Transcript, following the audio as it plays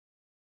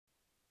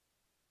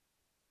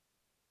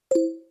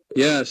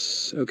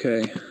Yes.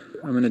 Okay.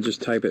 I'm gonna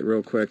just type it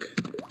real quick.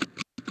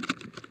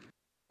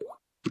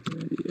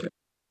 Radio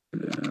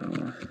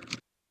now.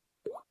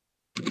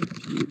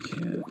 If you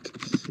can't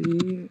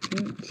see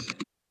it,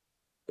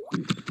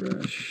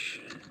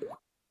 refresh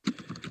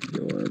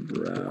your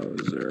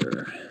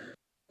browser.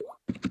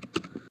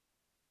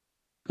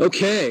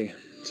 Okay.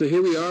 So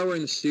here we are. We're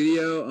in the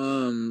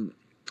studio.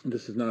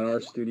 This is not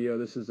our studio.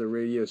 This is the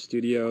radio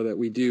studio that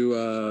we do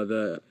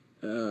the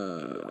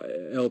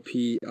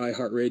LP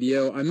iHeart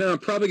Radio. I'm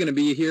probably going to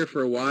be here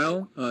for a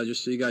while,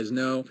 just so you guys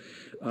know.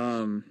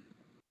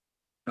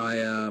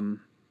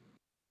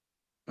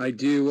 I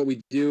do what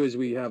we do is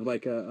we have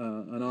like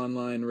an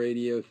online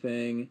radio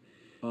thing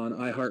on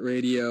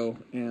iHeartRadio,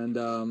 and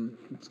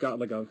it's got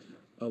like a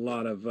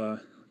lot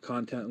of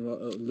content,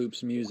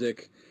 loops,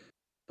 music.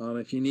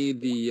 If you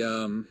need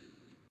the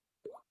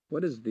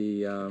what is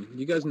the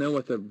you guys know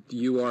what the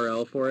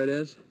URL for it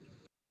is?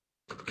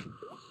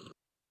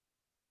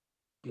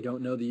 You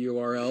don't know the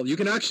URL? You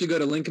can actually go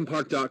to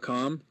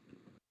lincolnpark.com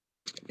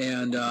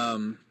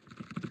and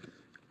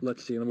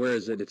let's see, where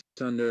is it? It's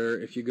under,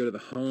 if you go to the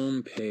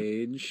home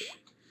page,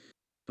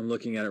 I'm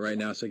looking at it right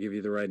now so I give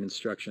you the right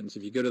instructions.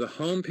 If you go to the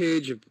home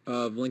page of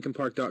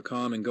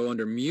lincolnpark.com and go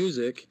under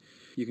music,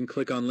 you can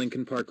click on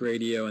Lincoln Park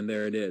Radio and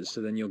there it is.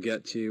 So then you'll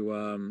get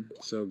to,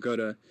 so go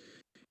to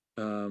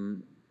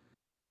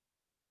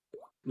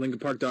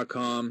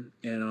lincolnpark.com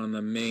and on the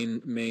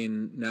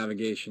main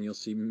navigation you'll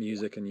see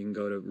music and you can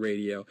go to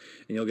radio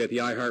and you'll get the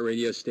iHeart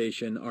radio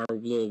station. Our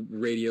little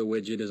radio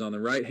widget is on the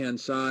right hand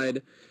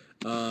side.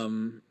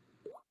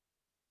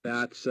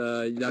 That's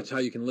how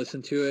you can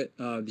listen to it.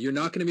 You're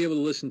not going to be able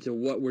to listen to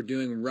what we're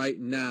doing right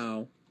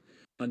now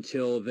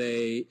until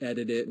they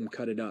edit it and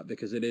cut it up,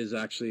 because it is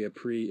actually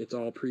it's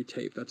all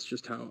pre-taped. That's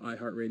just how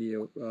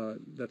iHeartRadio,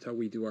 that's how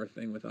we do our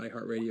thing with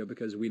iHeartRadio,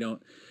 because we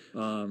don't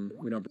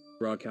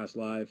broadcast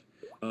live.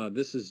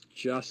 This is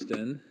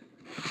Justin.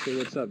 Say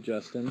what's up,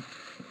 Justin.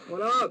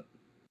 What up?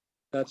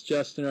 That's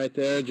Justin right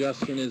there.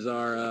 Justin is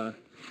our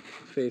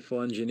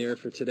faithful engineer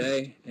for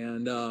today,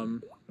 and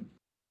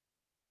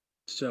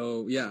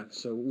so yeah,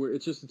 so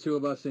it's just the two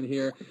of us in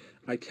here.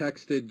 I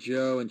texted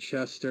Joe and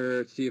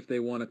Chester to see if they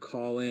want to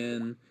call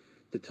in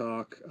to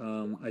talk.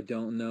 I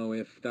don't know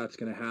if that's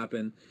going to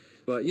happen,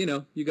 but you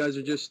know, you guys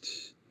are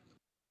just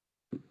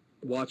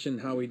watching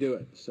how we do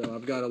it. So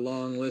I've got a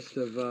long list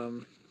of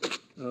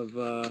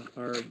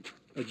our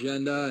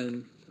agenda,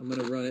 and I'm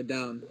going to run it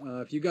down.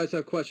 If you guys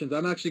have questions,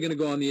 I'm actually going to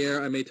go on the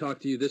air. I may talk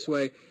to you this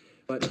way,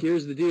 but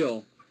here's the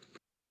deal.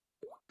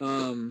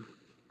 In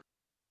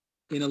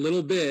a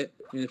little bit,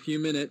 in a few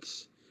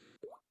minutes,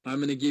 I'm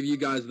going to give you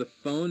guys the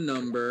phone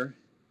number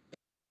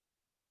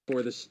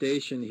for the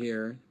station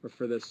here, or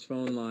for this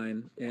phone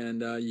line,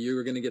 and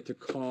you're going to get to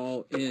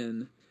call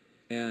in,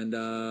 and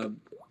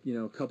you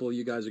know, a couple of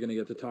you guys are going to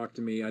get to talk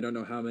to me. I don't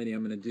know how many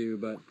I'm going to do,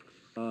 but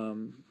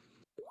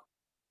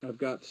I've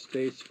got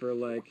space for,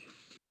 like,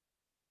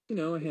 you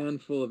know, a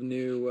handful of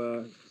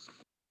new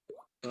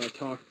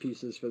talk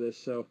pieces for this,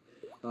 so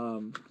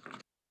I'll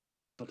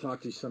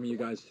talk to some of you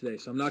guys today.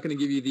 So I'm not going to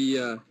give you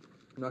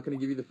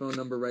the phone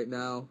number right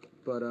now,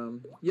 but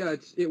yeah,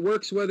 it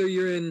works whether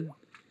you're in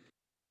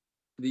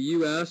the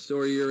U.S.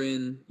 or you're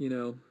in, you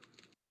know,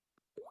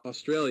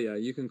 Australia.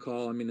 You can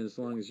call. I mean, as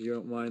long as you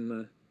don't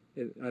mind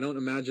I don't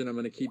imagine I'm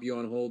going to keep you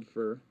on hold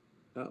for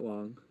that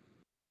long,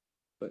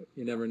 but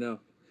you never know.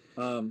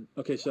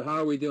 Okay, so how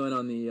are we doing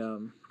on the?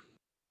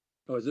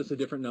 Oh, is this a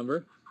different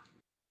number?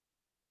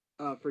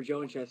 For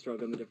Joe and Chester, I'll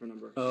give them a different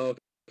number. Oh,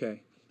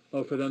 okay.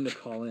 Oh, for them to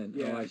call in.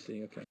 Yeah. Oh, I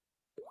see. Okay.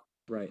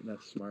 Right,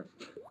 that's smart.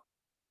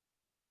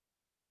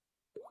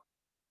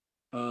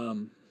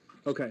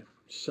 Okay,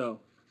 so,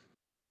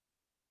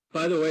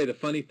 by the way, the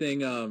funny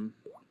thing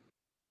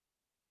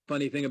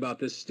about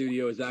this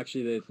studio is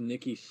actually that it's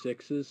Nikki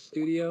Sixx's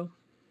studio,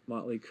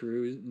 Motley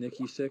Crue's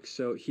Nikki Sixx.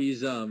 So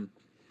he's,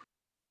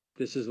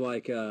 this is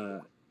like,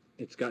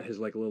 it's got his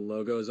like little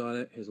logos on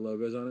it, and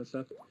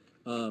stuff.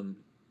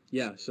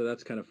 Yeah, so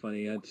that's kind of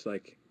funny. It's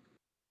like,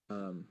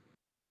 I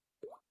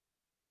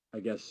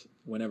guess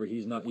whenever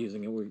he's not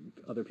using it,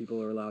 other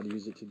people are allowed to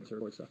use it to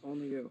record stuff.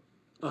 Only you.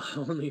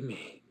 Only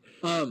me.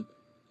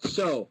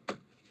 So,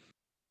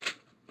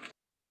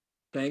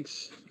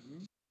 thanks.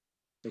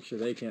 Make sure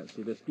they can't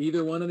see this.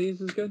 Either one of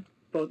these is good?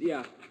 Both,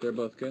 yeah. They're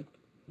both good?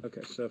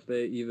 Okay, so if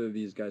either of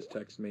these guys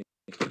text me,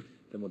 then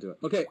we'll do it.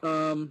 Okay,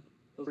 They'll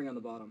bring on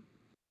the bottom.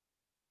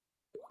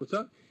 What's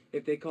up?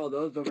 If they call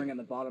those, they'll bring on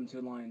the bottom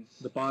two lines.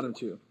 The bottom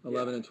two,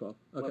 11 and 12.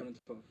 Okay. 11 and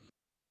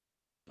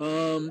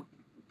 12.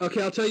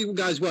 Okay, I'll tell you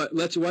guys what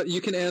you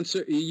can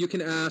answer. You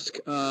can ask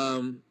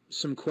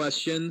some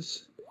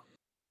questions.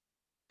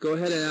 Go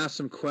ahead and ask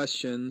some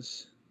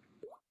questions.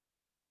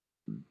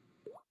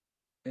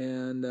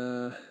 And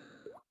I'm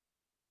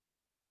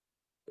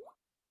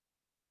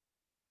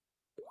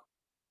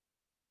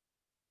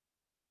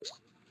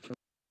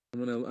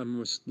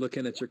just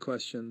looking at your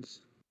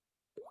questions.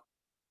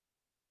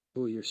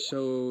 Oh, you're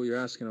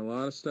asking a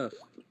lot of stuff.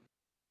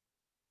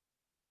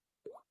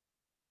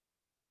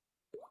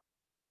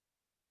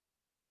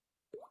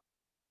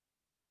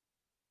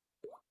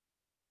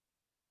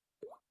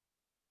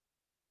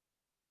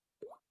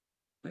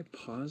 I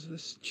pause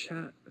this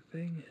chat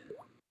thing?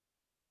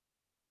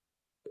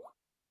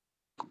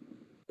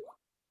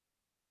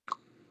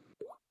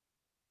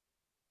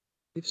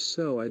 If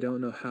so, I don't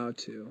know how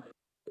to.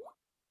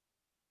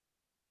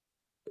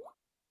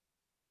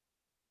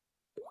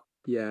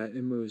 Yeah,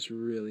 it moves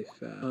really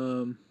fast.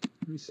 Let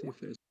me see if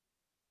there's...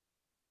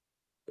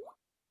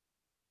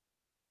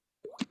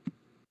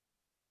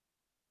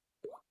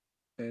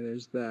 Okay,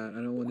 there's that.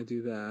 I don't want to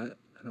do that.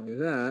 I don't do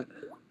that.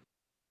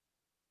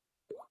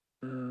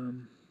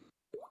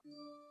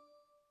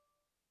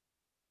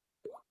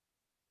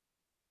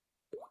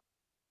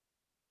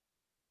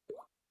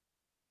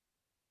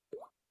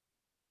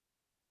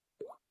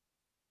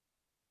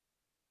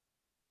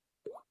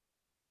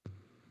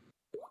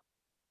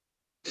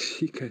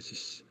 You guys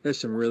just... There's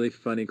some really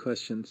funny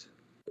questions.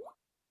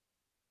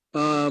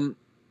 Okay,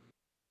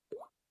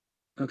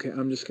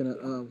 I'm just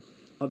gonna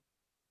I'll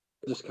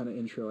just kind of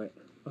intro it.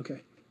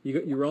 Okay,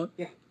 you rolling?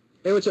 Yeah.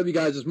 Hey, what's up, you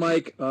guys? It's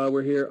Mike.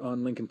 We're here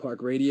on Lincoln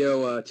Park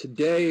Radio.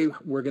 Today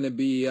we're gonna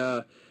be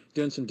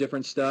doing some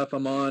different stuff.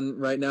 I'm on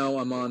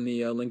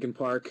the Lincoln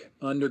Park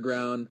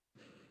Underground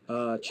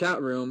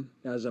chat room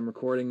as I'm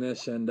recording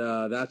this, and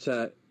that's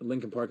at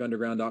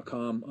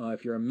lincolnparkunderground.com.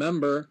 If you're a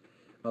member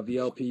of the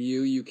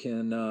LPU, you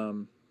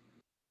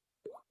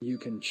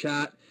can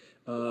chat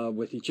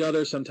with each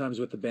other, sometimes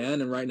with the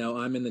band, and right now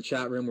I'm in the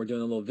chat room. We're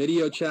doing a little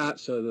video chat,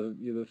 so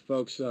the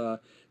folks,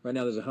 right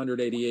now there's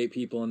 188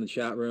 people in the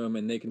chat room,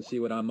 and they can see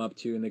what I'm up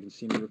to, and they can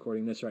see me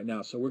recording this right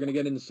now. So we're going to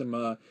get into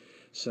some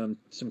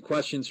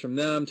questions from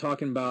them,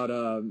 talking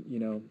about,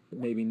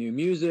 maybe new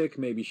music,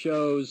 maybe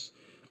shows,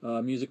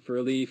 Music for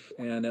Relief,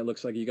 and it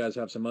looks like you guys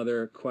have some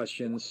other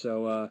questions,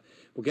 so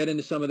we'll get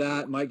into some of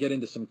that, might get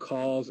into some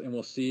calls, and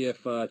we'll see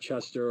if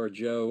Chester or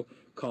Joe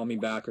call me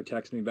back or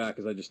text me back,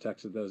 because I just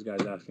texted those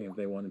guys asking if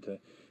they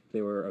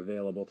were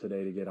available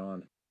today to get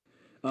on.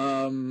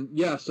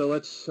 Yeah, so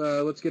let's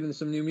get into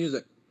some new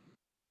music.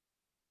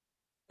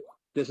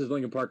 This is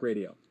Lincoln Park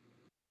Radio.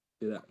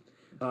 Do that.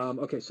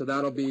 Okay, so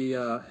that'll be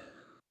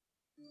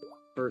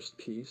first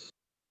piece.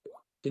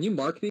 Can you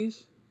mark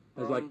these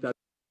as like that?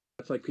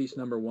 That's like piece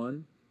number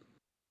 1.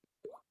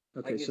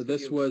 Okay, so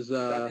this was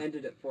that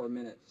ended at 4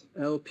 minutes.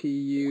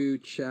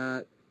 LPU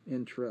chat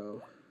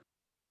intro.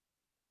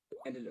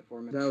 Ended at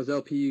 4 minutes. That was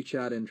LPU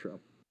chat intro.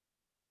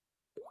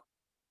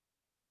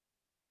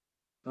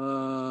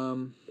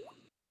 Okay.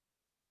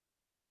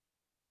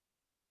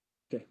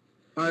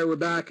 All right, we're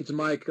back. It's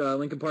Mike,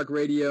 Lincoln Park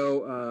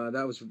Radio.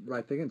 That was,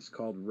 I think it's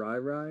called Rai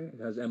Rai.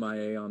 It has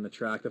MIA on the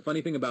track. The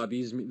funny thing about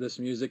this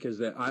music is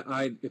that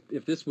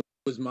if this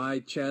was my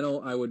channel,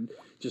 I would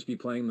just be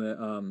playing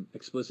the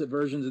explicit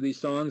versions of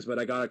these songs, but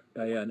I got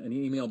an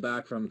email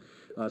back from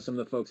some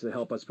of the folks that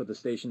help us put the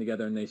station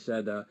together, and they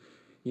said,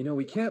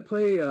 we can't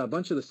play a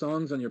bunch of the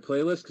songs on your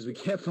playlist because we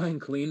can't find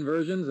clean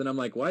versions. And I'm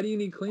like, why do you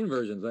need clean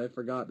versions? I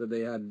forgot that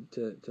they had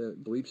to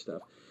bleep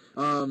stuff.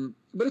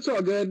 But it's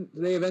all good.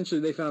 They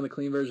found the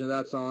clean version of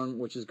that song,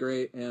 which is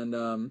great, and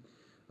I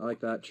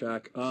like that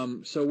track.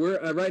 So we're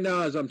right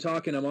now, as I'm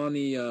talking, I'm on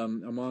the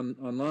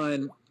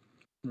online.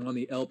 I'm on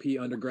the LP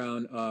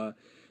Underground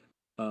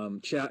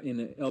chat in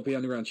the LP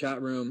Underground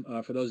chat room.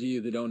 For those of you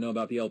that don't know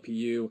about the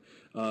LPU,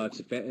 it's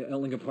a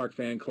Lincoln Park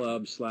fan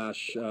club /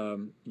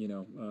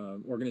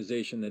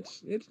 organization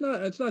it's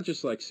not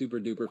just like super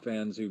duper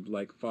fans who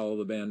like follow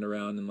the band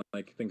around and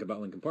like think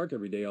about Lincoln Park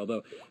every day.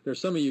 Although there's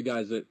some of you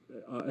guys that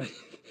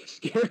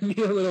scare me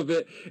a little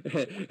bit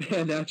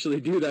and actually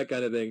do that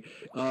kind of thing.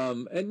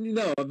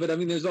 But I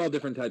mean, there's all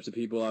different types of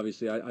people.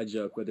 Obviously, I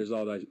joke, but there's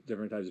all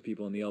different types of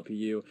people in the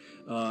LPU,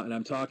 and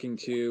I'm talking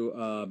to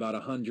about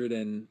 100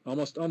 and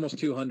almost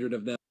 200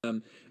 of them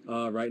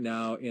right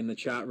now in the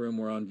chat room.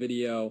 We're on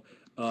video.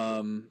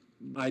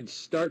 I'd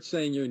start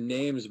saying your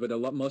names, but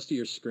most of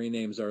your screen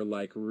names are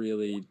like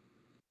really,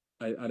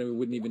 I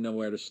wouldn't even know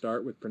where to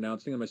start with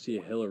pronouncing them. I see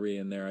a Hillary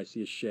in there. I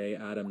see a Shay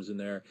Adams in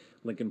there.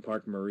 Lincoln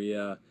Park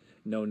Maria,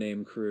 No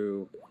Name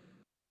Crew.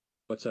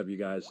 What's up, you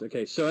guys?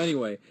 Okay, so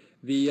anyway,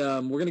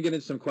 we're gonna get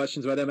into some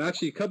questions about them.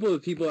 Actually, a couple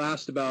of people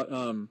asked about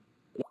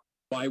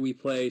why we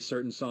play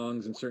certain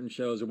songs in certain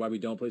shows, or why we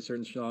don't play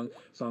certain songs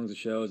and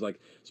shows. Like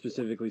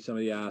specifically,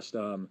 somebody asked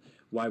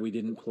why we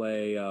didn't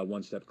play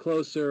One Step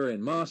Closer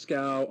in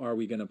Moscow. Are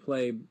we going to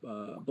play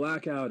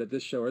Blackout at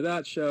this show or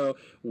that show?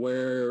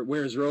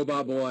 Where's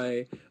Robot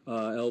Boy?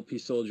 LP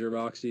Soldier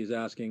Roxy is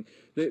asking.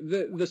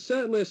 The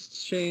set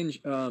lists change.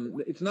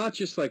 It's not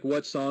just like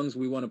what songs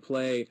we want to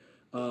play.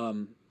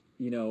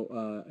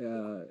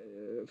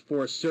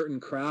 For a certain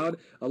crowd.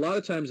 A lot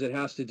of times it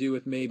has to do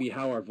with maybe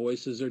how our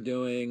voices are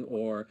doing,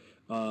 or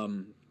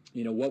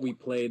what we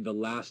played the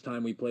last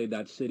time we played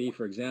that city.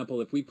 For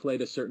example, if we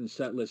played a certain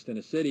set list in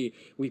a city,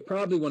 we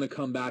probably want to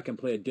come back and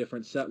play a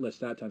different set list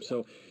that time.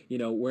 So,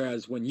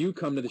 whereas when you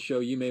come to the show,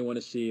 you may want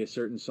to see a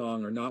certain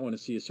song or not want to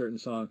see a certain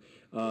song.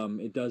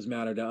 It does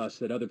matter to us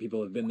that other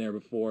people have been there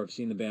before, have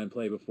seen the band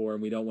play before,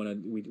 and we don't want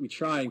to, we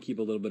try and keep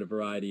a little bit of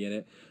variety in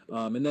it.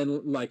 And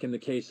then, like in the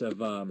case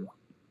of, I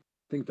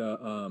think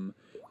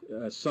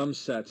some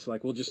sets,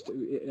 like we'll just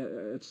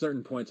at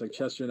certain points, like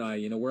Chester and I,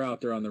 we're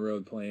out there on the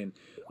road playing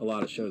a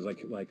lot of shows,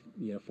 like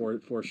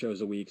four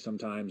shows a week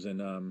sometimes,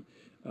 and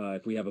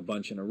if we have a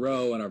bunch in a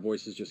row and our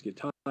voices just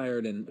get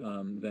tired, and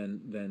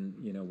then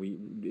we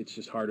it's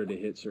just harder to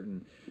hit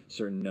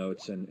certain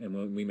notes,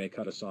 and we may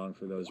cut a song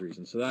for those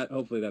reasons. So that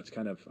hopefully that's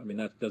kind of, I mean,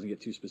 that doesn't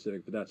get too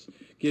specific, but that's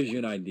gives you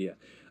an idea.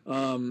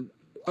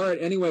 All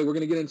right. Anyway, we're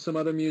gonna get into some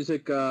other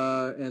music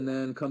and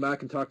then come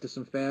back and talk to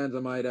some fans. I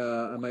think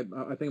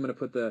I'm gonna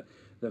put the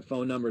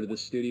phone number to the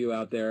studio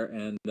out there,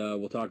 and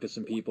we'll talk to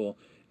some people.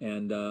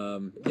 And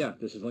yeah,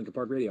 this is Lincoln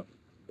Park Radio.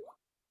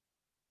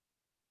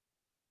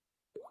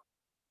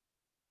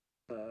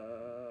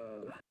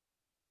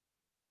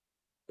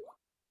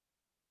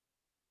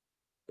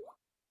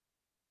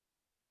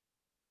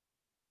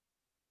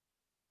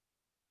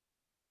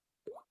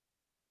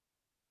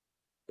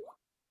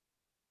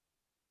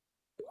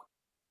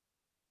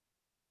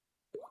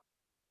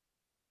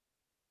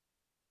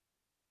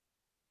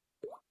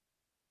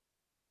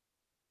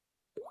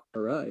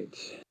 All right.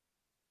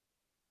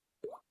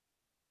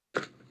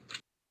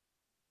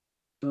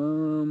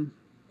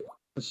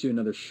 Let's do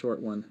another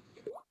short one.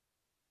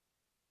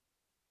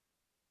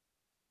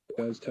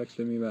 You guys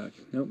texted me back.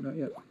 Nope, not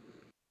yet.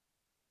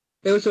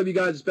 Hey, what's up, you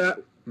guys? Hey,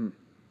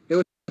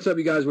 what's up,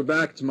 you guys? We're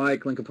back. It's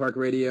Mike, Lincoln Park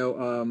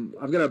Radio.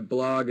 I've got a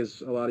blog,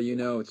 as a lot of you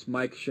know. It's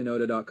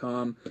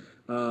MikeShinoda.com.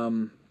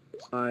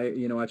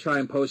 I try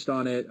and post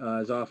on it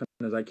as often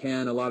as I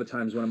can. A lot of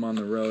times when I'm on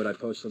the road, I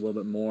post a little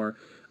bit more.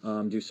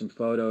 Do some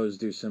photos,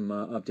 do some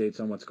updates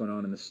on what's going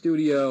on in the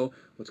studio,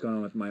 what's going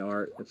on with my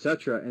art,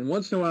 etc. And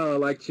once in a while, I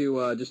like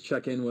to just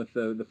check in with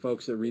the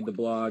folks that read the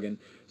blog and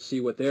see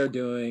what they're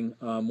doing.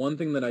 One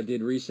thing that I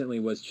did recently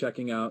was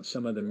checking out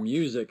some of the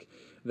music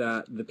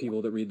that the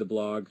people that read the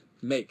blog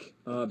make,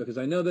 because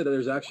I know that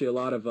there's actually a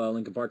lot of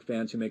Linkin Park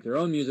fans who make their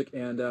own music.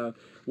 And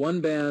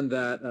one band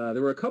that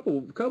there were a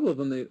couple of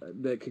them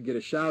that could get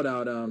a shout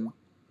out.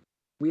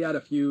 We had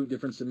a few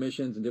different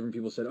submissions, and different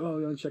people said,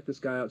 "Oh, check this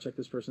guy out, check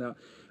this person out."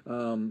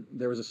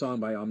 There was a song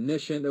by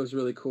Omniscient that was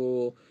really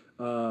cool.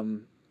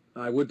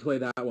 I would play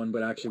that one,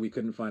 but actually we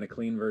couldn't find a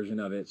clean version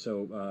of it,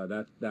 so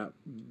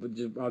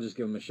I'll just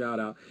give them a shout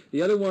out.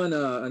 The other one,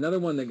 another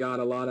one that got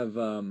a lot of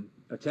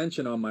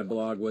attention on my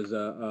blog was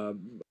a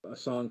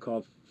song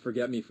called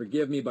 "Forget Me,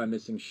 Forgive Me" by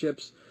Missing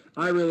Ships.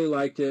 I really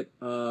liked it.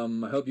 I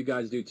hope you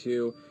guys do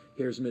too.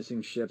 Here's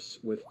Missing Ships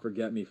with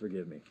 "Forget Me,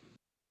 Forgive Me."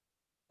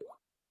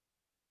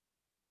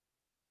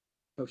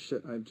 Oh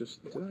shit, I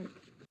just died.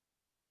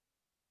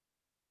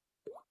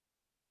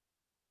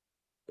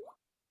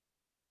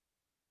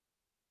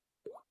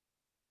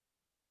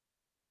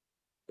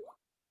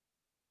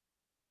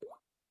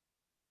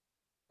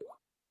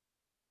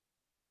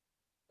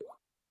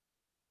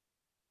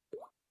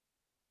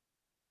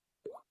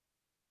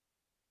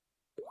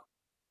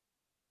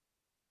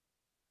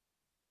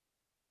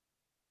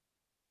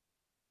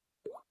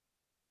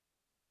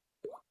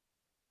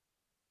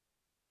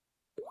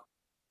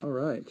 All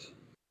right.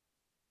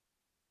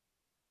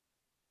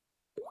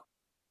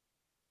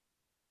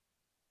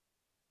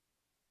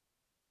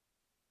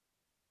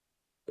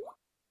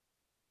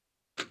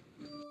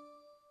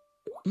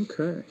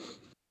 Okay.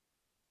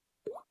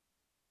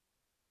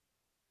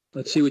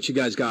 Let's see what you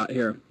guys got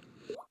here.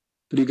 What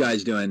are you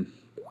guys doing?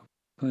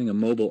 Playing a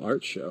mobile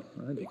art show.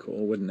 That'd be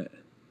cool, wouldn't it?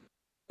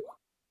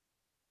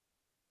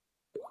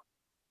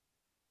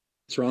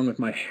 What's wrong with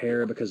my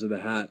hair because of the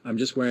hat? I'm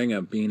just wearing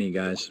a beanie,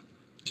 guys.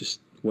 Just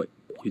what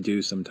you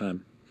do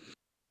sometimes.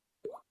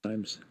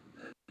 Thanks.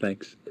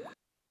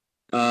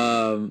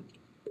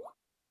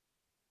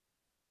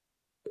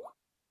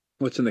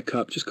 What's in the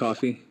cup? Just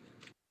coffee.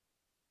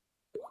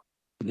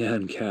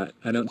 Nyan Cat.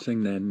 I don't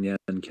sing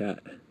Nyan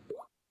Cat.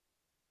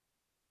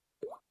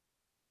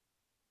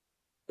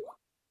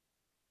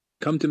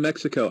 Come to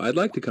Mexico. I'd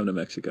like to come to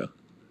Mexico.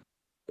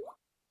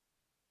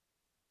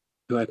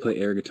 Do I play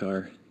air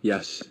guitar?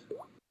 Yes.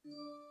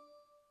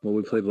 Will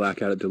we play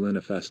Blackout at the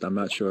Luna Fest? I'm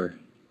not sure.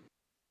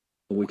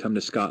 Will we come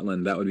to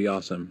Scotland? That would be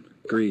awesome.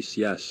 Greece,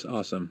 yes,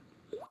 awesome.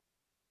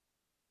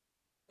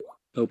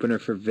 Opener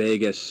for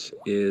Vegas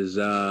is,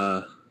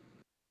 oh,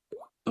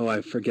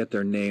 I forget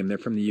their name. They're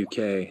from the UK.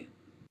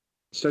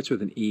 It starts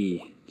with an E.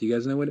 Do you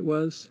guys know what it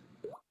was?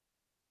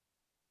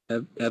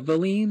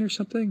 Eveline or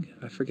something?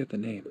 I forget the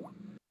name.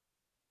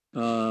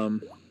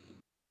 Not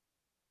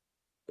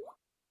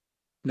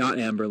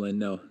Amberlin,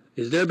 no.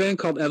 Is there a band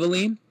called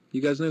Eveline?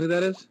 You guys know who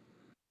that is?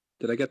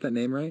 Did I get that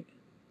name right?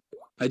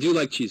 I do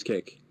like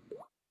cheesecake.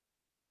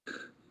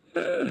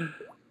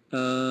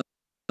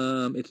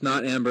 It's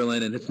not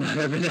Amberlin, and it's not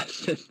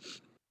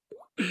Evanescence.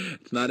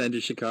 It's not Ender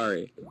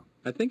Shikari.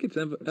 I think it's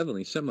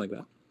Eveline, something like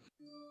that.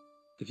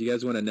 If you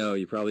guys want to know,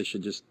 you probably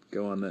should just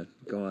go on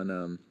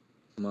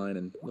online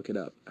and look it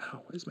up.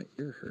 Ow, why does my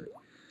ear hurt?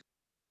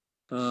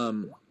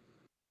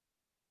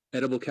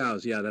 Edible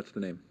Cows, yeah, that's the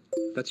name.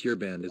 That's your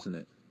band, isn't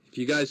it?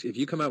 If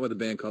you come out with a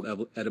band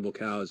called Edible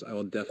Cows, I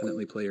will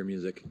definitely play your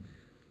music.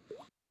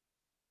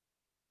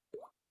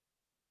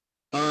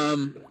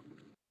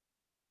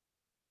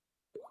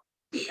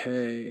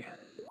 Okay.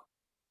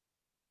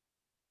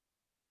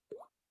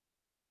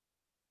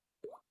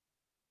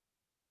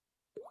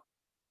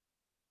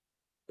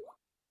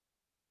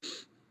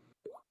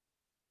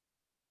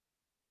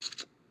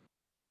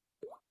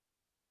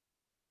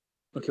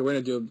 Okay, we're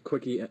gonna do a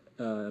quickie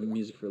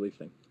music for relief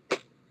thing.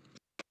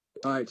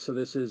 All right, so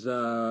this is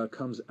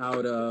comes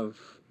out of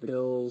the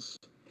hills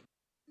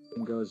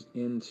and goes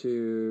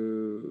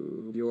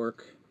into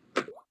York.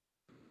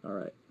 All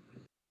right.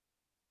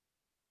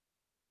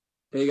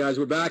 Hey guys,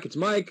 we're back. It's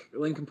Mike,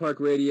 Lincoln Park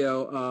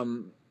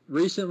Radio.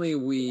 Recently,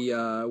 we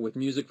with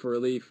Music for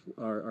Relief,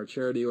 our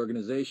charity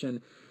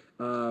organization,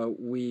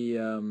 we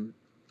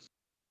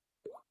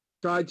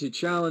tried to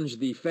challenge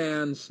the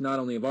fans, not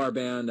only of our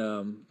band,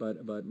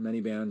 but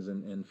many bands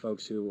and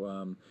folks who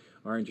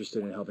are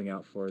interested in helping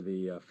out for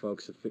the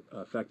folks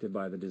affected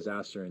by the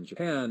disaster in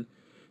Japan,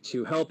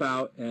 to help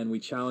out, and we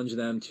challenged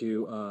them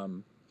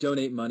to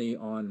donate money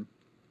on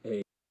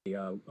a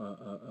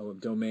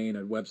domain,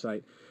 a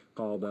website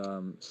called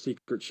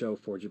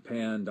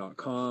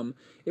secretshowforjapan.com.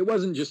 It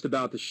wasn't just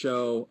about the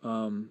show,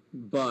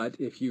 but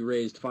if you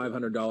raised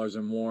 $500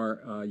 or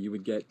more, you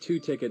would get 2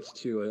 tickets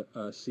to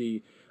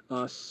see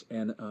us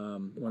and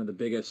one of the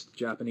biggest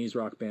Japanese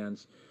rock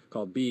bands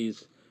called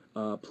Bees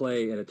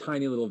play at a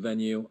tiny little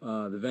venue.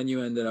 The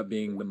venue ended up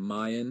being the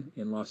Mayan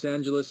in Los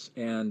Angeles,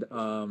 and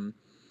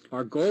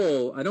our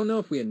goal, I don't know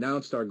if we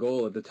announced our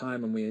goal at the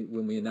time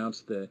when we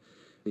announced the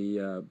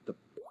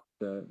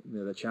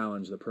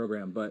challenge, the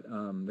program, but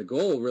the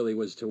goal really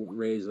was to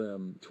raise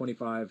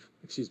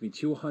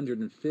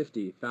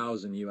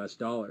 250,000 US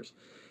dollars,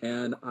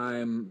 and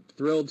I'm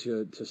thrilled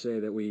to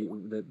say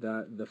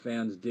that the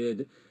fans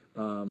did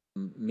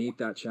meet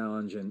that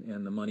challenge,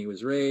 and the money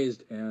was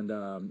raised, and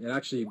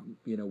actually,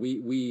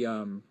 we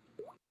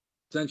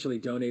essentially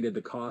donated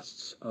the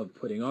costs of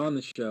putting on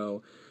the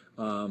show,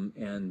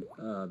 and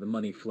the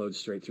money flowed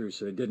straight through.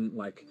 So it didn't,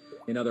 like,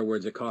 in other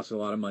words, it cost a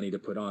lot of money to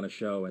put on a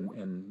show,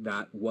 and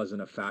that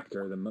wasn't a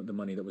factor. The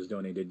money that was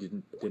donated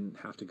didn't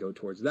have to go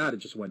towards that. It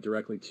just went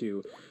directly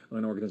to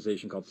an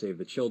organization called Save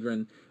the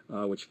Children,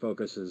 which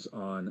focuses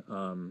on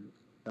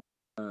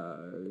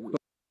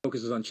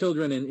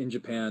children in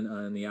Japan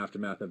in the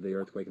aftermath of the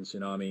earthquake and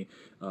tsunami,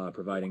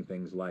 providing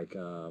things like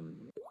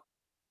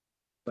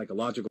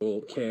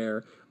psychological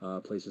care,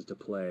 places to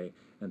play,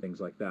 and things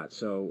like that.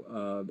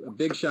 So a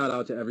big shout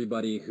out to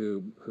everybody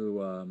who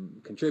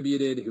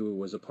contributed, who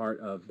was a part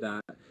of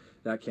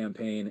that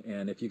campaign.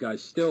 And if you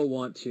guys still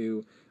want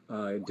to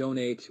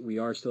donate, we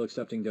are still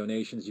accepting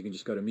donations. You can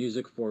just go to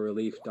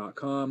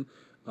musicforrelief.com.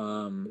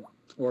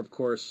 Or, of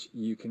course,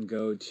 you can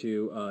go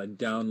to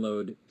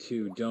download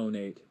to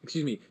donate.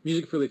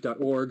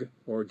 musicforrelief.org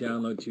or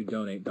download to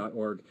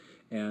donate.org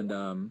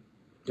and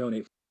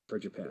donate for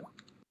Japan.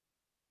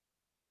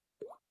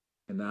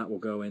 And that will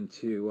go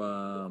into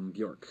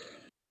Bjork.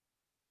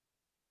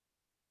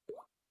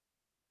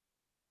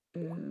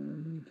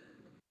 And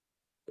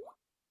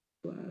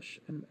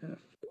 /MF.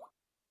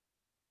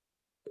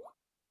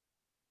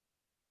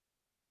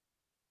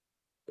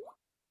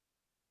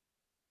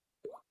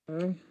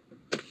 Okay.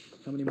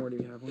 How many more do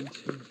we have? 1, 2,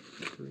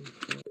 3,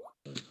 4,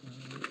 5.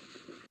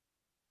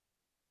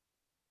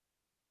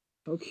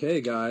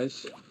 Okay,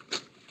 guys.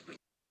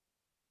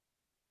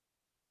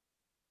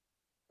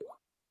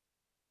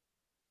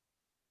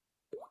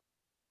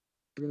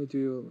 We're going to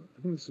do,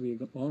 I think this will be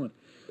a long one.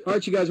 All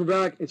right, you guys, we're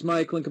back. It's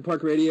Mike, Lincoln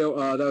Park Radio.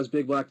 That was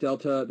Big Black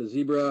Delta, the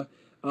Zebra.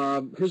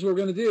 Here's what we're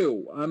going to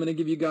do. I'm going to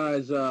give you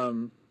guys,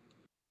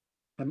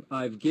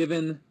 I've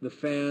given the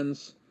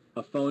fans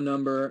a phone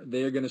number.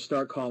 They're going to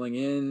start calling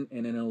in,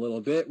 and in a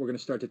little bit, we're going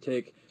to start to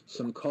take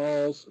some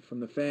calls from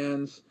the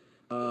fans,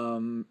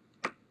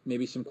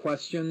 maybe some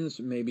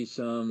questions, maybe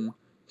some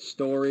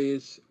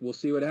stories. We'll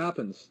see what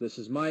happens. This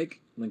is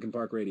Mike, Lincoln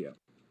Park Radio.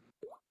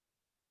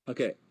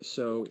 Okay,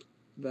 so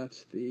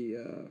that's the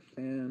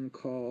fan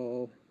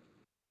call.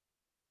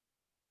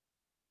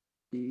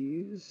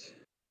 These.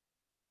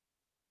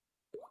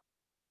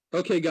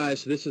 Okay,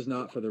 guys, this is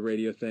not for the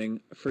radio thing.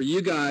 For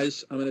you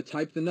guys, I'm going to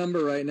type the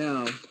number right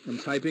now. I'm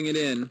typing it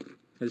in.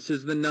 This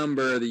is the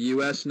number, the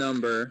U.S.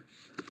 number,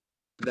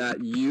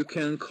 that you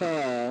can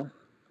call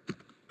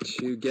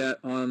to get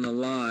on the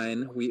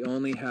line. We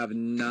only have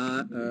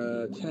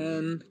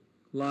 10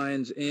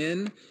 lines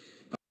in.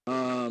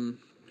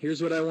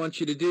 Here's what I want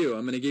you to do.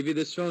 I'm going to give you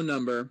this phone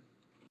number.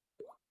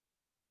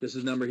 This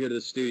is the number here to the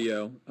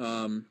studio.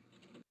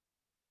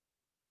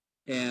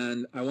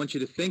 And I want you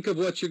to think of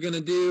what you're going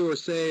to do or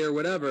say or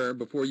whatever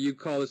before you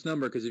call this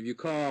number, because if you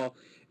call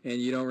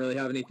and you don't really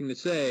have anything to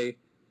say,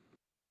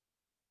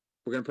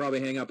 we're going to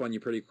probably hang up on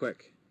you pretty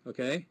quick,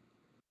 okay?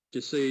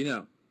 Just so you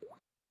know.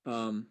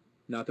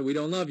 Not that we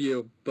don't love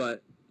you,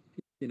 but,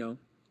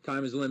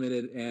 time is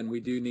limited, and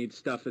we do need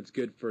stuff that's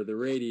good for the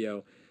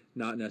radio,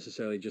 not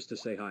necessarily just to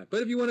say hi.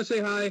 But if you want to say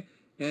hi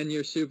and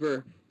you're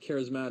super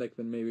charismatic,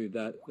 then maybe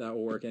that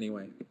will work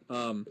anyway.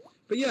 But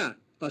yeah,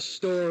 a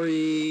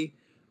story,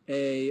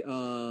 a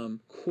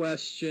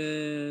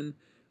question,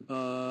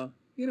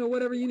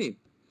 whatever you need.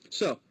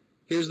 So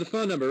here's the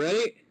phone number.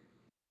 Ready?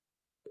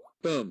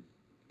 Boom.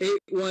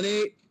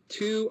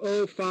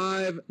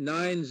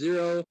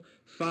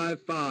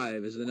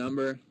 818-205-9055 is the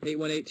number.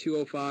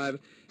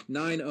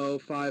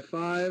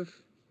 818-205-9055.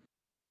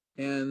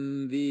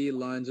 And the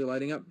lines are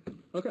lighting up.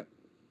 Okay.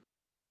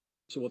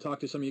 So we'll talk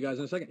to some of you guys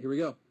in a second. Here we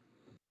go.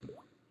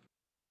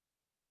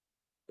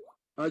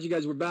 All right, you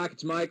guys, we're back.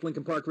 It's Mike,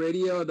 Lincoln Park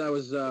Radio. That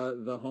was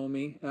the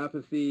homie,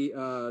 Apathy.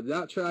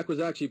 That track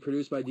was actually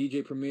produced by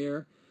DJ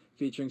Premier,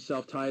 featuring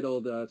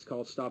self-titled. It's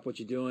called Stop What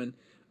You Doing.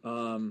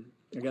 I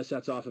guess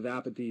that's off of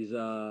Apathy's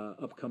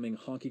upcoming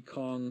Honky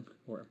Kong,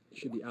 or it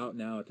should be out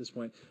now at this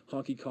point,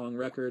 Honky Kong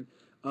record.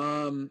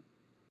 I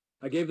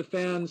gave the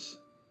fans,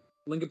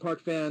 Lincoln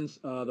Park fans,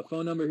 the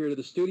phone number here to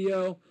the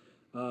studio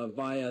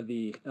via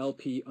the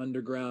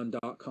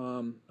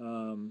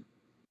lpunderground.com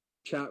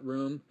chat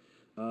room.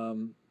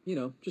 You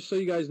know, just so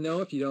you guys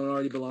know, if you don't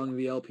already belong to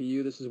the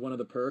LPU, this is one of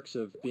the perks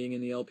of being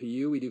in the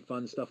LPU. We do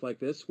fun stuff like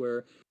this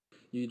where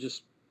you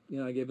just, you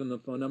know, I give them the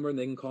phone number and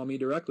they can call me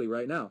directly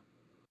right now.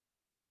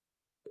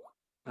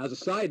 As a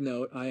side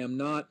note, I am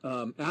not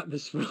at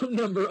this phone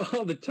number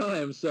all the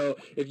time, so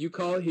if you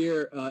call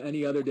here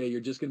any other day,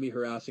 you're just going to be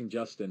harassing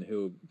Justin,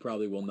 who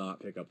probably will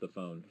not pick up the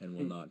phone and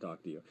will not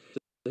talk to you.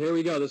 So here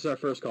we go. This is our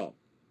first call.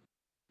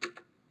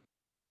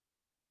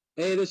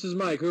 Hey, this is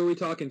Mike. Who are we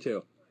talking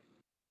to?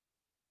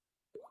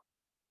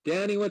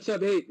 Danny, what's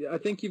up? Hey, I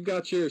think you've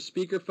got your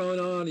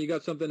speakerphone on. You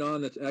got something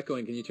on that's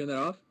echoing. Can you turn that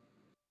off?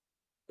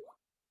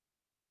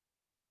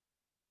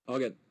 All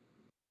good.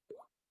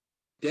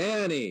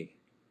 Danny,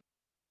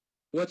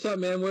 what's up,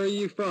 man? Where are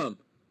you from?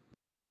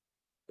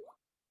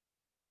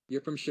 You're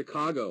from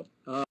Chicago.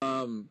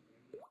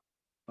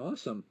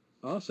 Awesome.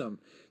 Awesome.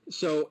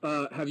 So,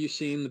 have you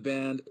seen the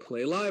band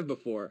play live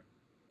before?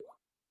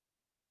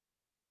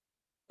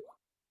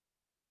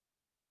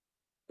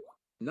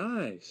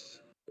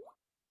 Nice.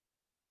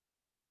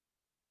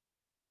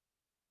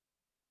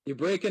 You're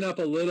breaking up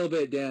a little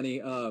bit, Danny.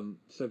 So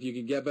if you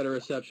can get better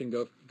reception,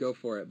 go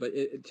for it. But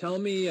tell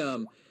me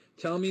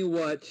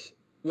what.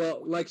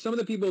 Well, like some of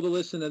the people that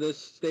listen to this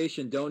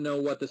station don't know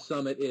what the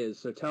summit is.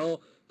 So tell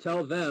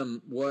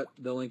them what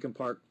the Lincoln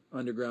Park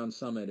Underground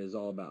Summit is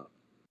all about.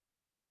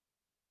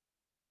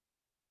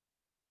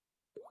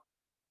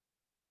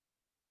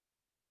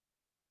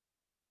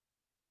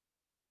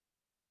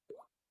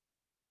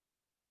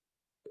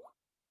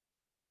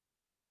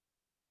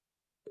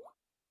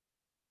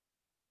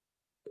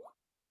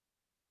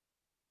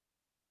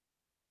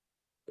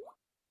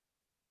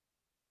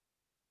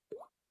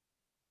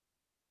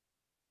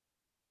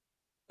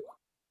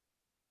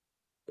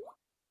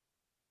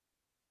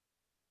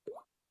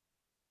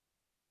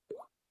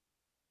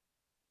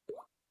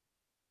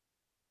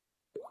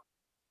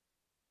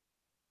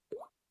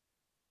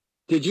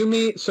 Did you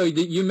meet? So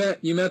you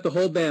met the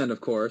whole band,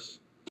 of course.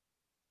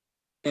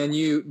 And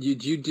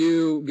did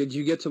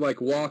you get to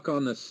like walk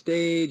on the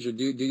stage or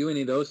do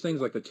any of those things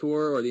like the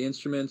tour or the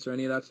instruments or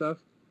any of that stuff?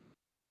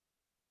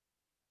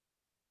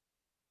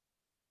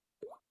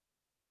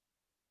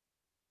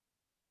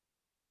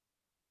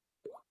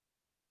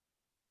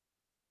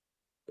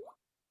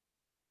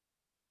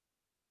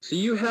 So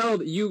you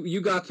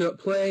got to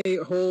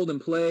hold and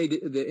play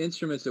the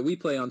instruments that we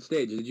play on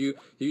stage. Did you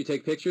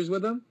take pictures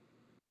with them?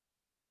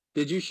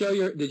 Did you show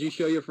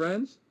your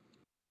friends?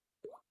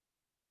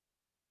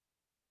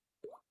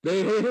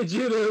 They hated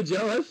you. They were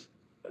jealous.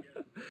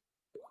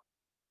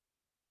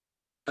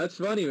 That's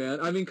funny, man.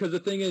 I mean, because the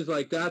thing is,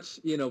 like, that's,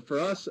 you know, for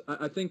us,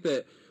 I think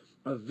that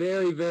a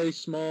very, very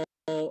small,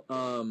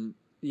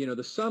 you know,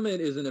 the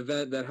summit is an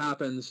event that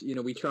happens, you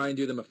know, we try and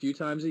do them a few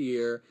times a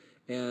year.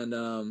 And,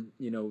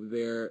 you know,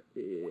 they're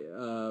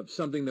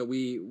something that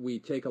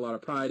we take a lot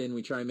of pride in.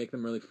 We try and make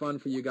them really fun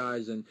for you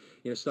guys and,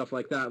 you know, stuff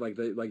like that.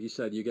 Like you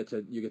said, you get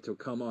to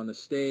come on the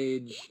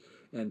stage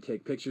and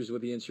take pictures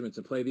with the instruments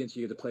and play the instruments.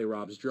 You get to play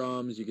Rob's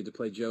drums. You get to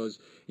play Joe's,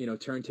 you know,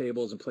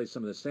 turntables and play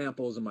some of the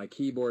samples and my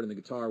keyboard and the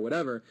guitar,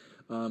 whatever.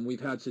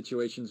 We've had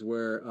situations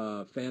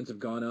where fans have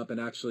gone up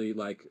and actually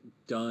like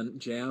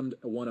jammed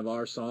one of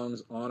our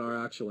songs on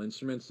our actual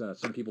instruments.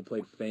 Some people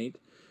played Faint.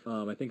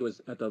 I think it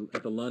was at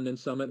the London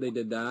Summit they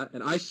did that,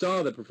 and I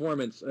saw the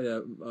performance.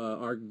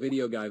 Our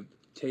video guy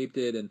taped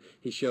it, and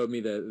he showed me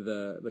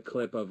the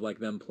clip of like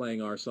them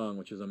playing our song,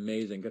 which is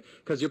amazing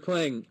because you're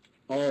playing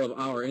all of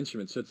our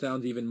instruments, so it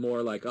sounds even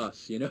more like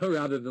us, you know,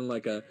 rather than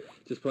like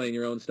just playing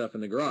your own stuff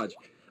in the garage.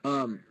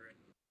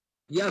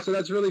 Yeah, so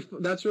that's really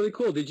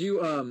cool. Did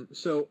you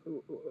so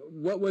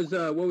what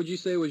would you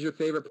say was your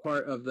favorite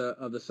part of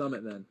the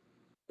summit then?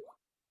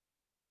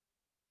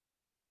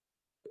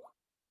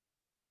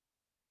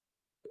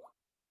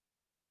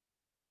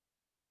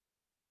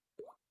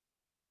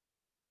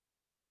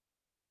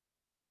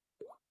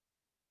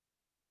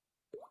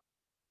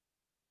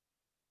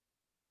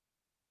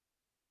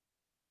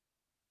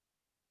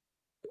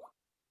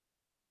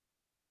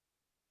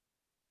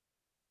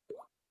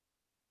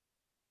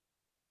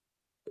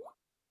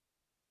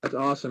 That's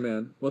awesome,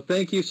 man. Well,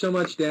 thank you so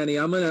much, Danny.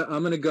 I'm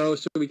gonna go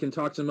so we can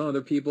talk to some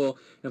other people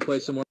and play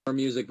some more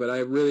music. But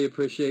I really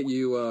appreciate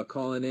you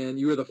calling in.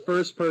 You were the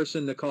first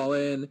person to call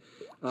in,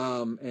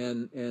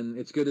 and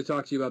it's good to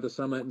talk to you about the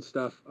summit and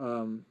stuff.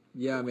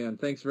 Yeah, man.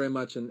 Thanks very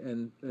much,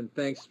 and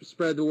thanks.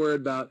 Spread the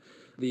word about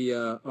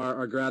the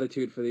our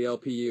gratitude for the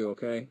LPU.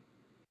 Okay.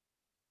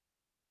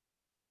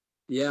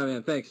 Yeah,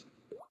 man. Thanks.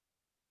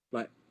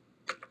 Bye.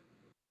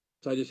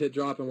 So I just hit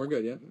drop and we're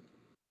good, yeah?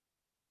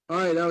 All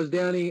right, that was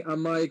Danny.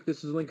 I'm Mike.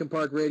 This is Lincoln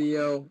Park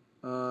Radio,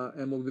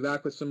 and we'll be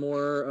back with some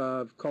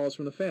more calls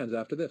from the fans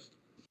after this.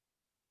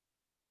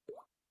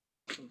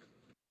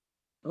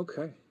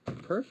 Okay,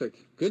 perfect.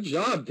 Good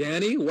job,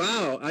 Danny.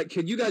 Wow,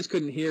 you guys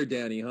couldn't hear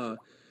Danny, huh?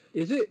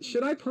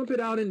 Should I pump it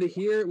out into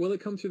here? Will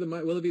it come through the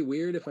mic? Will it be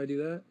weird if I do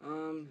that?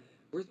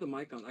 Where's the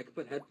mic on? I could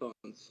put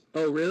headphones.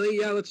 Oh, really?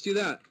 Yeah, let's do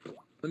that.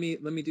 Let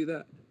me do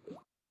that.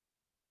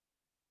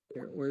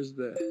 Here, where's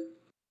the...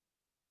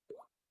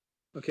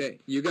 Okay,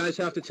 you guys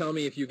have to tell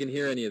me if you can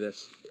hear any of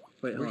this.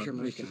 Wait, hold Where's on.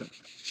 your mic at?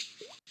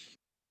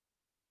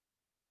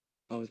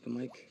 Oh, is the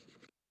mic?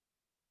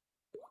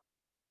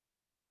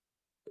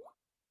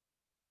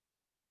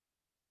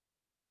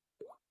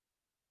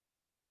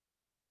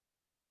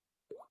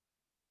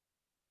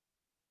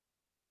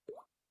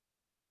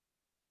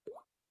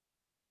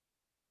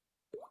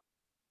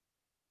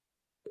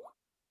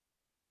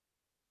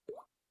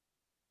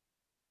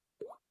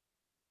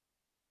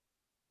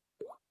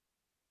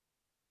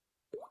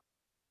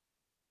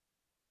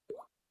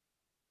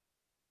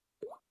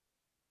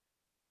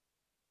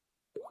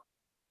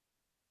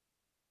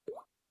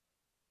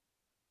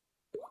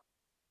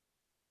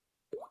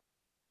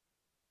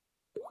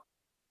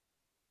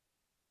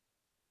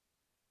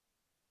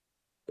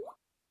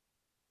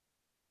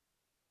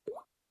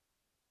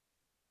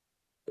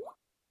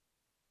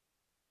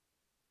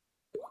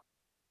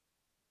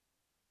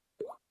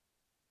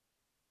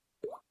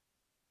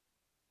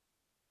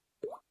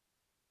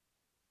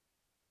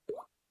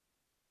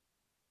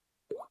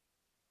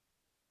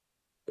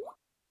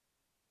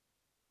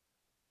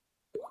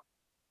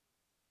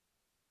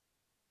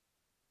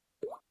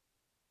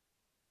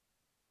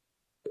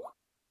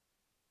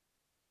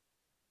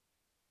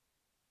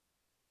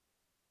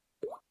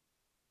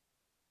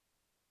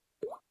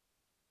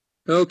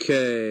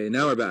 Okay,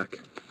 now we're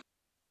back.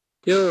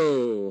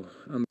 Yo,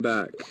 I'm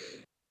back.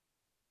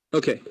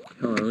 Okay,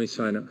 hold on, let me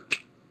sign up.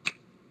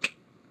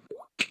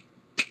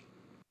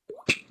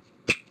 I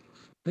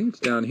think it's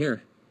down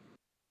here.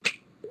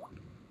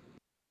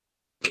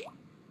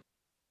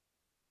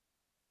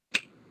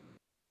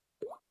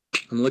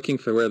 I'm looking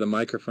for where the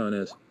microphone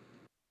is.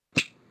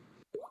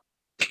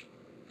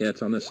 Yeah,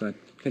 it's on this side.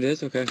 It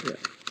is? Okay.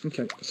 Yeah.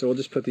 Okay, so we'll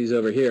just put these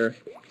over here.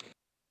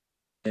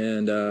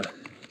 And,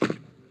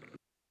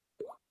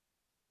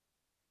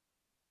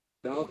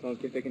 Dial tone,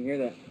 see if they can hear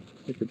that.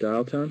 hit the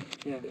dial tone.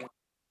 Yeah.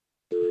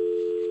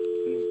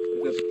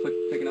 Is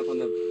it picking up on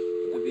the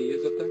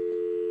VUs up there?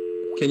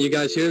 Can you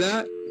guys hear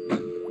that?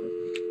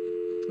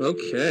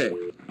 Okay.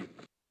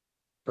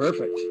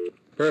 Perfect.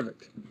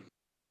 Perfect.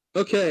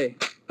 Okay.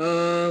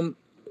 All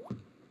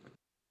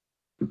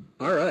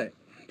right.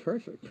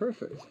 Perfect.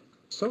 Perfect.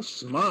 So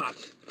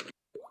smart.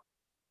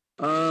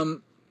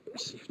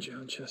 Let's see if Joe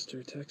and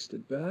Chester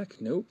texted back.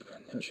 Nope.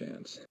 No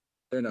chance.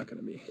 They're not going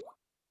to be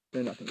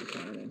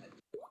calling in.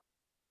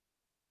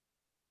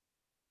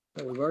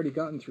 Oh, we've already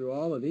gotten through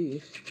all of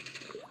these.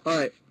 All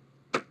right.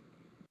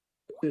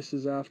 This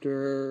is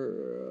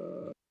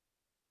after...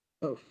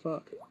 oh,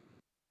 fuck.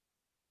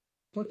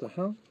 What the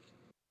hell?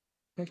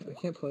 I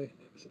can't play.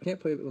 I can't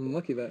play. I'm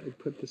lucky that I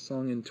put this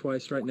song in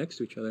twice right next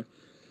to each other.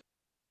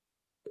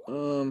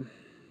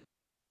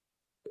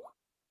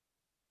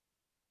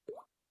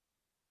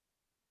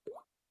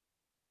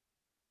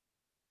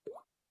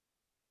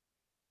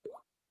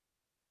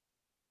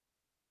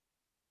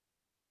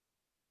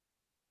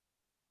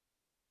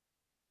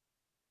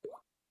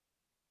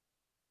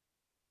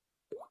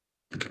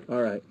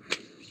 All right.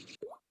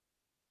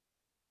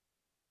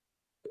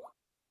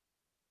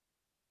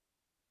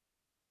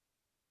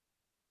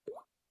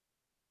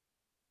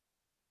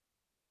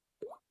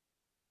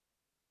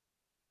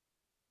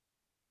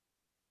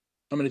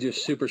 I'm going to do a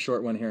super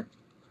short one here.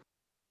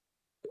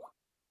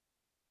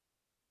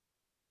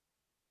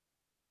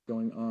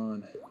 Going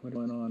on. What's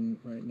going on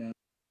right now?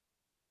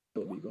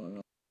 Will be going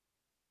on.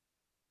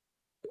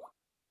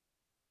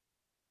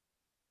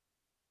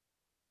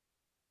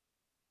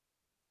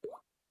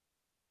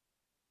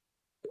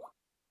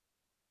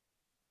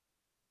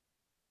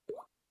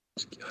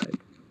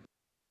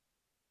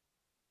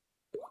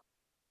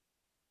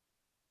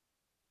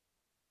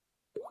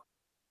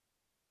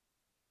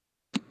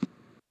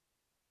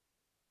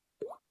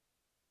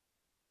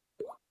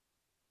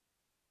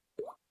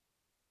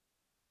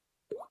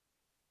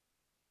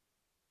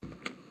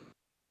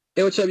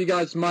 Hey, what's up, you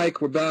guys?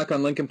 Mike. We're back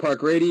on Lincoln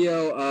Park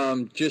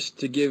Radio. Just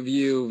to give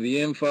you the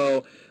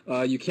info,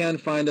 you can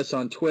find us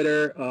on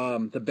Twitter.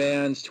 The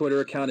band's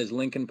Twitter account is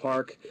Lincoln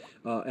Park,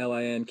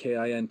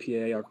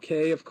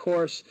 LINKINPARK, of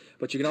course.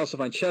 But you can also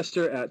find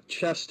Chester at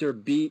Chester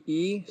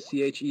BE,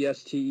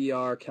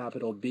 CHESTER,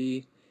 capital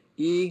BE.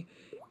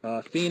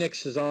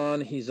 Phoenix is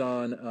on. He's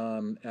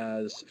on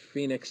as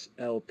Phoenix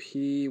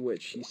LP,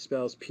 which he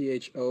spells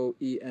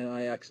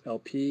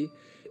PHOENIXLP.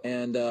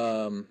 And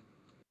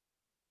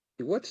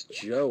what's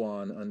Joe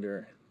on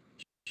under?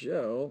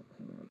 Joe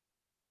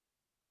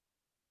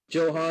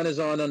Johan is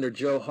on under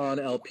Johan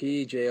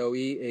LP,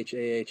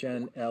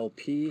 Joehahn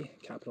LP,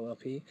 capital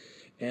LP.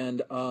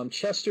 And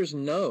Chester's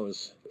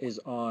Nose is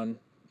on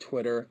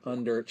Twitter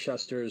under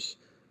Chester's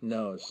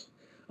Nose.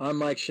 I'm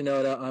Mike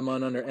Shinoda. I'm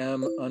on under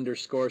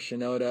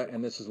M_Shinoda,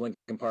 and this is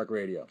Lincoln Park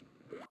Radio.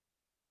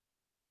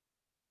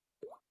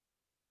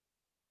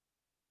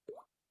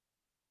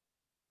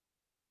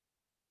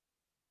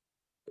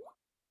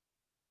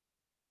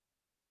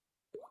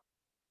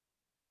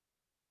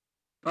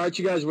 All right,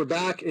 you guys, we're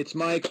back. It's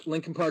Mike,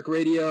 Lincoln Park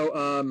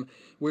Radio.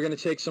 We're going to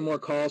take some more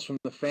calls from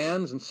the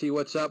fans and see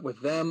what's up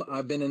with them.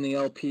 I've been in the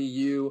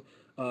LPU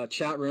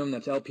chat room.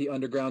 That's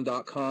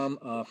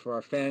lpunderground.com for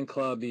our fan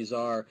club. These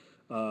are,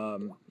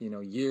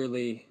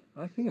 yearly.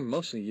 I think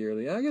mostly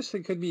yearly. I guess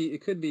it could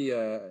be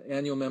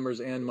annual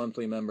members and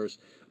monthly members.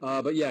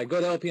 But yeah,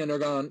 go to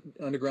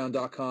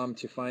lpunderground.com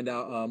to find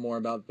out more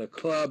about the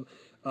club.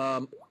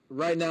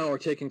 Right now, we're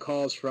taking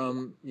calls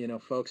from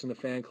folks in the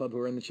fan club who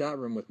are in the chat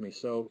room with me.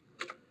 So,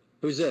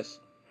 who's this?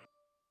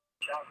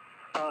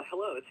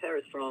 Hello, it's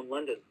Harris from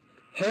London.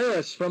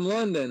 Harris from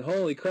London.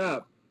 Holy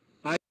crap!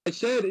 I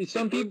said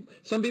some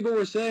people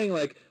were saying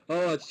like,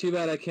 oh, it's too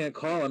bad I can't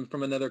call. I'm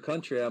from another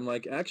country. I'm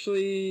like,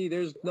 actually,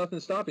 there's nothing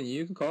stopping you.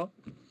 You can call.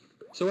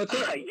 So what's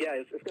up? Yeah,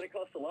 it's going to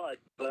cost a lot,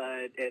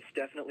 but it's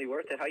definitely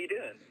worth it. How you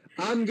doing?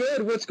 I'm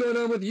good. What's going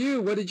on with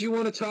you? What did you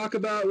want to talk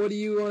about? What do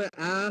you want to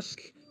ask?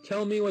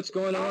 Tell me what's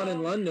going on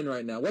in London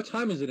right now. What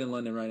time is it in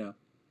London right now?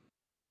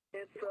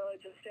 It's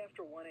just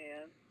after 1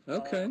 a.m.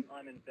 Okay.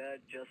 I'm in bed.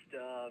 Just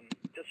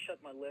shut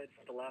my lids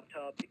with the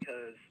laptop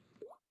because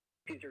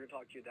it's easier to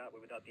talk to you that way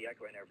without the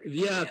echo and everything.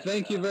 Yeah,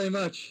 thank you very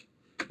much.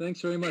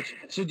 Thanks very much.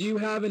 So do you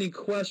have any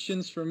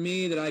questions for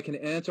me that I can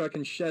answer, I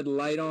can shed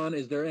light on?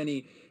 Is there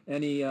any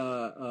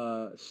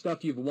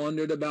stuff you've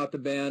wondered about the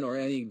band or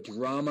any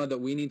drama that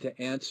we need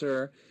to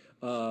answer?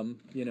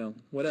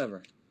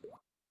 Whatever.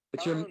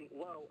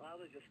 Well, I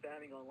was just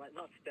spamming online,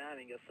 not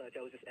spamming as such.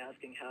 I was just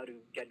asking how to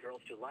get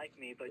girls to like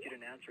me, but you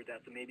didn't answer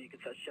that, so maybe you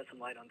could shed some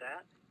light on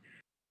that.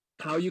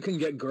 How you can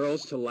get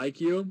girls to like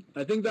you?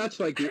 I think that's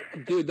like,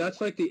 dude, that's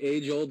like the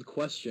age-old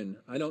question.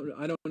 I don't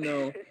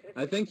know.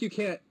 I think you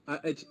can't.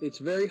 It's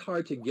very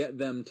hard to get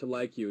them to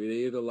like you.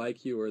 They either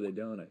like you or they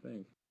don't. I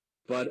think.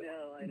 But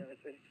I know.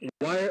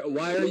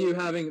 why are you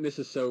having? This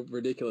is so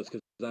ridiculous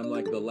because I'm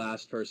like the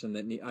last person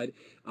that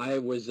I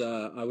was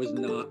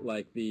not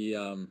like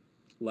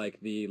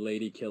the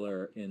lady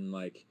killer in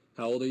like,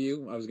 how old are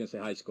you? I was going to say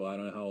high school. I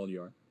don't know how old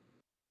you are.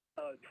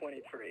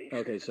 23.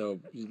 Okay, so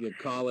you're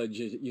college,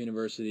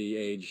 university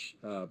age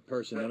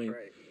person. That's I mean,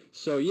 right.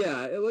 So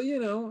yeah,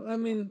 well, I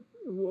mean,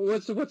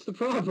 what's the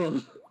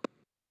problem?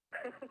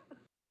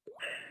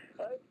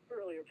 That's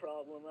really a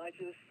problem. I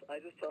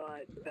just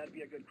thought that'd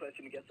be a good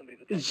question to get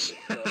somebody's attention.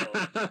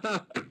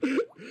 So.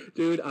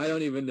 Dude, I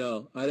don't even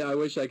know. I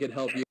wish I could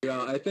help you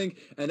out. I think,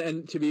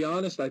 and to be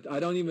honest, I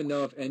don't even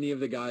know if any of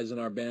the guys in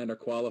our band are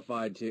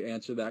qualified to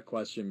answer that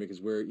question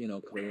because we're,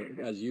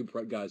 as you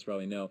guys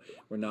probably know,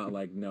 we're not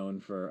like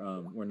known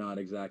for, we're not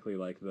exactly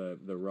like the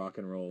rock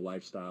and roll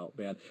lifestyle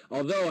band.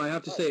 Although I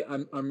have to say,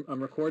 I'm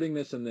recording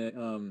this in the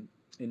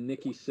in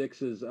Nikki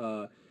Sixx's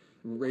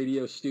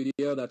radio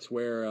studio. That's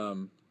where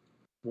I'm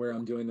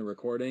doing the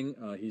recording.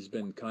 He's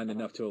been kind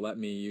enough to let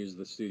me use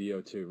the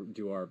studio to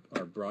do our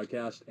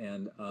broadcast,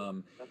 and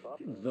That's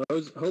awesome.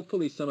 those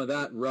hopefully some of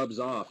that rubs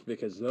off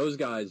because those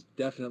guys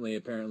definitely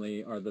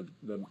apparently are the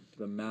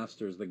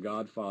masters, the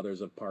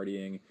godfathers of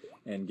partying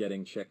and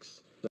getting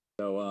chicks.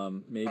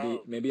 So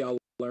maybe I'll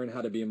learn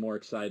how to be a more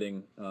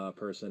exciting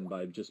person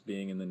by just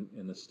being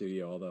in the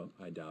studio, although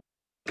I doubt.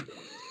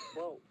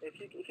 Well, if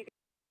you could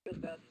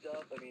get that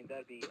stuff, I mean,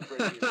 that'd be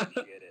greatly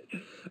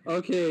appreciated.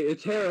 Okay,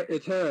 it's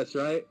Harris,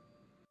 right?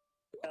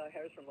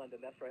 Harris from London,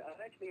 that's right.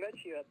 I actually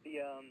met you at the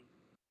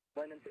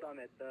London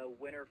Summit, the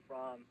winner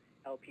from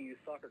LPU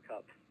Soccer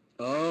Cup.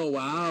 Oh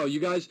wow! You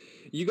guys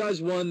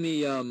won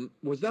the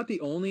was that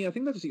the only? I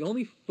think that was the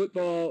only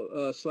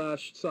football /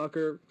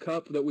 soccer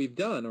cup that we've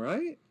done,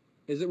 right?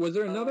 Was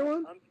there another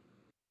one?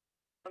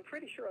 I'm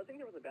pretty sure. I think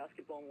there was a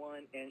basketball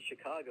one in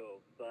Chicago.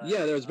 But,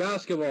 yeah, there was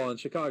basketball in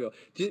Chicago.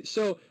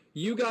 So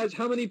you guys,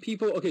 how many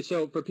people? Okay,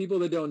 so for people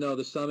that don't know,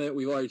 the summit,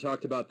 we've already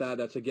talked about that.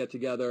 That's a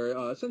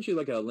get-together, essentially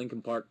like a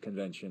Lincoln Park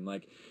convention.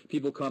 Like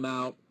people come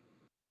out,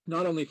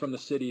 not only from the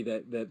city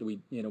that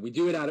we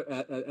do it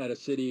at a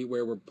city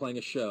where we're playing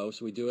a show.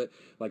 So we do it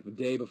like the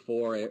day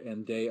before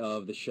and day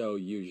of the show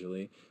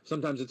usually.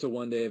 Sometimes it's a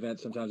one-day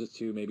event. Sometimes it's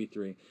 2, maybe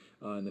 3.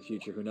 In the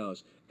future, who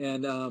knows?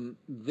 And the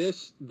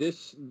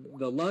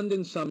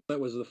London Summit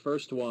was the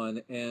first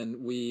one, and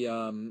we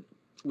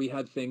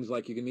had things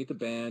like you can meet the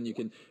band, you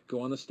can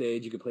go on the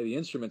stage, you can play the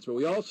instruments, but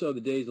we also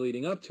the day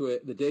leading up to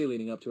it,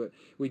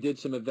 we did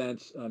some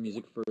events,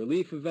 music for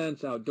relief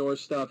events, outdoor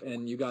stuff,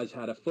 and you guys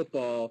had a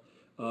football.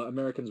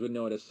 Americans would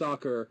know it as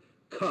soccer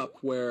cup,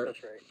 where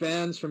That's right.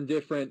 fans from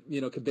different,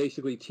 could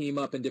basically team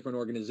up in different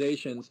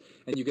organizations,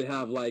 and you could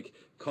have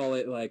call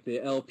it like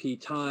the LP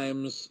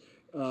Times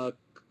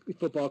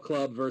Football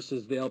Club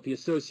versus the LP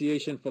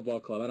Association Football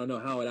Club. I don't know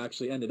how it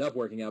actually ended up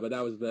working out, but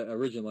that was the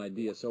original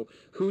idea. So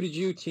who did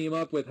you team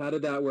up with? How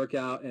did that work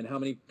out? And how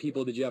many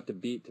people did you have to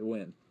beat to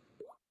win?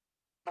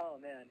 Oh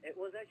man, it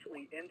was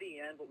actually, in the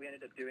end, what we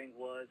ended up doing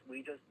was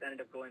we just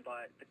ended up going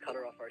by the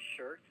color of our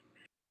shirts.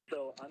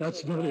 So I'm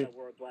That's so glad funny. I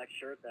wore a black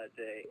shirt that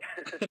day.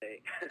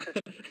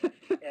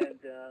 And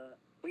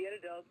we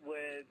ended up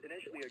with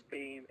initially a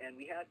game, and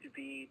we had to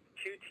beat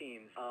two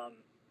teams.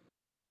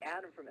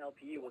 Adam from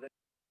LPU was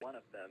one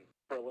of them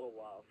for a little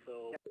while,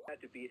 so I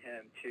had to beat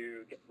him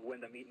to win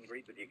the meet and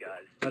greet with you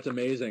guys. That's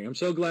amazing. I'm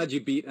so glad you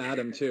beat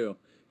Adam too.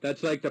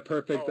 That's like the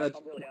perfect. I'm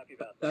really happy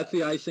about that. That's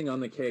the icing on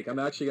the cake. I'm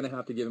actually going to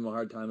have to give him a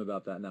hard time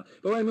about that now.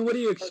 But I mean, what do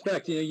you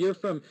expect? You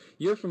know,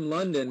 you're from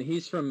London.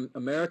 He's from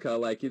America.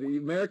 Like the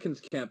Americans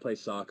can't play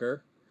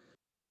soccer.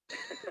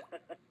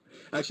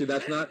 Actually,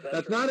 that's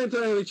not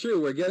entirely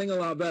true. We're getting a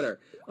lot better.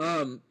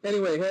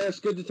 Anyway, Harris,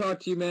 good to talk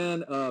to you,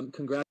 man.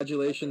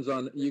 Congratulations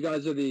on you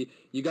guys are the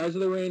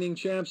reigning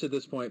champs at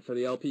this point for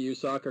the LPU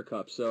Soccer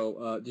Cup.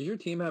 So, does your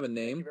team have a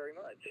name? Thank you very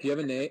much. Do you have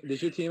a name?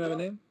 Does your team have a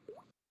name?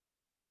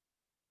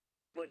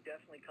 Would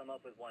definitely come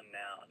up with one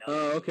now.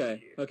 Oh,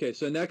 okay. Okay,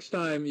 so next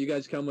time you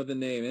guys come with a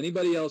name.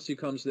 Anybody else who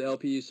comes to the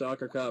LPU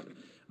Soccer Cup,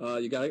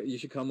 you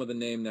should come with a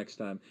name next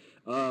time.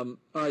 All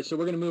right, so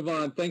we're going to move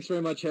on. Thanks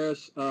very much,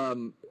 Harris.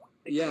 Thank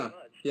you very much.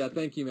 Yeah,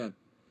 thank you, man.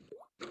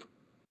 Oh,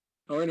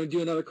 we're going to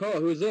do another call.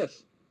 Who is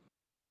this?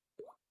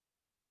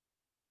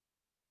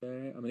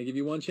 Okay, I'm going to give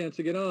you one chance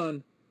to get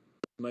on.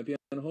 You might be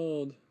on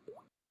hold.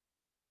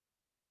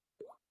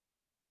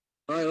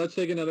 All right, let's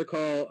take another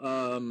call.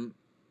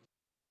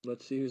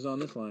 Let's see who's on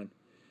this line.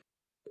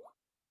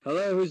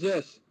 Hello, who's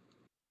this?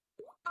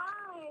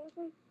 Hi,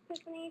 this is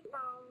Tiffany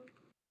from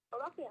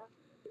Philadelphia.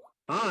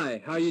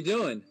 Hi, how you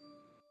doing?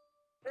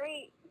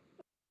 Great.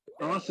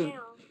 Awesome.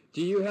 Now,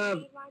 Do you have?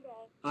 made my day.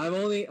 I've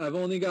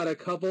only got a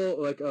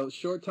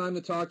short time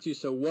to talk to you.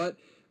 So what?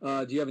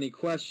 Do you have any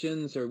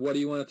questions, or what do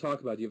you want to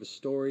talk about? Do you have a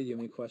story? Do you have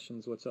any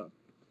questions? What's up?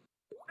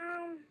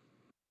 I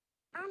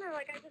don't know.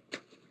 I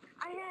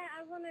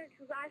wondered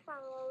because I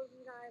follow all of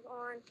you guys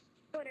on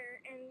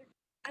Twitter, and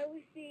I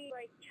always see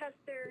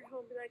Chester.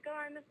 He'll be like, "Oh,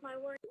 I missed my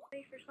wife"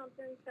 or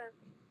something. So,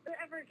 does it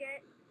ever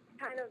get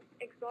kind of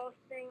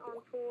exhausting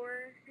on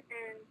tour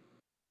and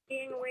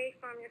being away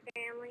from your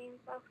family and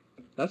stuff?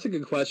 That's a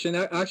good question.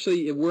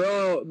 Actually,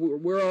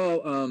 we're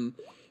all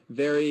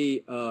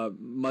very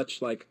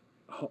much like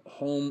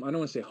home. I don't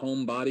want to say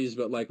homebodies,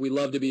 but like we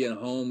love to be at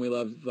home. We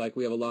have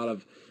a lot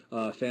of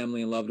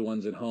family and loved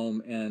ones at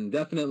home, and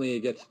definitely it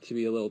gets to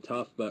be a little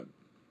tough. But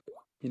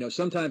you know,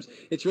 sometimes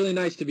it's really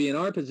nice to be in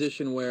our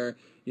position where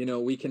you know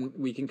we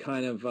can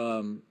kind of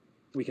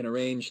we can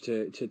arrange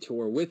to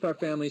tour with our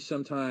families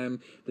sometime.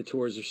 The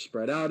tours are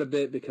spread out a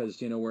bit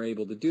because, you know, we're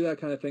able to do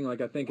that kind of thing.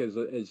 Like I think as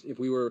if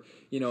we were,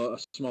 you know, a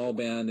small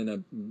band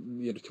and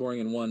touring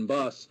in one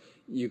bus,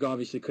 you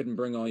obviously couldn't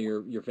bring all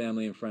your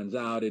family and friends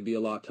out. It'd be a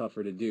lot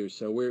tougher to do.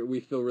 So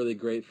we feel really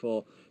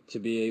grateful to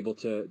be able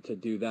to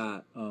do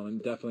that.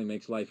 It definitely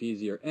makes life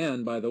easier.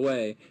 And by the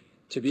way,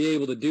 to be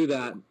able to do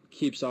that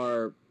keeps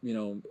our, you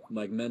know,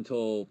 like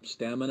mental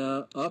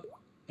stamina up.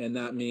 And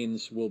that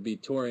means we'll be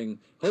touring.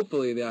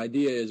 Hopefully, the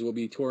idea is we'll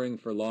be touring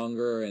for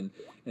longer and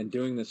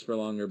doing this for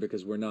longer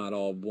because we're not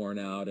all worn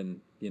out and,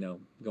 you know,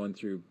 going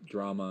through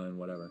drama and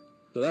whatever.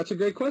 So that's a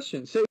great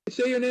question. Say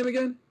your name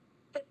again.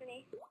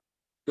 Tiffany.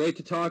 Great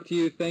to talk to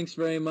you. Thanks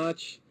very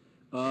much.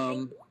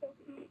 And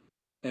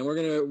we're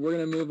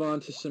gonna move on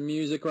to some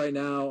music right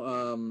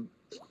now.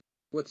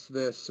 What's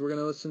this? We're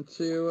gonna listen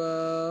to.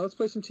 Let's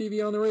play some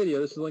TV on the radio.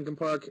 This is Lincoln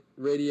Park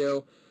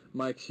Radio.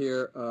 Mike's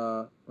here.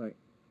 Wait.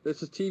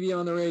 This is TV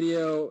on the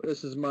radio.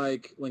 This is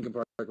Mike, Lincoln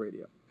Park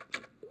Radio.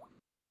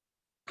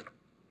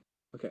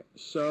 Okay,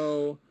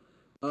 so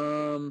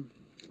I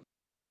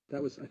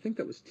think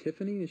that was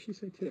Tiffany. Did she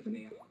say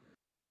Tiffany?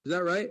 Is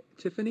that right?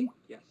 Tiffany?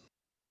 Yes.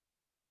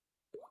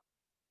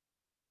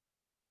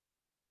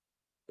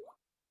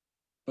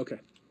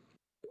 Okay.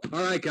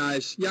 All right,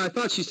 guys. Yeah, I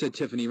thought she said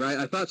Tiffany, right?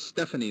 I thought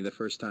Stephanie the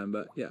first time,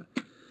 but yeah.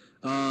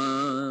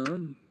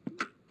 I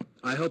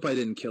hope I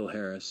didn't kill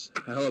Harris.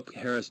 I hope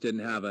Harris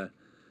didn't have a...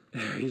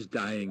 Harry's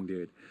dying,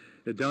 dude.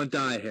 Don't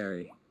die,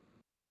 Harry.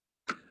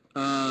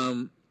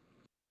 Pukul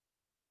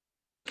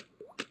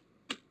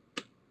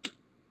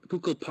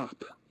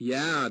Pop.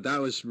 Yeah, that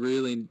was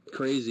really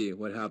crazy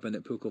what happened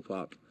at Pukul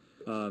Pop.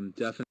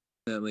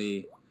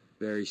 Definitely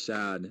very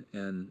sad,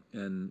 and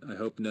I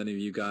hope none of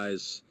you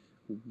guys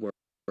were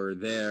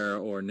there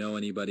or know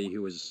anybody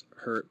who was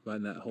hurt by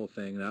that whole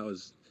thing. That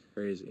was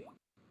crazy.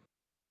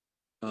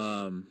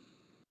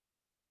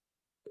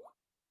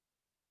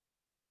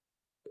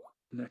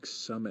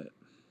 Next summit.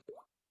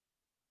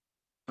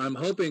 I'm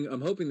hoping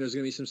there's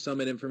going to be some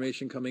summit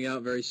information coming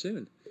out very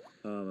soon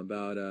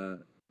about. I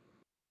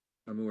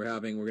mean, we're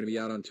going to be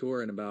out on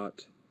tour in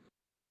about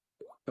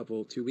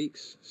 2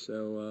 weeks.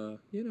 So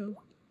you know,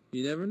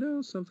 you never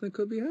know, something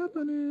could be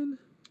happening.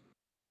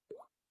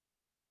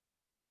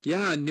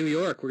 Yeah, New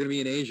York. We're going to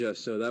be in Asia,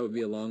 so that would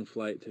be a long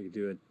flight to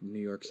do a New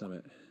York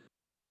summit.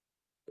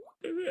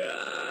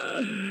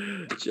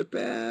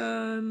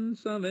 Japan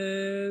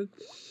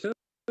summits,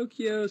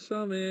 Tokyo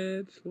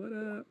summits. What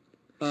up?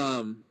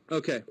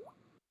 Okay.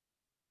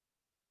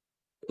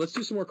 Let's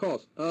do some more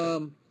calls.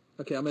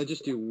 Okay, I'm gonna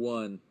just do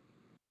one.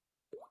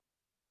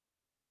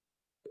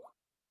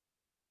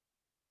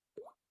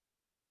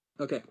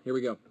 Okay, here we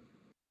go.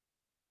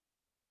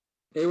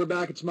 Hey, we're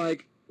back. It's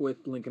Mike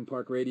with Lincoln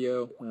Park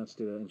Radio. Let's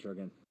do the intro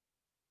again.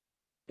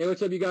 Hey,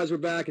 what's up, you guys? We're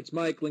back. It's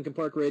Mike, Lincoln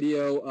Park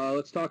Radio.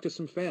 Let's talk to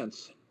some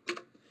fans.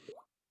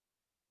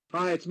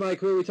 Hi, it's Mike.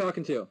 Who are we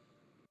talking to?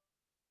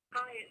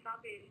 Hi, it's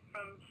Abby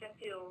from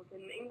Sheffield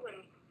in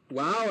England.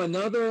 Wow,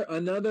 another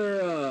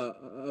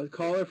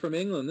caller from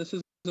England. This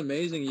is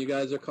amazing. You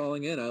guys are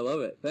calling in. I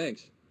love it.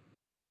 Thanks.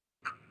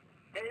 I've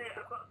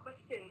got a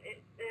question.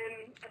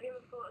 Have you ever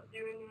thought of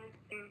doing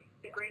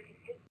the greatest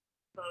hits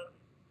episode?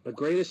 The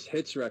greatest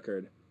hits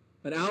record.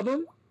 An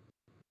album?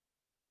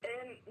 No,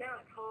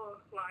 it's all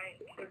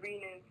like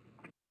arenas.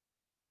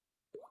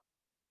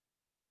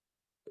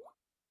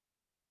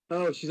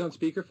 Oh, she's on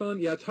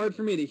speakerphone? Yeah, it's hard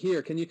for me to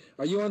hear.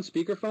 Are you on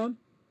speakerphone?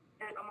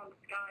 And I'm on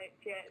Skype,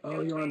 yeah.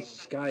 Oh, you're on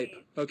Skype.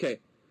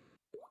 Okay.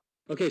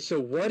 Okay, so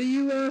what are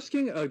you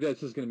asking? Oh,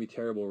 this is going to be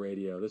terrible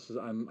radio.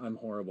 I'm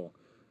horrible.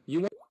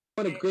 You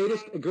want a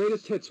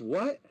greatest hits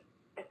what?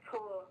 A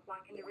tour,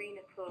 like an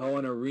arena tour. Oh,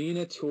 an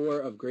arena tour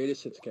of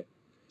greatest hits. Okay.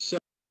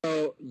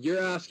 So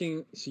you're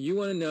asking, so you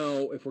want to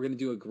know if we're going to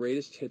do a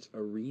greatest hits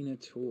arena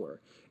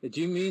tour.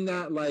 Do you mean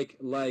that like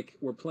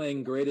we're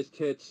playing greatest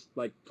hits,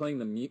 like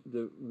playing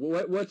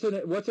what's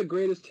a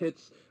greatest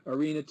hits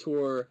arena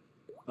tour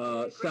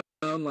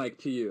sound like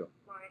to you?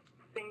 Like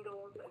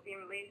singles that have been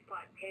released,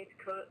 like Case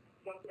Cuts,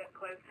 One Step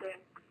Closer.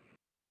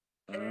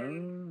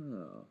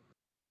 Oh.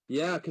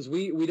 Yeah, because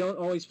we don't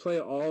always play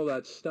all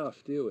that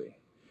stuff, do we?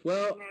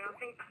 Well, no, I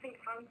think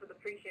fans would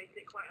appreciate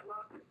it quite a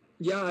lot.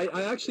 Yeah,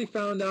 I actually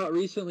found out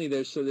recently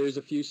there's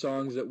a few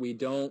songs that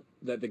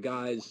the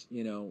guys,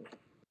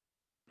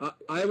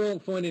 I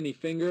won't point any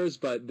fingers,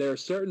 but there are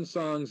certain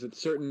songs that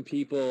certain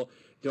people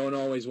don't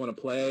always want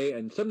to play,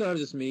 and sometimes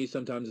it's me,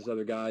 sometimes it's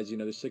other guys,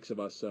 there's 6 of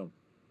us, so.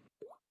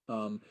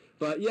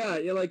 But yeah,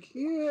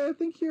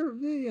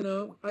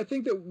 I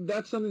think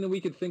that's something that we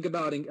could think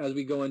about as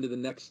we go into the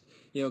next,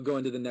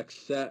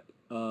 set,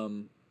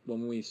 when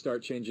we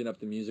start changing up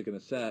the music in the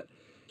set.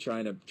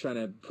 Trying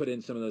to put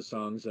in some of those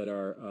songs that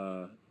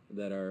are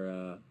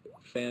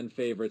fan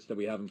favorites that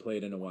we haven't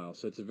played in a while.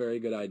 So it's a very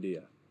good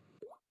idea.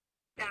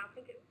 Yeah, I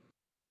think it's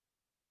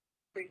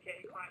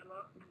appreciated quite a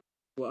lot.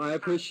 Well, I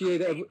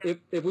appreciate it.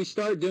 If we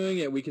start doing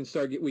it, we can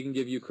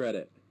give you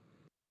credit.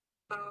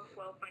 Oh,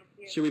 well, thank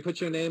you. Should we put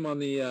your name on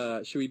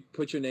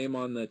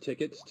the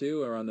tickets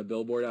too, or on the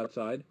billboard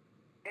outside?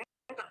 Yeah,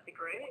 that'd be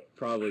great.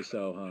 Probably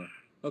so, huh?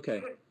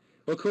 Okay.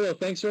 Well, cool.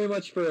 Thanks very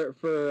much for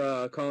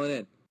calling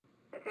in.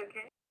 That's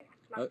okay.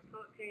 Nice to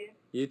talk to you.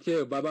 You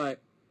too. Bye-bye.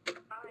 Bye.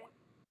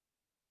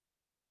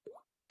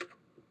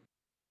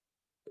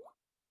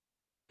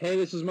 Hey,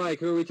 this is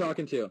Mike. Who are we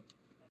talking to?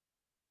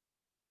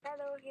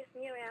 Hello, here's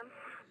Miriam.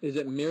 Is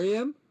it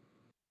Miriam?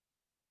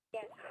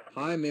 Yes.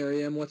 Hi,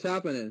 Miriam. What's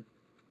happening?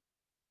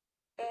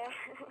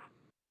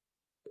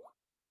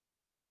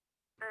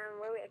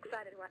 I'm really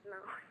excited right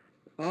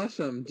now.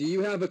 Awesome. Do you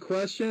have a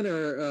question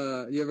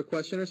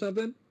or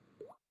something?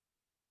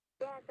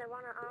 Yes, I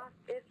want to ask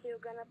if you're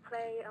going to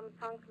play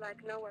songs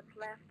like No What's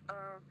Left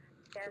or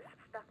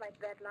stuff like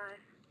that live.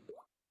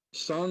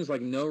 Songs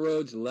like No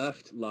Roads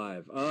Left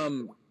live.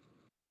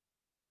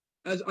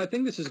 As I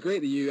think this is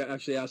great that you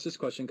actually asked this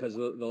question, because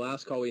the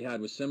last call we had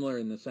was similar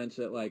in the sense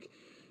that,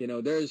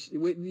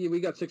 we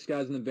got 6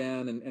 guys in the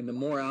band, and the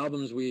more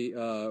albums we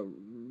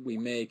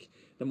make,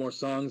 the more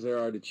songs there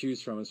are to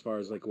choose from as far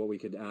as what we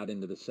could add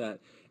into the set.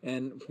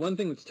 And one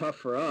thing that's tough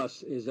for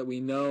us is that we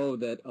know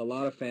that a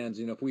lot of fans,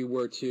 if we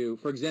were to,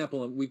 for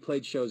example, we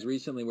played shows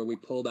recently where we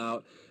pulled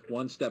out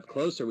One Step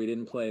Closer, we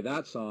didn't play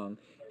that song,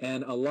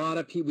 and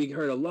we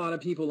heard a lot of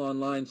people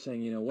online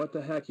saying, what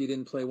the heck, you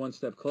didn't play One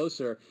Step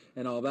Closer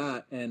and all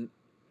that. And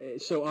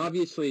so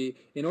obviously,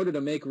 in order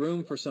to make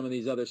room for some of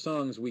these other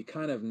songs, we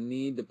kind of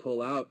need to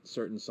pull out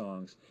certain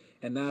songs.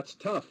 And that's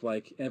tough.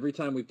 Every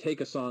time we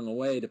take a song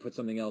away to put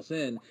something else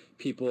in,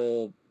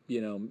 people,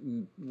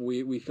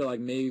 we feel like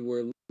maybe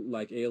we're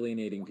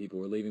alienating people.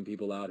 We're leaving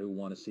people out who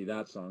want to see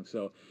that song.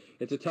 So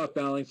it's a tough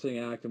balancing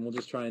act, and we'll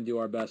just try and do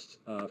our best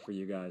for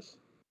you guys.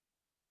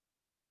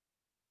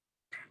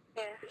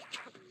 Yeah.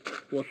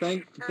 Well,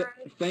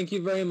 thank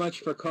you very much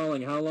for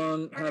calling. How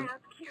long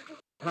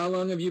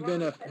have you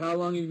been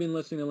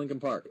listening to Lincoln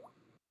Park?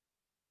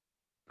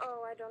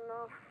 Oh, I don't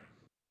know.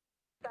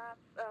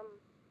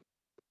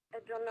 I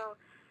don't know.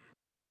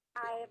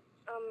 A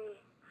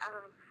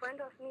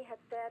friend of me had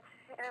said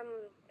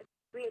it's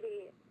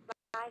really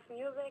nice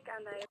music,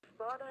 and I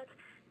explored it,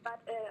 but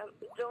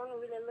don't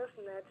really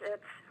listen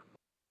it.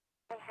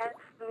 I had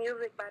the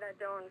music, but I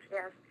don't.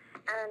 Yes,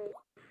 and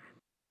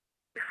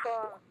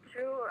for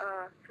 2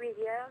 or 3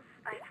 years,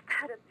 I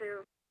started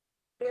to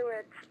hear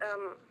it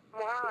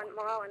more and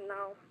more, and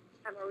now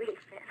I'm a real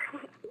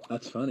fan.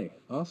 That's funny.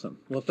 Awesome.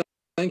 Well,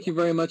 thank you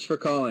very much for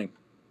calling.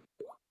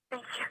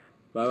 Thank you.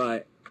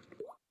 Bye-bye.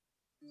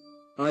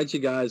 All right,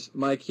 you guys.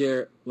 Mike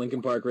here,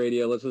 Lincoln Park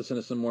Radio. Let's listen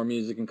to some more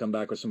music and come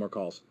back with some more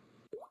calls.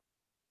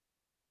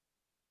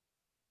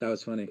 That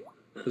was funny.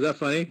 Was that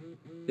funny?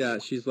 Yeah,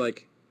 she's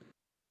like,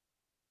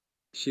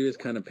 she was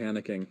kind of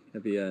panicking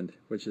at the end,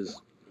 which is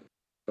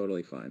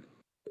totally fine.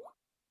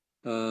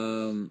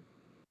 Ooh.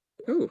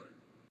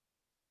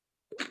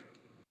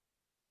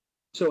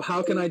 So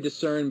how can I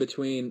discern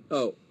between,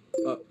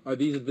 are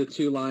these the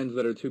two lines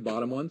that are two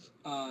bottom ones?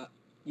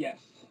 Yes.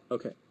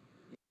 Okay.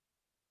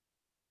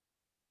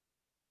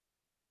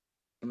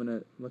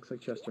 Looks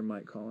like Chester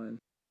might call in.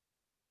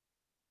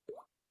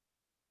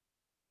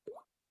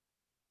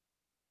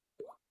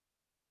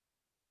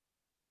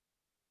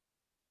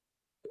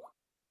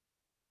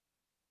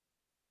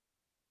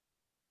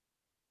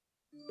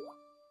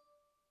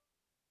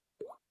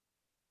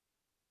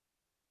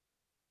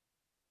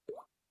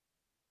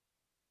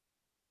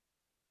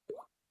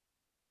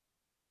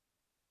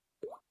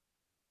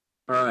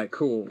 All right,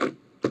 cool.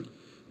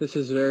 This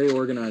is very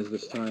organized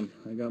this time.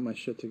 I got my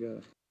shit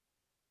together.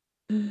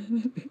 All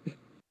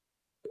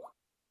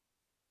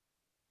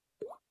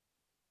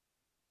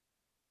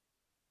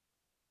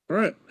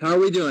right, how are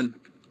we doing?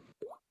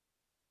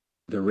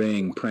 The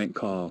Ring prank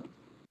call.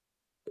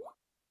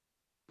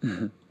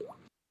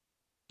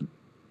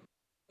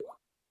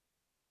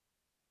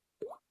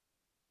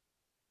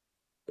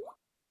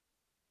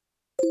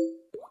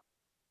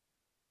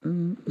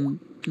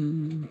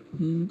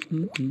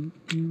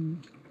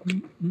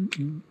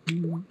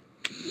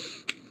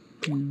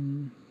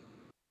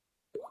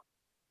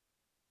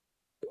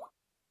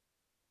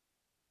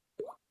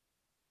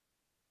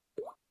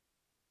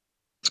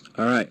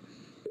 All right.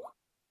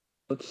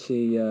 Let's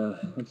see.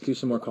 Let's do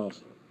some more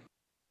calls.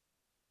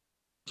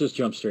 Just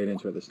jump straight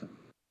into it this time.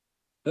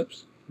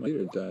 Oops, my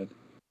computer died.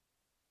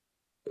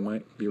 It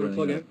might be running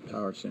out of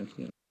power soon.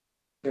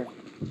 Yeah. Here.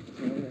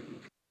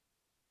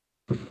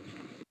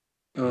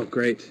 Oh,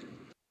 great.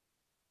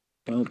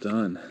 Well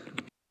done.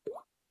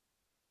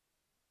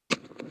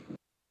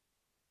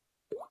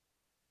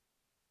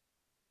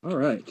 All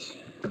right.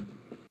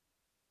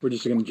 We're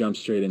just going to jump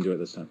straight into it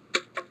this time.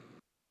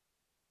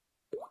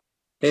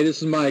 Hey,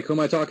 this is Mike. Who am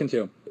I talking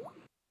to?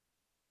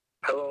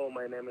 Hello,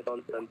 my name is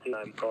Konstantin.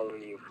 I'm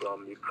calling you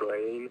from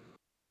Ukraine.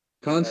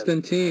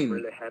 Konstantin. I'm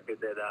really happy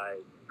that I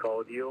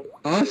called you.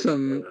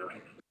 Awesome.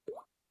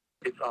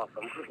 It's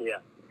awesome. Yeah.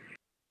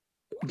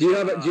 Do you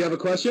have a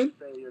question?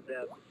 Say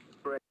that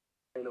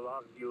Ukraine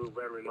loves you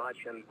very much,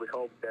 and we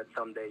hope that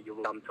someday you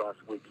will come to us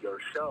with your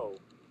show.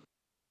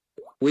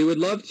 We would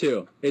love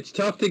to. It's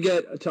tough to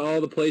get to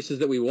all the places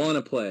that we want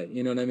to play.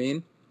 You know what I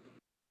mean?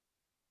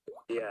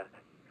 Yeah.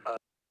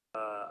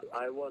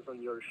 I was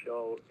on your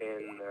show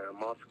in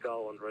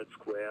Moscow on Red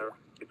Square.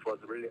 It was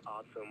really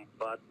awesome,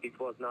 but it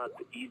was not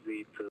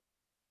easy to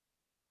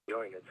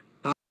join it.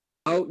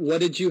 What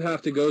did you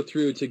have to go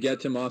through to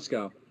get to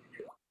Moscow?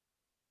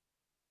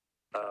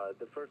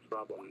 The first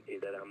problem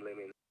is that I'm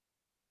living in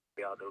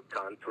the other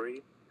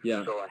country,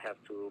 Yeah. so I have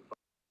to,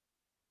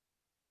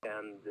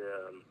 and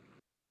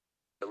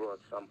there was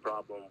some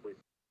problem with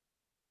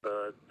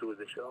to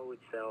the show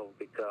itself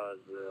because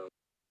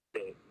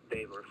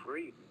they were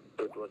free,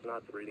 so it was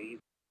not really easy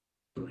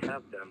to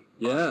have them.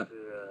 Yeah.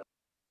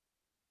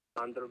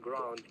 But,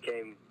 Underground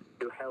came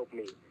to help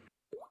me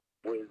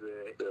with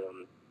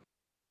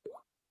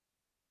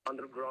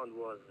Underground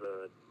was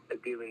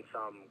giving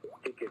some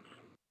tickets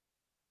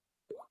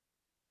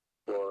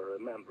for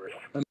members.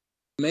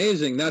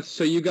 Amazing.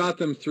 So you got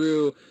them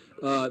through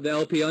the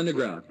LP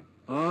Underground.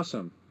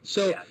 Awesome.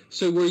 So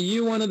were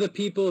you one of the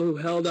people who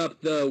held up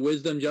the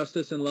wisdom,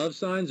 justice, and love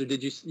signs, or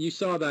did you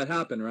saw that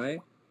happen,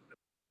 right?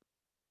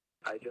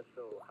 I just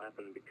so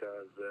happened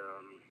because there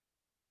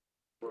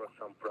was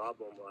some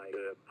problem, like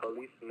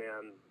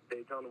policemen,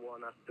 they don't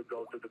want us to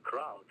go to the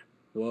crowd.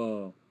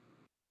 Whoa.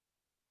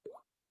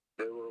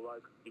 They were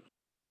like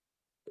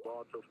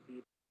lots of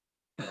people.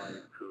 Like,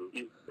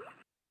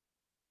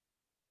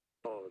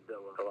 there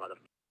were a lot of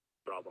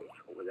problems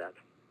with that.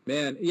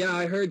 Man, yeah,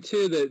 I heard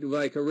too that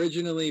like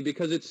originally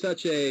because it's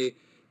such an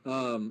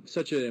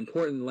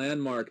important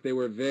landmark, they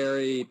were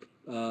very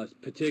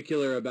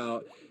particular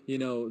about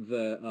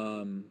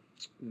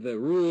the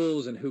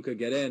rules and who could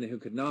get in and who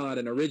could not.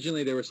 And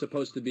originally there were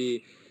supposed to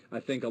be, I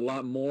think, a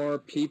lot more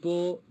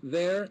people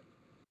there.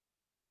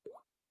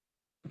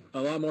 A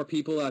lot more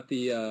people at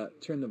the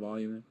turn the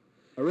volume in.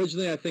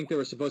 Originally, I think there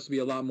were supposed to be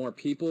a lot more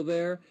people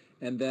there,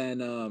 and then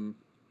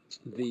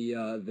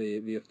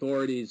the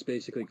authorities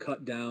basically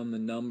cut down the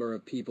number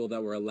of people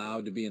that were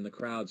allowed to be in the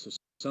crowd. So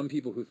some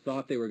people who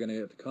thought they were going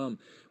to have to come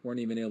weren't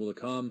even able to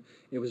come.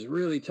 It was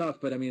really tough,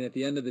 but I mean, at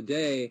the end of the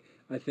day,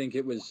 I think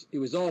it was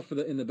all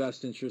in the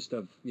best interest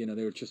of, they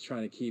were just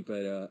trying to keep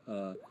it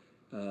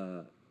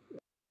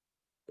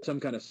some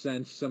kind of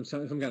sense, some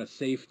kind of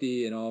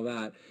safety and all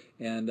that,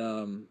 and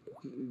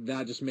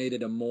that just made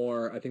it a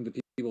more. I think the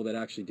people that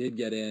actually did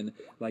get in,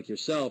 like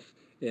yourself,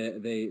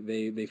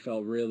 they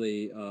felt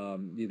really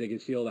they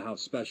could feel how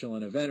special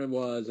an event it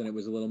was, and it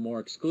was a little more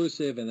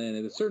exclusive. And then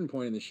at a certain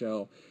point in the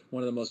show,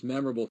 one of the most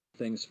memorable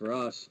things for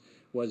us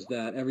was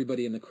that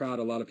everybody in the crowd,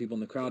 a lot of people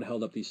in the crowd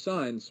held up these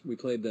signs. We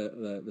played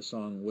the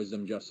song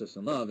Wisdom, Justice,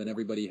 and Love, and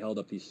everybody held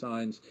up these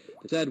signs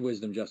that said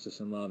Wisdom, Justice,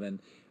 and Love, and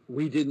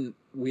we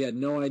had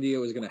no idea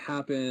it was going to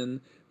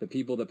happen. The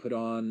people that put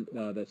on,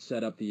 that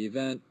set up the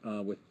event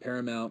with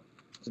Paramount,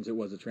 since it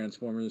was a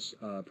Transformers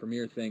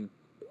premiere thing,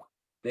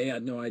 they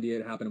had no idea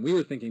it happened. We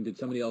were thinking, did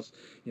somebody else,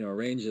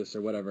 arrange this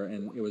or whatever?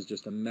 And it was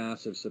just a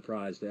massive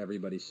surprise to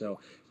everybody. So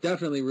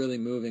definitely really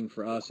moving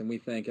for us, and we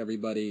thank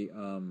everybody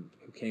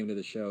who came to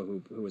the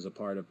show, who was a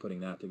part of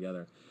putting that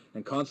together.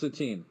 And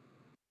Constantine,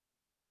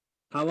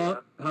 how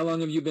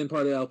long have you been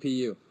part of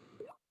LPU?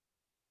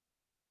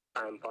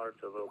 I'm part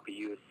of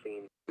LPU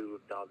since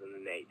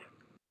 2008.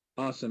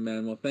 Awesome,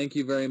 man. Well, thank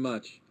you very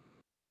much.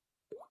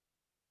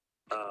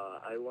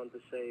 I want to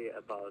say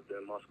about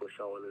the Moscow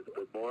show a little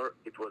bit more.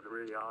 It was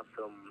really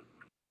awesome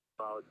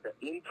about the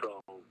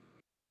intro,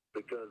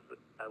 because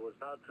I was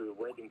not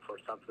waiting for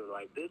something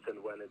like this,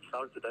 and when it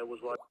started, I was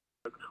like,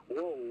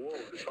 whoa,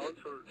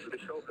 the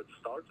show had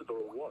started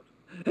or what?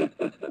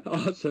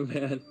 Awesome,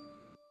 man.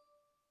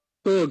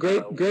 Cool,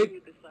 great.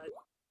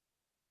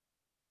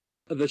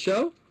 The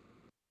show?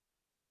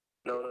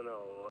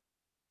 No.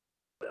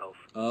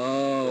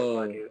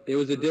 Oh, it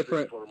was a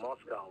different... For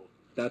Moscow.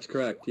 That's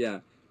correct, yeah.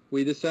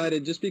 We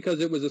decided, just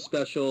because it was a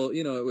special,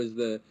 it was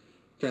the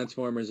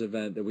Transformers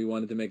event, that we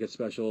wanted to make a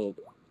special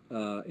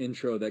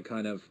intro that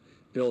kind of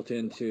built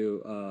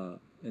into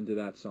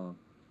that song.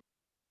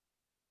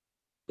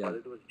 Yeah. But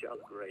it was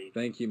just great.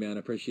 Thank you, man.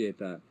 Appreciate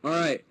that. All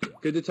right.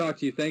 Good to talk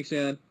to you. Thanks,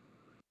 man.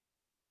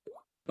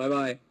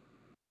 Bye-bye.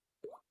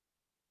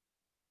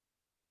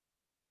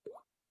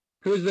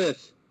 Who's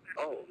this?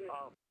 Oh,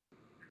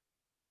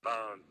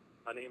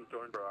 my name's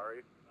Doran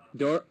Ferrari.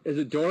 Is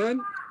it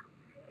Doran?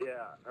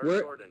 Yeah,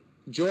 or Jordan.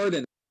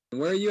 Jordan.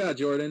 Where are you at,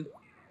 Jordan?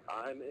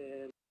 I'm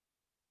in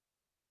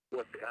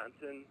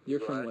Wisconsin.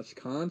 You're from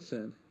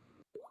Wisconsin.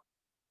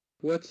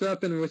 What's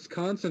up in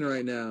Wisconsin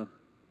right now?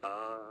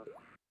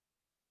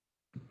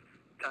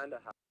 Kind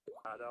of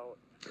hot out.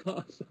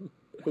 Awesome.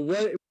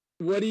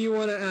 What do you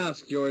want to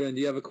ask, Jordan?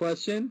 Do you have a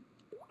question?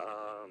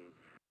 Oh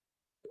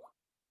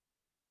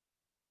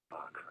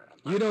crap.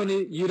 You don't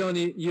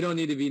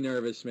need to be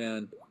nervous,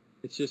 man.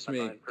 It's just me.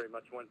 My mind pretty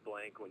much went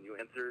blank when you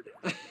answered.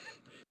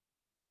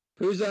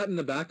 Who's that in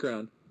the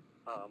background?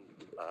 That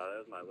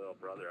was my little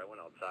brother. I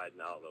went outside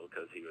now though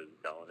because he was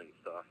yelling and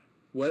stuff.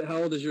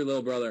 How old is your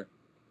little brother?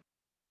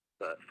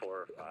 4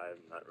 or 5. I'm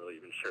not really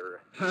even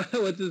sure.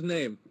 What's his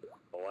name?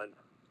 Owen.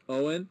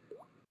 Owen?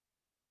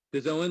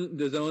 Does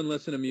Owen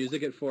listen to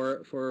music at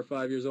 4 or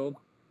 5 years old?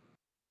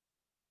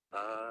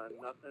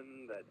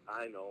 Nothing that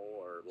I know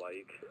or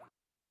like.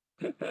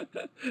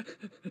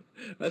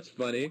 That's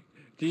funny.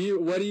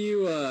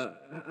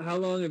 How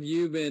long have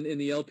you been in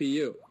the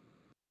LPU?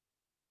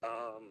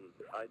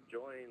 I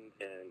joined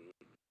in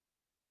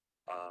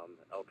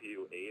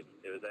LPU 8.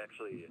 It was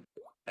actually an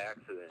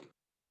accident.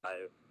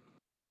 I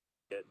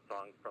get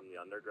songs from the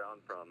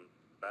underground from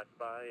Best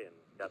Buy and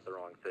got the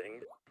wrong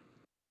thing.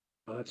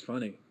 Oh, that's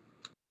funny.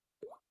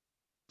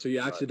 So you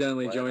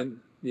accidentally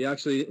joined. You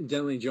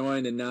accidentally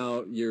joined, and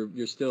now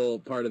you're still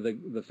part of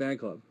the fan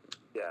club.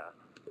 Yeah.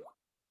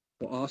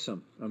 Well,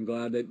 awesome. I'm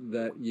glad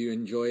that you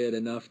enjoy it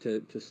enough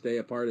to stay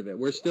a part of it.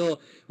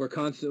 We're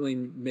constantly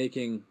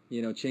making,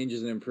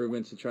 changes and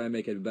improvements to try and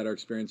make it a better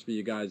experience for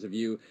you guys.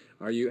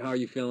 How are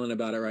you feeling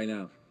about it right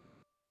now?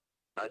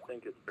 I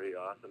think it's pretty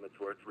awesome. It's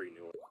worth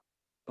renewing.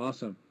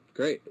 Awesome.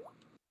 Great.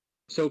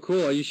 So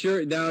cool. Are you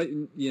sure now,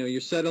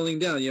 you're settling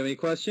down? You have any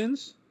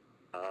questions?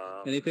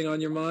 Anything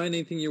on your mind?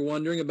 Anything you're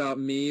wondering about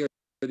me or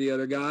the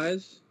other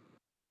guys?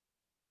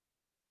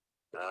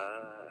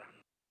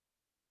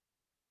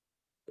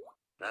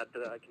 Not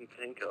that I can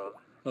think of.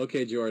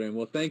 Okay, Jordan.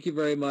 Well, thank you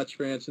very much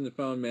for answering the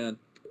phone, man.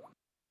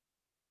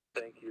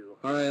 Thank you.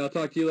 All right, I'll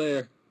talk to you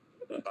later.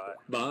 Bye.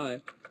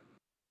 Bye.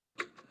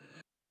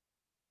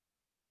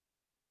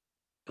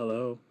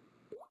 Hello.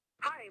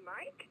 Hi,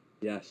 Mike.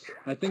 Yes.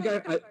 I think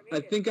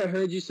I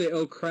heard you say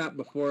 "oh crap"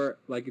 before,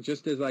 like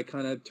just as I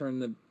kind of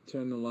turned the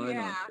line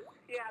off.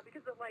 Yeah,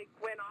 because it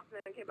went off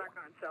and then came back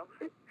on. So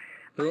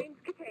my name's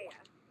Katea.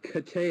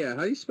 Katea.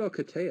 How do you spell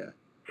Katea?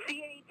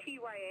 Catya.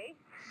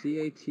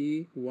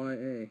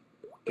 Catya.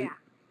 Yeah.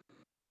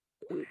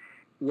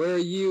 Where are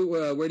you?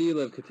 Where do you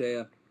live,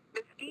 Katea?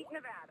 Mesquite,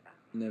 Nevada.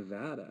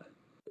 Nevada.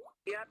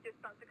 Yep, just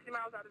about 60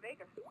 miles out of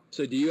Vegas.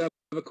 So do you have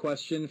a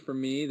question for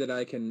me that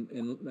I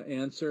can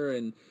answer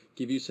and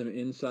give you some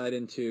insight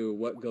into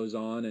what goes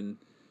on in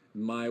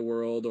my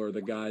world or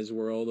the guy's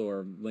world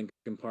or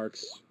Lincoln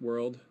Park's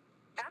world?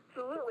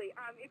 Absolutely.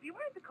 If you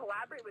wanted to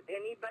collaborate with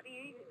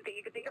anybody that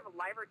you could think of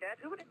alive or dead,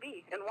 who would it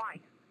be and why?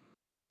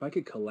 If I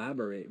could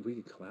collaborate, we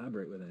could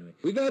collaborate with anybody.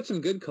 We've had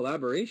some good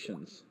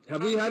collaborations.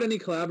 Have we had any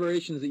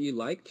collaborations that you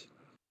liked?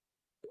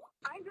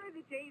 I enjoyed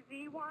the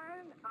Jay-Z one.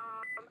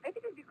 I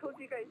think it'd be cool if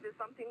you guys did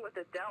something with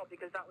Adele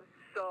because that was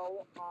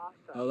so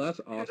awesome. Oh, that's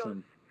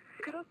awesome.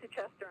 Kudos to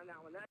Chester on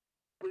that one. That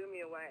blew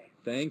me away.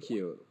 Thank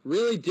you.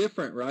 Really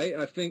different, right?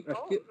 I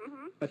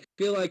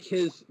feel like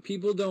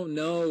people don't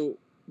know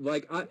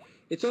like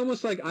it's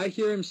almost like I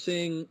hear him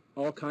sing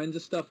all kinds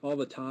of stuff all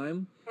the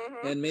time,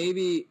 and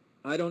maybe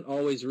I don't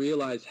always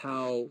realize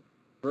how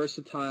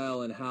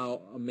versatile and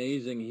how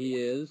amazing he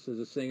is as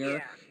a singer.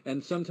 Yeah.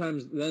 And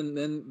sometimes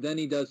then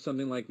he does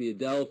something like the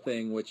Adele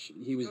thing, which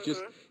he was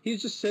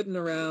just sitting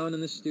around in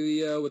the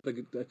studio with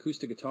the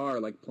acoustic guitar,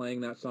 like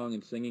playing that song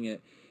and singing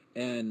it,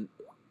 and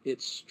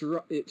it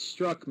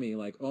struck me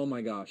like, oh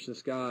my gosh,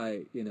 this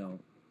guy, you know,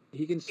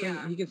 he can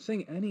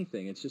sing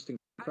anything. It's just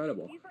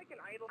incredible. He's like an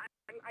idol.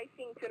 I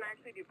sing too, and I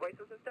actually do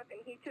voices and stuff, and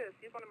he's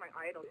one of my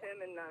idols.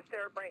 Him and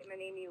Sarah Brightman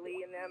and Amy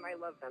Lee and them, I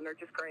love them. They're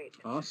just great.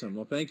 Awesome.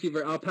 Well, thank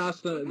you. I'll pass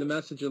the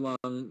message along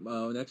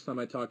next time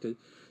I talk to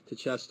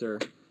Chester.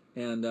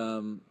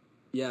 And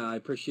yeah, I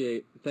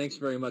appreciate. Thanks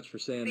very much for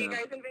saying that. See you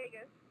guys in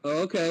Vegas.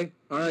 Oh, okay.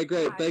 All right,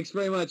 great. Bye. Thanks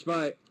very much.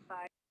 Bye.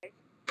 Bye.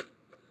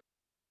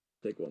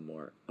 Take one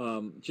more.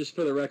 Just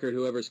for the record,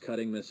 whoever's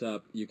cutting this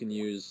up, you can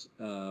use,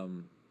 you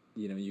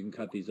know, you can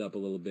cut these up a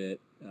little bit,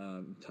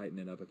 tighten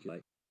it up if you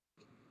like.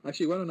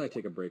 Actually, why don't I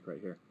take a break right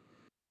here?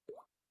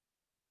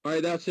 All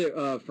right, that's it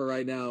for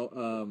right now.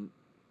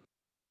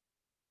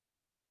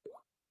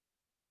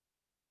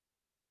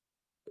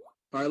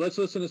 All right, let's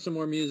listen to some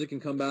more music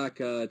and come back.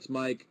 It's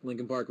Mike,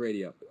 Lincoln Park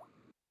Radio.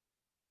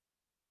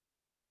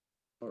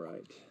 All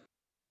right.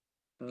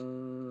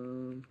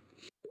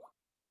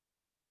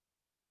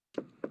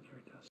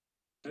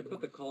 I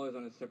put the callers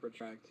on a separate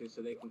track too,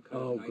 so they can cut.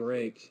 Oh, it nicely,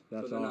 great!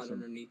 That's so they're awesome.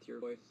 not underneath your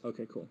voice.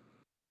 Okay, cool.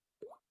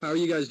 How are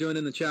you guys doing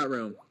in the chat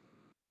room?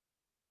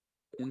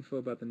 Info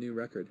about the new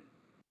record.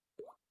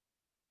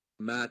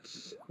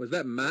 Matt's. Was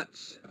that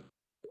Matt's?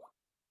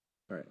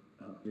 All right,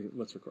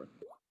 let's record.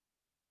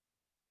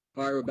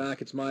 All right, we're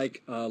back. It's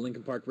Mike,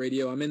 Lincoln Park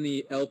Radio. I'm in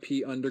the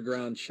LP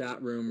Underground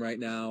chat room right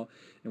now,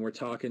 and we're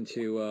talking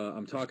to.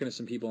 I'm talking to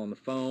some people on the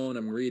phone.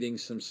 I'm reading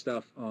some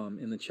stuff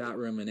in the chat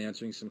room and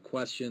answering some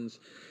questions.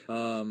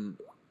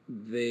 There's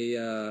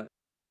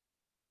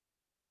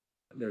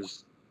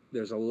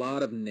a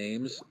lot of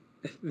names.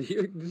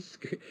 The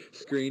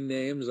screen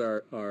names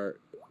are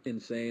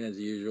insane as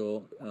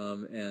usual,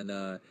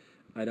 and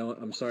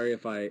I'm sorry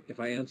if I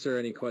answer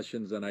any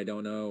questions and I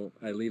don't know.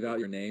 I leave out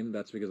your name.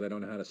 That's because I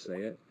don't know how to say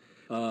it.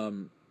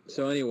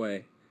 So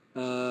anyway,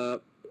 I'm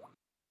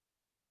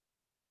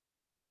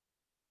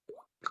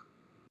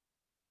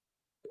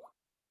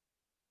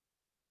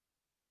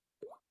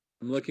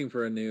looking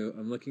for a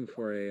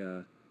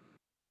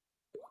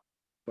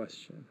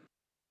question.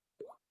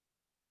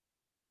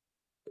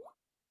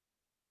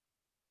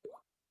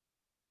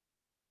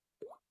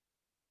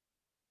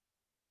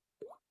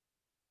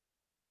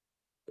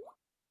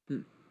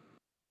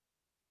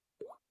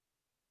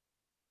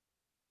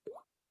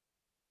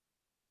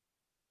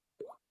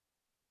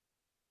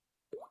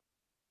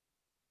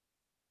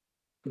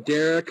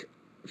 Derek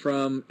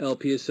from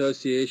LP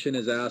Association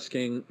is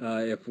asking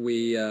if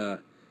we. Oh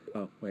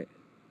wait.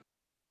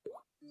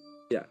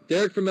 Yeah,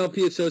 Derek from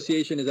LP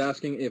Association is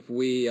asking if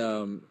we.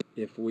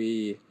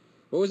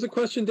 What was the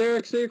question,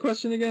 Derek? Say your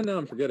question again. No,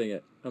 I'm forgetting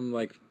it. I'm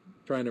like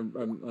trying to.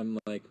 I'm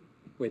like,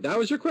 wait, that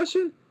was your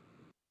question?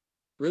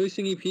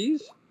 Releasing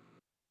EPs?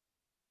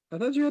 I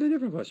thought you had a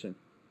different question.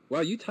 Wow,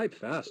 you type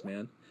fast,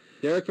 man.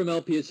 Derek from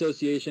LP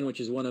Association,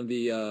 which is one of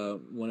the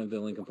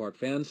Lincoln Park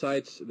fan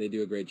sites. They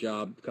do a great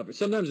job.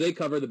 Sometimes they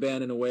cover the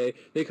band in a way.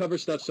 They cover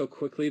stuff so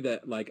quickly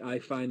that like I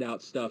find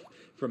out stuff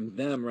from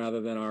them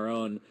rather than our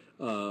own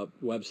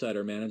website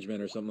or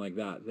management or something like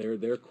that.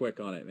 They're quick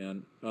on it,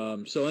 man.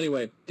 So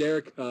anyway,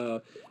 Derek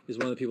is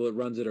one of the people that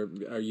runs it. Or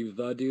are you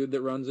the dude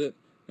that runs it?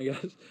 I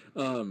guess.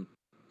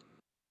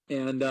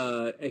 And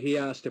he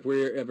asked if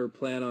we ever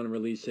plan on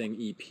releasing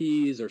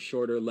EPs or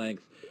shorter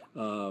length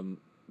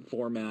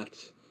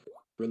formats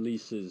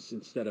releases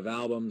instead of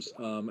albums.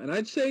 And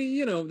I'd say,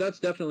 you know, that's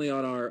definitely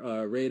on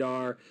our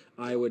radar.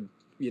 I would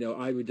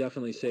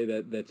definitely say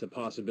that that's a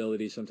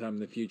possibility sometime in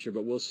the future,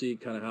 but we'll see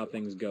kind of how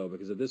things go,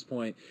 because at this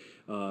point,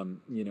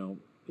 you know,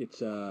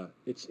 it's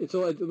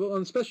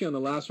especially on the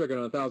last record,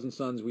 on 1,000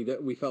 Suns,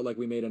 we felt like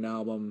we made an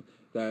album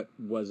that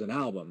was an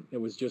album. It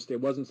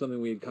wasn't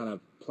something we had kind of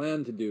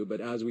planned to do,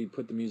 but as we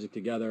put the music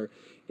together,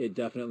 it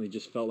definitely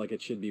just felt like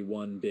it should be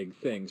one big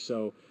thing.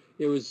 So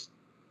it was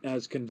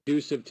as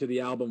conducive to the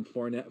album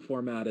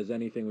format as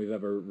anything we've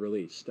ever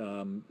released.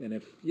 And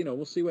if, you know,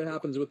 we'll see what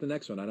happens with the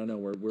next one. I don't know.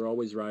 We're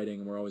always writing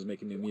and we're always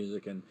making new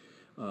music, and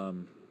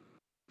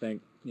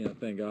thank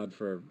God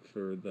for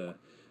the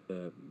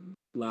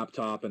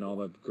laptop and all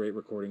the great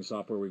recording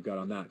software we've got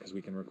on that, because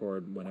we can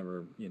record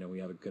whenever, you know, we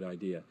have a good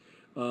idea.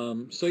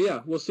 So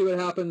yeah, we'll see what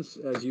happens.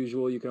 As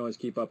usual, you can always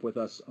keep up with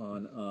us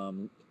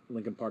on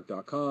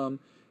LincolnPark.com.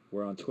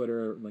 We're on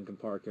Twitter. Lincoln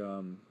Park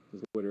is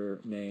the Twitter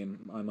name.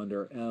 I'm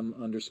under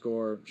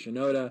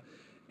M_Shinoda,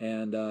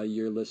 and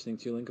you're listening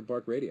to Lincoln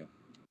Park Radio.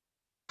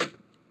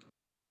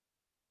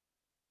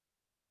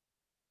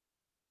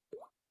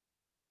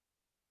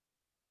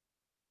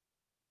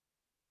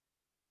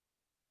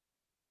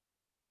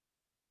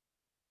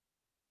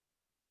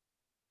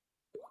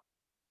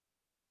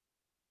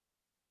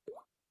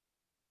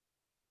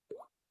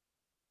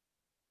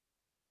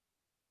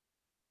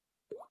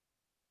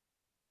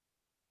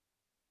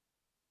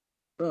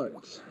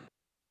 Right.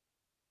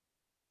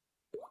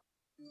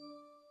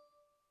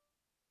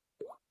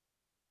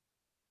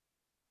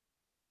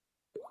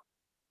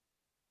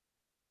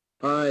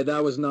 All right,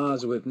 that was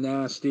Nas with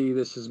Nasty.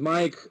 This is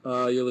Mike.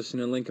 You're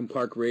listening to Lincoln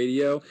Park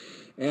Radio,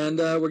 and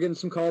we're getting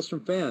some calls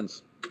from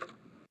fans.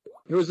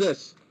 Who's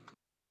this?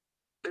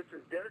 This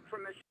is Derek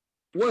from Michigan.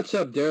 What's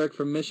up, Derek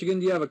from Michigan?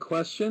 Do you have a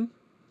question?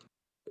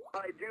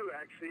 I do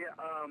actually.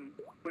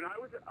 When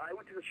I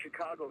went to the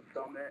Chicago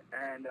Summit,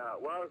 and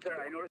while I was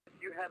there, I noticed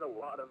you had a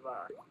lot of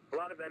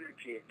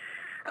energy.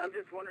 I'm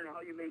just wondering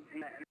how you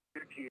maintain that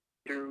energy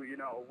through,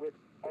 with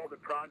all the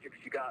projects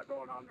you got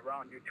going on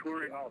around you,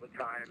 touring all the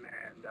time,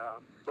 and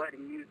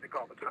writing music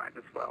all the time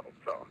as well.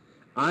 So.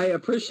 I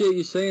appreciate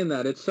you saying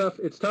that. It's tough.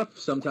 It's tough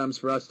sometimes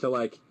for us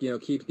to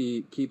keep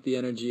the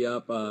energy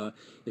up.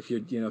 If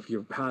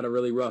you've had a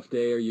really rough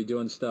day or you're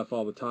doing stuff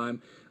all the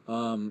time.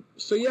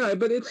 So yeah,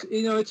 but it's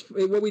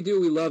what we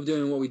do. We love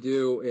doing what we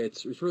do.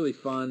 It's really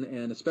fun,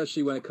 and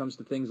especially when it comes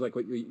to things like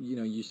what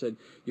you said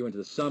you went to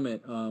the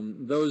summit.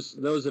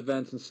 Those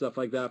events and stuff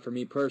like that. For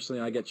me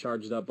personally, I get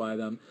charged up by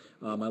them.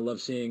 I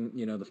love seeing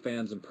the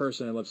fans in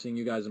person. I love seeing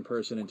you guys in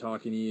person and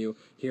talking to you,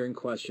 hearing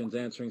questions,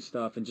 answering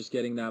stuff, and just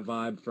getting that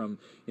vibe from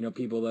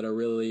people that are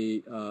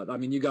really.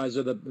 You guys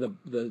are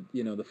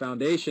the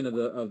foundation of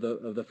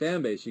the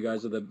fan base. You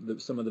guys are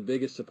some of the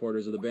biggest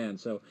supporters of the band.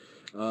 So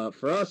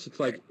for us, it's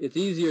like it's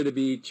easier to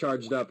be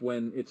charged up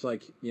when it's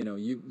like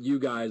you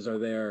guys are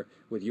there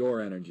with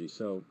your energy.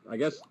 So I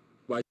guess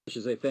I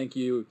should say thank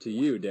you to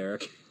you,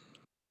 Derek.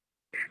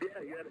 Yeah,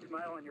 you had a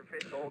smile on your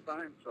face the whole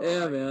time. So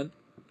yeah, man.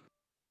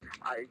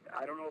 I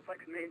don't know if I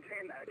can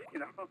maintain that,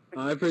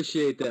 I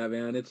appreciate that,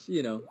 man. It's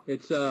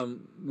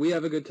we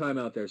have a good time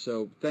out there.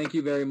 So thank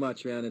you very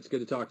much, man. It's good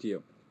to talk to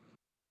you.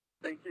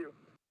 Thank you.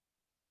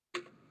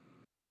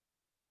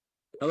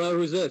 Hello,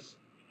 who's this?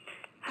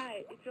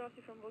 Hi, it's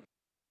Rossi from Bulgaria.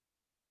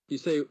 You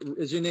say,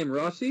 is your name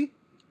Rossi?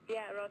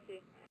 Yeah,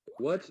 Rossi.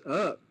 What's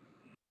up?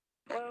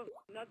 Well,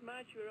 not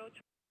much. We wrote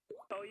to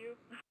call you.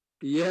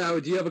 Yeah,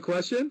 do you have a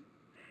question?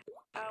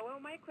 Well,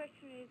 my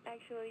question is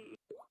actually,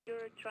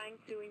 you're trying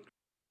to improve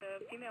the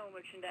female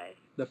merchandise.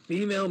 The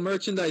female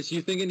merchandise,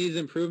 you think it needs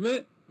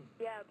improvement?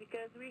 Yeah,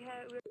 because we're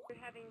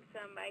having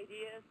some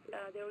ideas.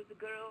 There was a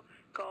girl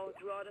called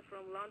Rhoda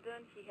from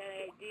London. She had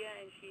an idea,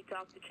 and she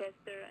talked to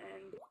Chester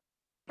and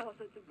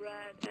also to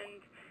Brad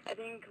and I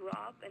think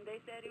Rob, and they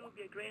said it would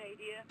be a great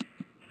idea.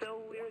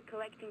 So we're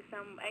collecting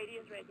some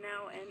ideas right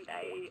now, and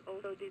I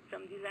also did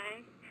some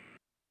designs.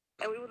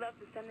 And we would love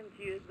to send them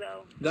to you as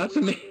well. That's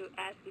amazing.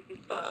 Ask if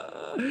it's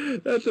possible.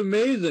 That's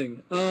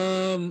amazing.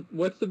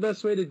 What's the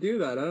best way to do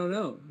that? I don't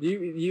know. Do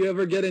you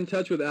ever get in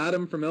touch with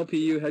Adam from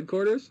LPU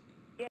headquarters?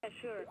 Yeah,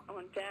 sure.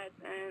 On chat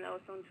and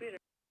also on Twitter.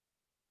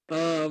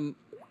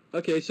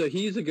 Okay, so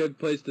he's a good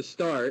place to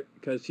start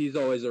because he's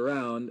always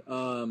around.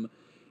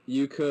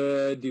 You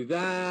could do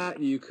that.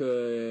 You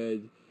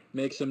could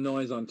make some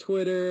noise on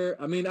Twitter.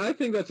 I mean, I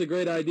think that's a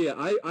great idea.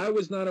 I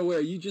was not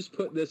aware. You just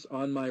put this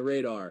on my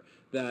radar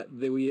that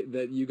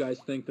you guys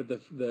think that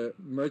the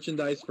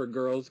merchandise for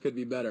girls could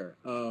be better.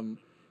 Well,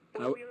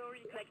 we're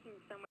already collecting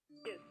some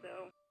ideas,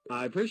 so.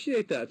 I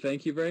appreciate that.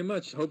 Thank you very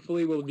much.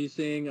 Hopefully, we'll be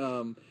seeing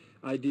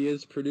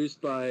ideas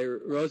produced by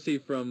Rossi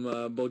from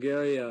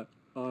Bulgaria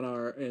on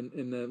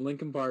in the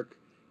Lincoln Park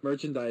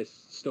merchandise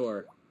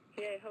store.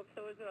 Yeah, I hope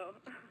so as well.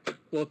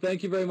 Well,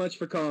 thank you very much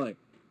for calling.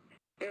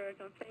 You're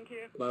welcome. Thank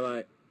you.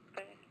 Bye-bye.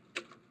 Bye.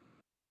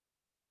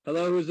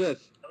 Hello, who's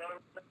this?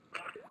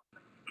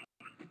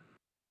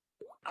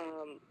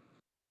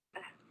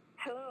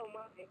 Hello,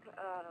 Mike.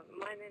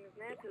 My name is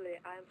Natalie.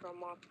 I'm from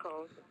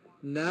Moscow.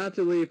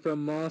 Natalie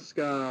from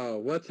Moscow.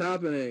 What's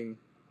happening?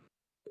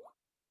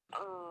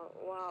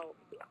 Wow.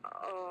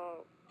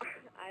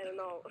 I don't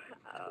know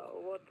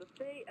what to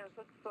say.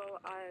 First of all,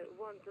 I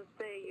want to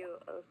say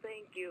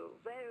thank you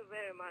very,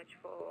 very much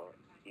for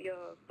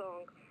your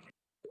song.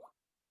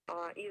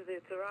 Easy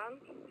to Run.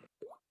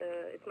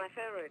 It's my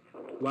favorite.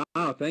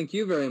 Wow, thank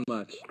you very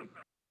much.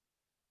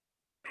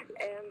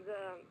 And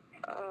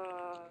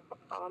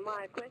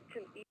my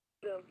question is,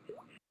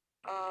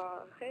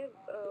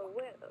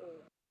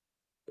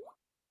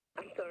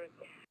 I'm sorry.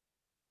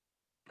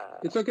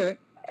 It's okay.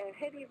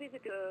 Have you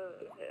visited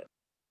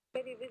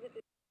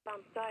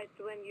some sites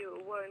when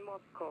you were in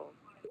Moscow?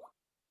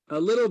 A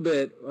little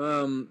bit.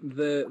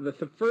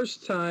 The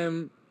first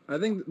time, I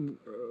think,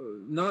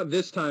 not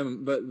this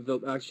time, but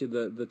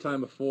the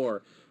time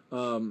before,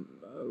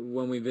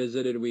 when we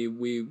visited,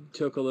 we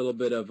took a little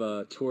bit of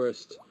a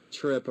tourist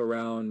trip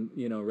around,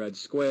 Red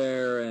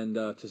Square and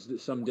to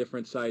some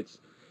different sites.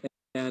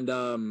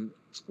 And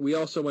we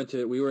also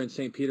we were in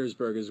St.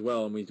 Petersburg as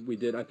well, and we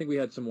did, I think we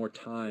had some more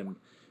time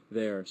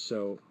there.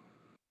 So,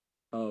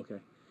 okay.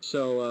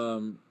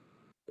 So,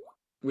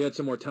 we had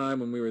some more time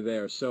when we were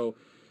there. So,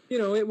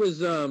 it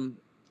was,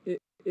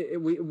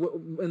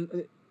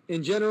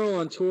 in general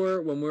on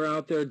tour, when we're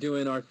out there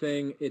doing our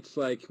thing, it's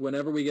like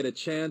whenever we get a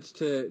chance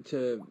to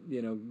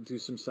do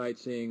some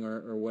sightseeing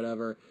or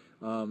whatever,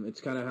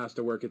 it's kind of has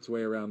to work its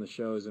way around the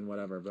shows and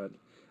whatever. But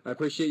I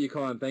appreciate you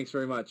calling. Thanks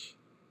very much.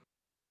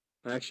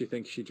 I actually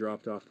think she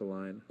dropped off the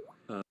line,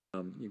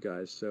 you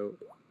guys. So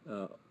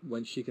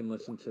when she can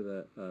listen to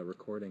the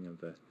recording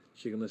of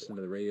she can listen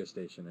to the radio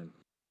station and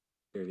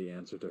hear the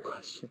answer to the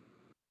question.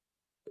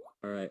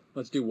 All right,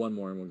 let's do one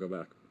more and we'll go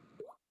back.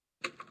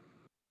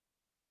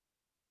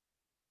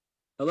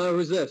 Hello,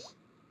 who's this?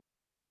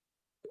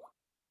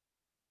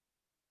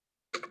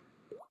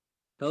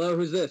 Hello,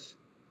 who's this?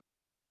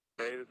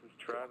 Hey, this is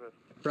Travis.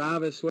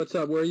 Travis, what's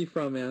up? Where are you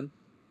from, man?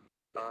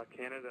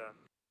 Canada.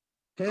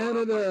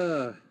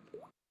 Canada.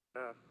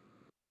 Yeah. What's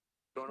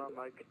going on,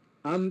 Mike?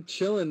 I'm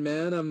chilling,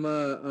 man.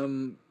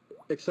 I'm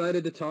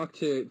excited to talk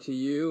to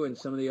you and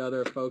some of the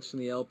other folks in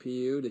the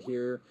LPU to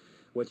hear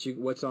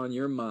what's on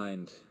your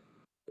mind.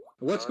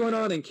 What's going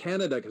on in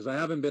Canada? Because I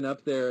haven't been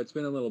up there. It's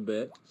been a little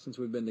bit since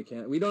we've been to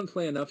Canada. We don't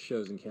play enough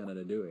shows in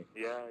Canada, do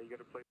we? Yeah, you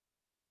gotta play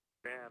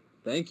band.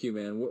 Thank you,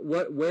 man.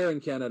 Where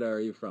in Canada are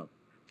you from?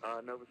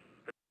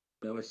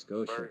 Nova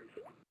Scotia.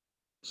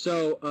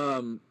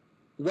 So,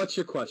 what's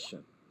your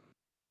question?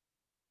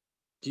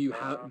 Do you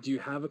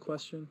have a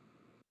question?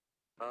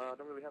 I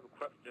don't really have a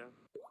question.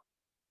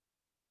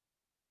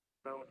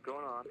 Know what's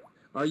going on?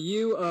 Are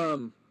you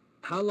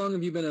how long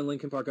have you been a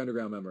Linkin Park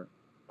Underground member?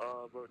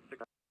 About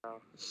 6 now.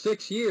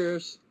 6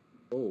 years?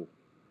 Oh,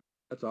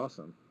 that's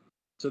awesome.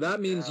 So that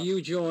means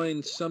you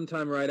joined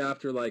sometime right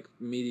after like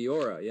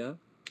Meteora, yeah?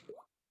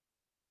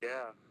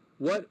 Yeah.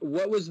 What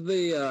was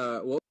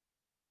the what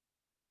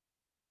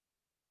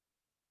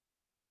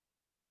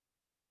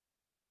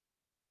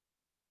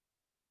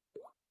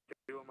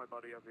Tattoo on my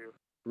body of you.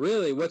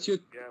 Really? What's your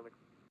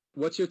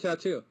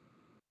tattoo?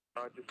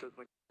 It just says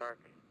Linkin Park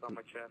on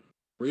my chest.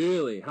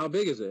 Really? How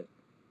big is it?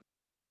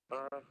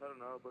 I don't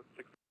know, about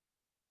 6.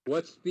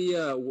 What's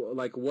the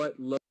like what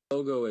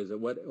logo is it?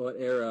 What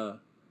era?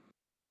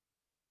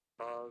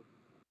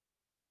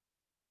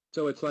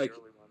 So it's like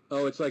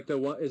it's like the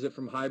one. Is it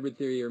from Hybrid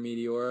Theory or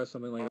Meteora,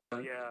 something like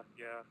that? Yeah.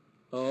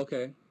 Oh,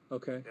 okay.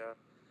 Yeah.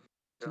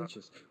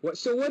 Interesting.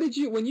 What did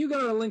you when you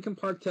got a Linkin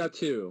Park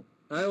tattoo?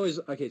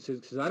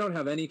 Because I don't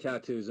have any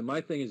tattoos, and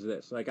my thing is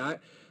this: like I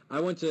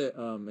went to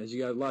as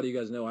a lot of you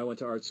guys know, I went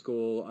to art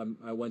school.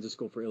 I went to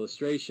school for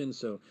illustration,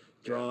 so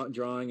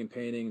drawing and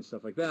painting and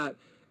stuff like that.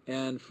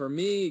 And for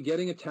me,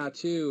 getting a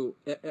tattoo,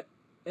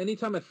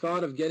 anytime I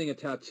thought of getting a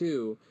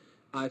tattoo,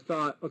 I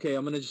thought, okay,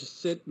 I'm gonna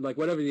just sit like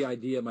whatever the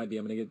idea might be,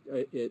 I'm gonna get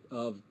it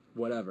of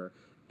whatever.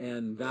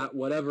 And that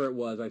whatever it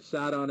was, I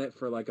sat on it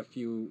for like a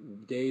few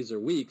days or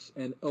weeks,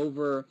 and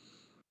over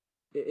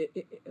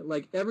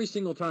like every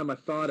single time I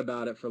thought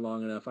about it for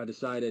long enough, I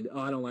decided,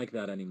 I don't like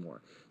that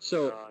anymore.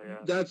 So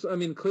that's, I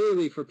mean,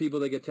 clearly for people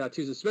that get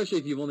tattoos, especially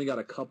if you've only got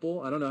a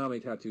couple, I don't know how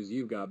many tattoos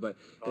you've got, but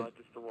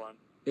just the one.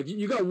 If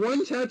you got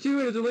one tattoo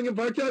and it's a Linkin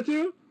Park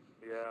tattoo?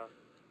 Yeah.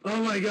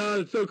 Oh my God,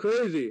 it's so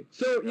crazy.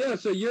 So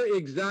so you're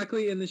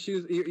exactly in the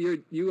shoes.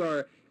 You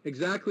are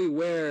exactly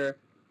where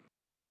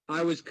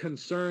I was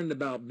concerned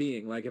about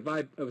being. Like if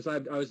I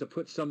was to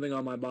put something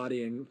on my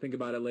body and think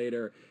about it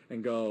later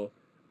and go,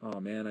 oh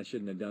man, I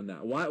shouldn't have done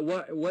that.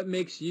 What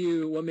made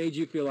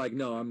you feel like,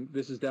 no,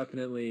 this is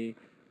definitely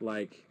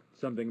like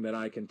something that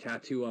I can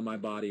tattoo on my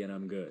body and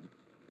I'm good?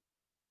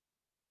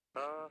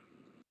 Well,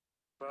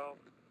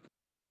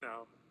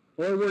 no.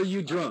 Or were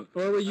you drunk?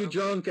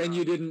 And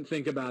you didn't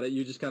think about it?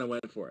 You just kind of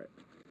went for it?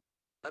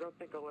 I don't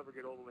think I'll ever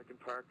get old Linkin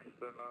Park,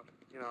 so,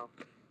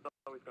 it's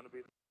always going to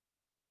be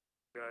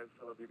guys.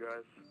 I love you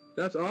guys.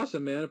 That's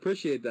awesome, man.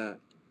 Appreciate that.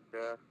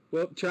 Yeah.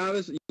 Well,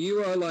 Travis,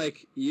 you are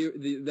like,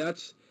 you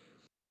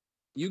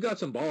got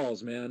some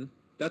balls, man.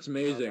 That's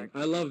amazing.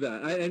 I love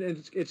that.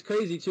 And it's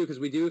crazy, too, because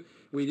we do,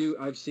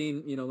 I've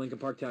seen, Linkin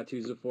Park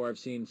tattoos before. I've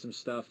seen some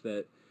stuff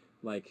that,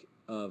 like,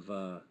 I've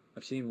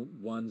seen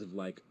ones of,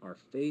 like, our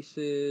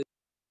faces.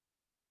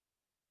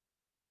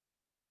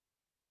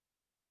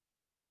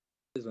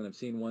 And I've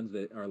seen ones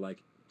that are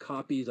like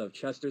copies of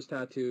Chester's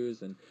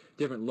tattoos and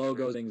different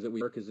logos. Things that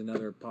we work is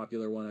another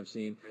popular one I've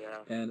seen. Yeah.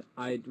 And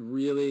I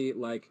really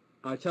like.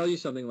 I tell you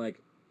something, like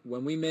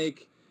when we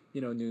make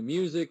new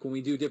music, when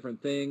we do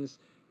different things,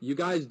 you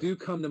guys do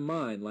come to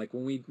mind. Like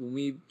when we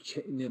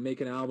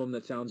make an album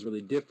that sounds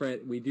really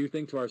different, we do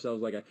think to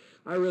ourselves like,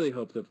 I really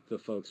hope the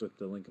folks with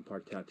the Linkin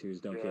Park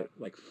tattoos don't get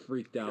like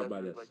freaked out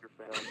by this. Like your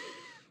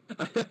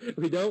fan.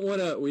 We don't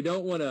want to. We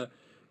don't want to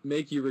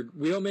want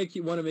to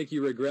make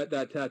you regret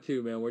that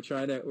tattoo, man. We're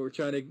trying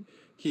to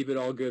keep it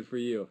all good for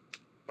you.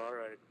 All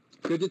right.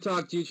 Good to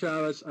talk to you,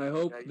 Travis. I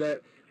hope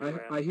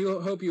I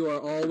hope you are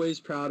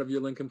always proud of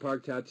your Linkin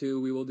Park tattoo.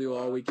 We will do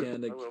all we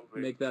can to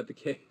make that the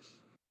case.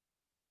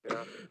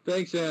 Yeah.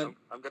 Thanks, man.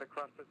 I'm gonna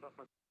cross this off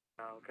my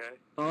now. Okay.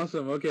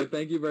 Awesome. Okay.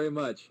 Thank you very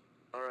much.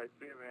 All right.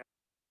 See you, man.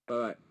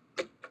 All right.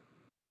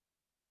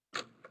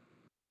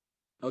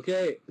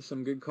 Okay.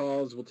 Some good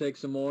calls. We'll take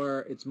some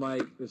more. It's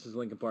Mike. This is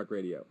Linkin Park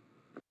Radio.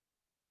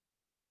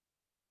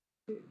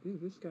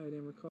 Dude, this guy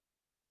didn't recall.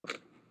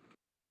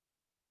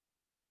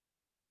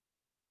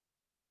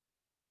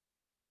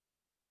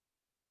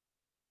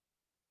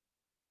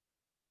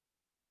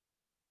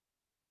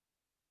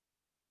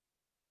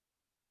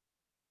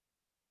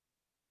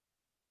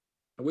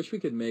 I wish we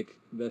could make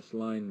this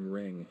line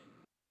ring.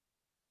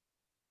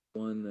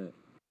 one that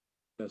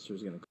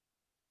Chester's gonna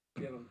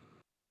Give him.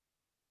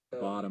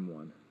 bottom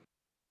one.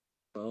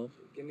 12.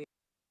 Give me.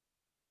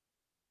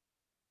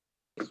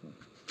 This one.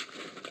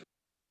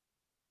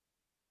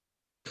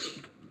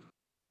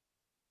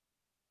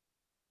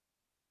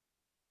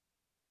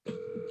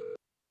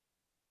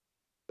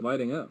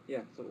 Lighting up.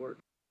 Yeah, so it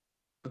worked.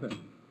 Okay.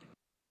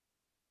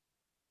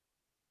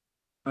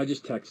 I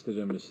just texted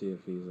him to see if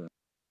he's.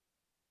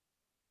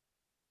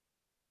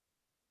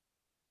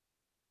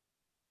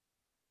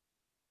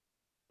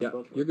 Yeah,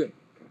 Both you're good.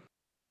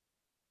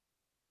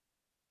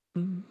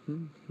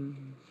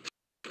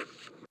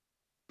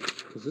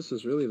 Because this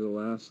is really the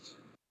last.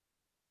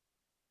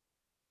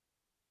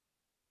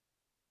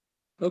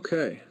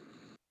 Okay.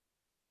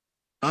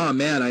 Oh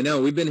man, I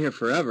know. We've been here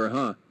forever,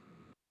 huh?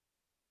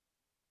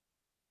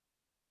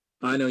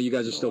 I know you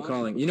guys are still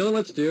calling. You know what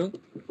let's do?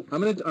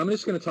 I'm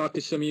just gonna talk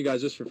to some of you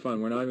guys just for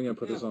fun. We're not even gonna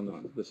put this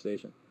on the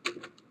station.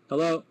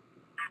 Hello?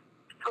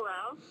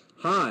 Hello?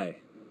 Hi.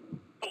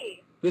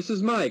 Hey. This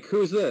is Mike.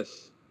 Who's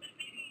this?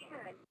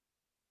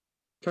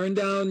 Turn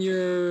down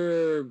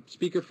your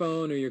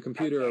speakerphone or your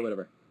computer or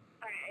whatever.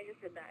 Alright, I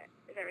just did that.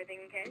 Is everything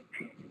okay?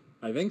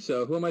 I think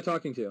so. Who am I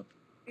talking to?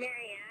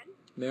 Marianne?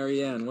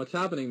 Marianne. What's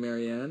happening,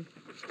 Marianne?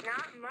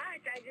 Not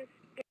much. I just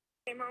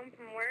came home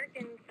from work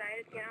and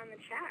decided to get on the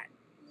chat.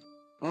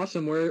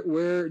 Awesome.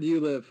 Where do you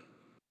live?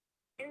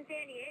 In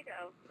San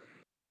Diego.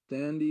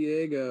 San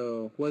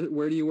Diego.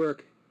 Where do you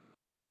work?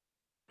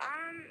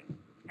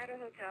 At a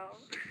hotel.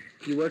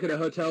 You work at a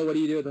hotel. What do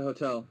you do at the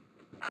hotel?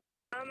 I'm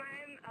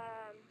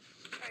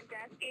front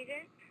desk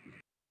agent.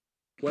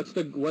 What's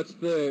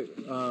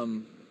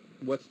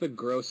the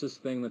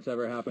grossest thing that's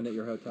ever happened at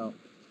your hotel?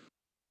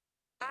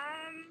 I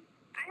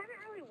haven't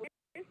really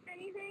witnessed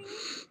anything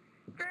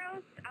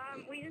gross.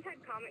 We just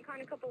had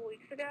Comic-Con a couple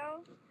weeks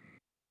ago,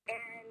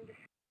 and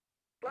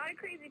a lot of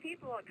crazy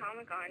people at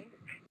Comic-Con.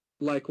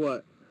 Like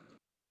what?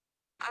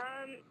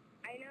 I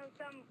know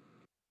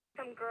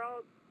some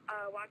girl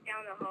walked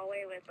down the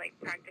hallway with like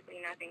practically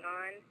nothing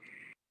on,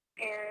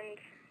 and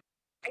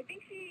I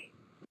think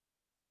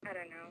I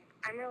don't know.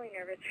 I'm really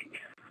nervous right now.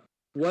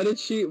 What did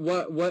she?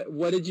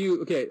 What did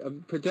you? Okay,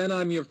 pretend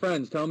I'm your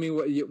friends. Tell me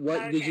what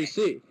did you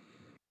see?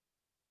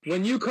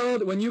 When you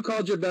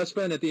called your best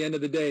friend at the end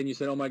of the day and you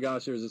said, "Oh my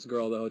gosh, there was this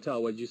girl at the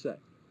hotel." What did you say?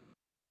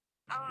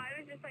 Oh, I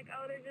was just like,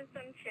 oh, there's just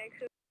some chick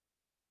who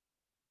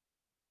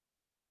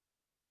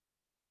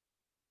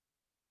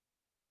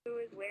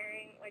was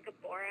wearing like a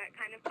Borat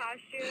kind of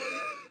costume,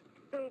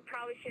 who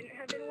probably shouldn't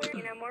have been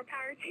wearing. More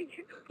power to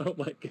you. Oh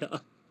my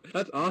god,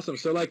 that's awesome.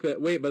 So like but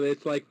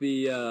it's like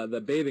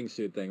the bathing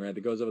suit thing, right?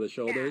 That goes over the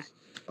shoulders.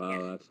 Yeah.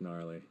 Wow, that's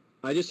gnarly.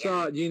 I just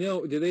saw. Do you know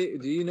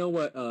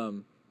what?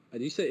 Do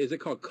you say? Is it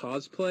called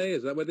cosplay?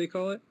 Is that what they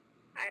call it?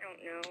 I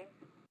don't know.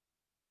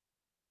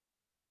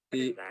 What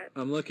is that?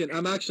 I'm looking.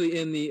 I'm actually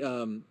in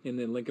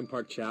the Lincoln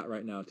Park chat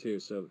right now too.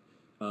 So,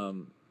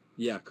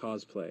 yeah,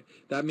 cosplay.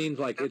 That means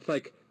like it's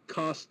like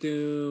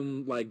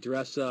costume, like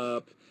dress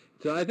up.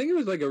 So I think it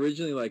was like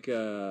originally like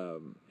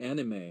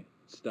anime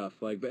stuff.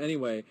 Like, but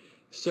anyway.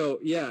 So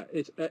yeah,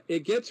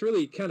 it gets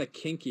really kind of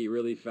kinky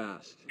really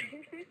fast.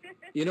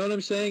 You know what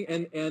I'm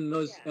saying? And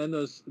those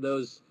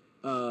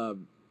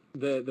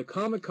the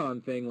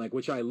Comic-Con thing, like,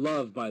 which I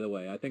love, by the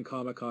way. I think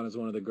Comic-Con is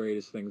one of the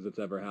greatest things that's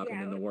ever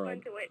happened in the world.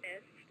 Fun to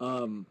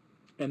witness.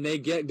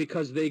 And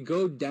because they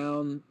go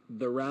down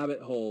the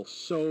rabbit hole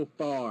so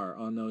far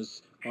on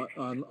those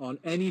on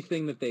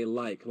anything that they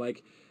like.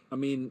 Like, I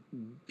mean,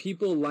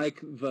 people like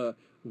the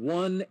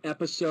one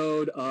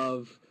episode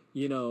of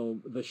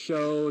the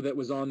show that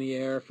was on the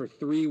air for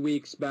 3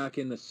 weeks back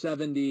in the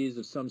 70s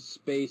of some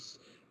space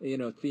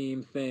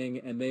theme thing,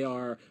 and they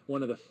are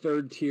one of the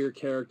third-tier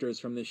characters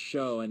from this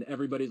show, and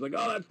everybody's like,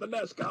 oh, that's the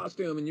best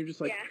costume, and you're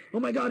just like, oh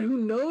my god, who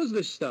knows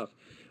this stuff?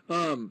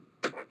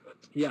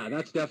 Yeah,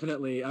 that's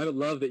definitely. I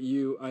love that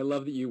you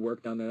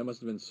worked on that. That must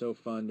have been so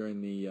fun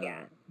during the It was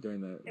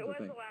thing.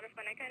 a lot of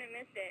fun. I kind of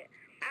missed it.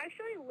 I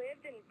actually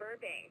lived in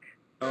Burbank.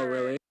 Oh,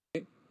 really?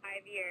 5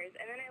 years,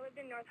 and then I lived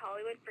in North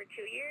Hollywood for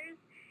 2 years,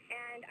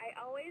 and I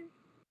always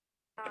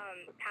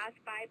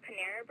passed by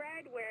Panera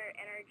Bread, where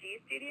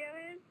NRG Studio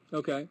is.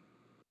 Okay.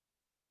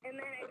 And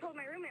then I told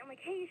my roommate, I'm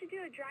like, hey, you should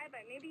do a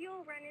drive-by. Maybe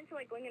you'll run into,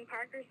 like, Lincoln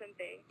Park or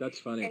something. That's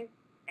funny.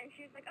 And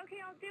she was like, okay,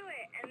 I'll do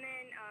it. And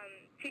then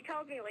she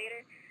tells me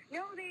later,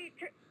 no, they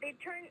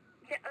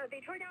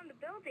tore down the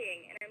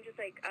building. And I'm just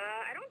like,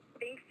 I don't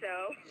think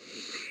so.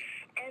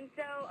 And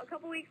so a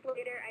couple weeks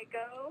later, I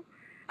go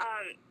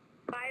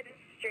by the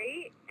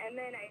street, and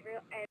then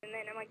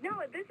I'm like,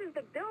 no, this is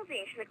the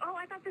building. She's like, oh,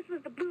 I thought this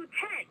was the blue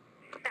tent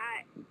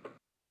that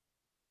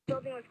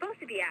building was supposed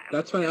to be at.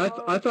 That's funny.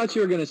 I thought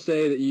you were going to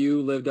say that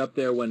you lived up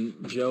there when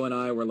Joe and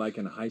I were like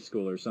in high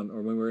school or something,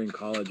 or when we were in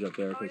college up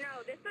there. Oh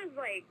no, this was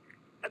like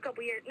a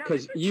couple years. No,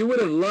 because you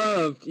would have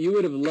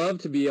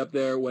loved to be up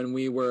there when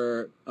we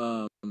were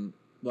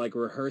like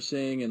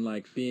rehearsing and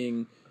like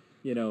being,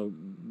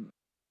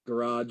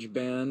 garage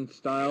band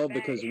style,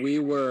 because we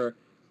were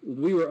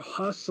we were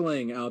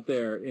hustling out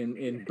there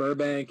in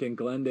Burbank and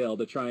Glendale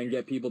to try and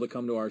get people to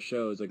come to our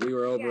shows. Like, we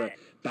were over at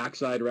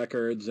Backside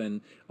Records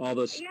and all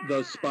those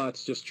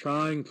spots just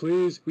trying,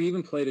 please. We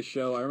even played a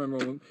show. I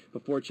remember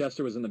before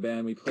Chester was in the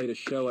band, we played a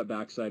show at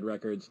Backside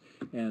Records,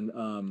 and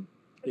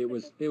it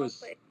was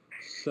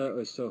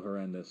so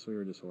horrendous. We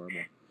were just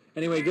horrible.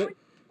 Anyway, good.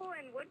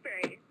 In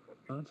Woodbury.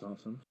 Oh, that's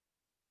awesome.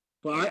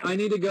 Well, I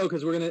need to go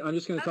because I'm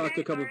just gonna talk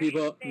to a couple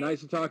people. Thanks. Nice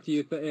to talk to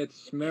you.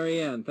 It's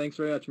Marianne. Thanks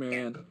very much,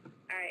 Marianne. All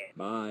right.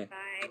 Bye.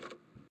 Bye.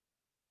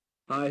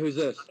 Hi, who's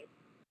this?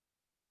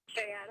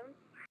 Hey, Adam.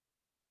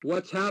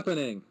 What's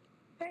happening?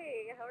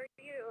 Hey, how are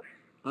you?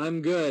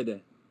 I'm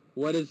good.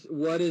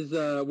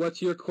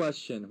 What's your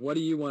question? What do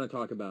you want to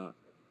talk about?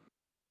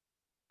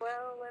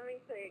 Well, let me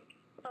think.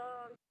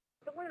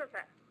 The Luna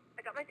Fest.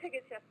 I got my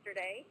tickets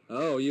yesterday.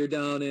 Oh, you're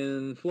down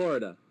in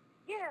Florida.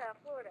 Yeah,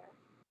 Florida.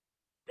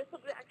 This will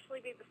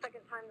actually be the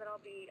second time that I'll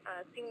be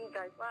seeing you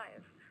guys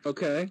live.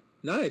 Okay,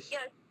 nice. Yeah,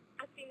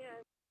 I've seen you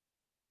in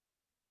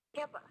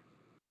Tampa.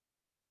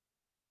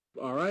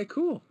 All right,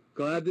 cool.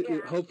 Glad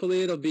that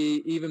hopefully it'll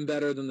be even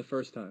better than the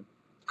first time.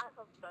 I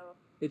hope so.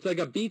 It's like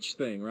a beach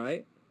thing,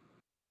 right?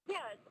 Yeah,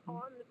 it's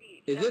on the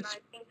beach.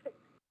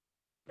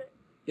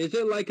 Is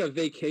it like a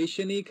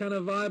vacation-y kind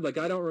of vibe? Like,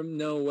 I don't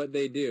know what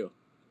they do.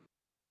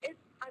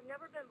 I've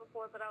never been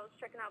before, but I was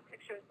checking out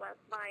pictures last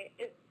night.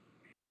 It's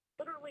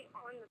literally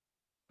on the,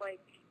 like,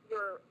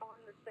 you're on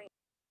the thing,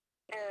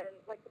 and,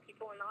 like, the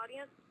people in the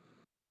audience,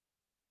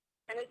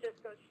 and it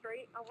just goes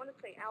straight, I want to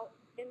say, out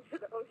into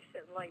the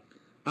ocean, like.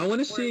 I want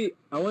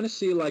to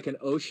see, like, an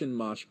ocean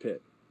mosh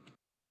pit.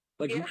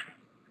 Like, yeah.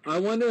 I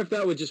wonder if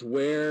that would just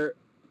wear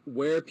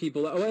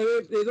people.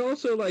 It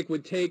also, like,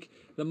 would take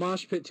the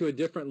mosh pit to a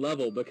different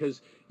level,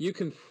 because you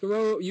could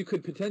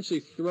potentially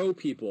throw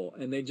people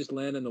and they just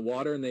land in the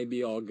water and they'd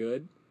be all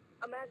good.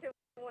 Imagine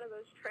one of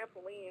those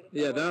trampolines.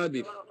 Yeah, that would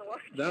be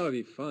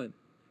fun.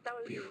 That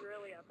would be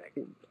really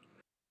epic.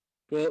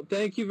 Well,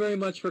 thank you very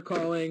much for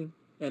calling,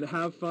 and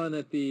have fun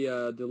at the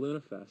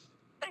Luna Fest.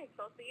 Thanks,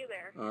 I'll see you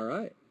there. All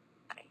right.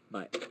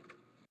 Bye.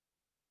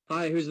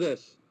 Hi, who's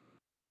this?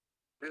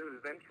 This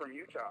is Vince from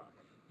Utah.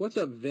 What's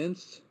up,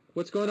 Vince?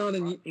 What's going on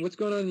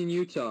in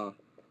Utah?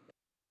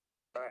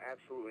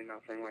 Absolutely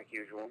nothing, like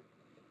usual.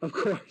 Of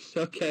course.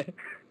 Okay.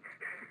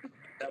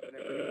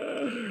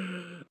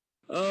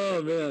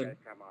 Oh man.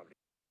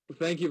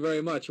 Thank you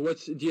very much.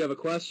 Do you have a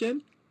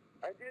question?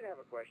 I did have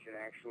a question,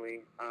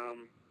 actually.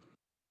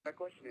 My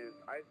question is,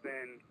 I've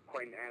been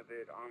quite an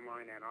avid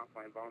online and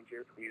offline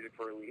volunteer for Music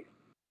for Relief.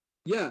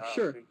 Yeah,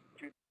 sure. Since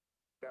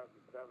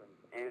 2007,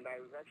 and I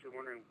was actually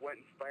wondering what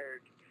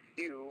inspired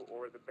you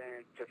or the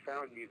band to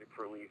found Music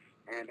for Relief,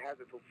 and has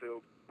it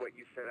fulfilled what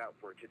you set out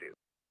for it to do?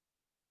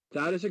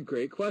 That is a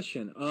great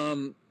question.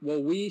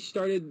 Well, we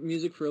started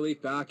Music for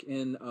Relief back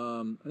in,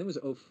 I think it was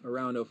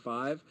around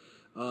 2005,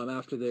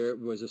 after there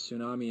was a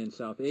tsunami in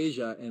South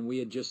Asia, and we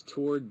had just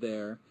toured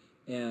there,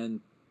 and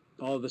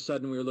all of a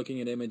sudden we were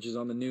looking at images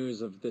on the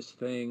news of this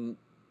thing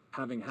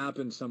having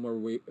happened somewhere.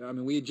 We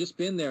had just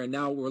been there, and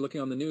now we're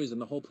looking on the news,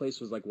 and the whole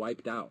place was like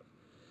wiped out.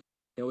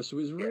 It was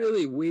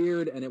really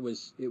weird, and it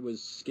was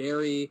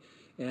scary,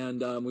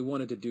 and we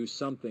wanted to do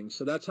something.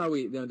 So that's how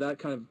that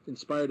kind of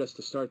inspired us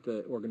to start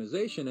the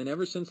organization. And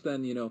ever since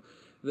then,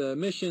 the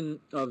mission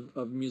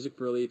of Music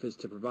for Relief is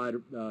to provide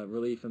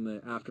relief in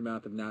the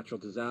aftermath of natural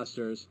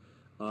disasters.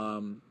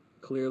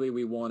 Clearly,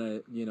 we want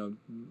to,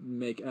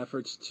 make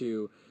efforts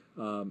to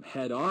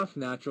head off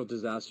natural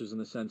disasters in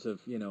the sense of,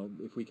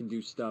 if we can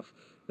do stuff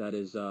that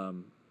is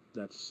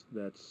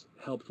that's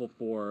helpful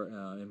for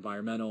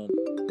environmental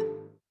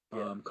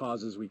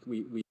causes, we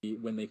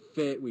when they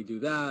fit, we do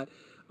that.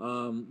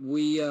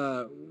 We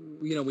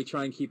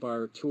try and keep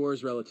our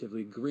tours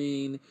relatively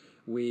green.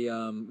 We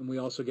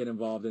also get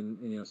involved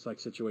in like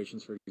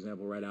situations, for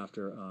example, right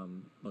after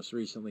most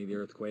recently the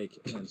earthquake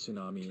and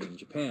tsunami in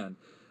Japan.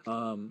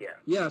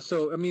 Yeah.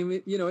 So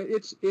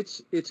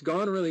it's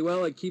gone really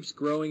well. It keeps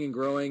growing and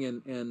growing,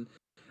 and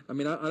I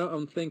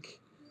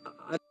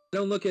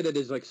don't look at it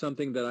as like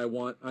something that I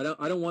want. I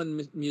don't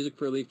want Music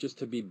for Relief just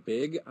to be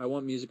big. I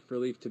want Music for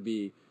Relief to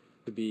be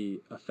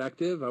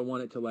effective. I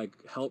want it to like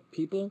help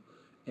people,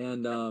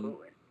 and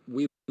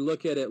we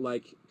look at it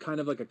like kind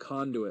of like a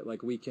conduit.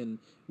 Like we can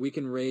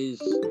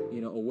raise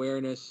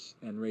awareness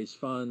and raise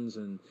funds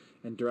and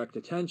direct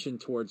attention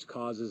towards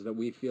causes that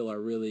we feel are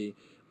really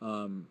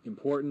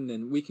important,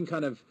 and we can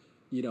kind of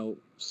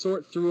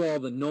sort through all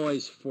the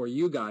noise for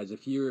you guys.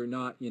 If you're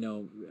not,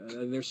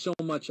 there's so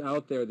much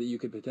out there that you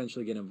could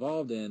potentially get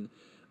involved in,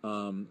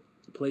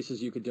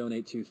 places you could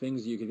donate to,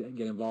 things you could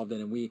get involved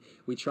in, and we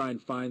try and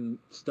find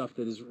stuff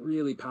that is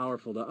really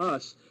powerful to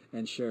us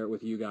and share it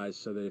with you guys,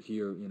 so that if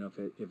you're,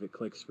 if it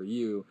clicks for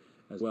you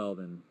as well,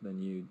 then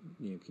you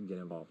can get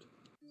involved.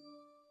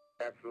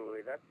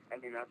 Absolutely. That's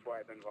why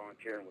I've been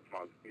volunteering with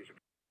music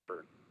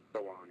for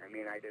so long.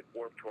 I did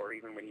Warped Tour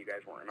even when you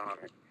guys weren't on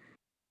it.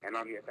 And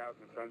on the 1,000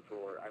 Sun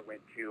Tour, I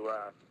went to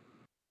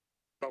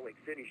Salt Lake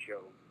City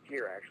show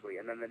here, actually.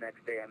 And then the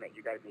next day, I met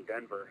you guys in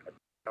Denver at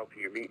the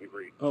LPU meet and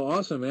greet. Oh,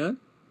 awesome, man.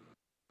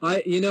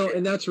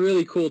 And that's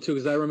really cool too,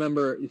 because I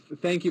remember.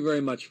 Thank you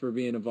very much for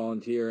being a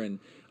volunteer, and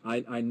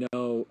I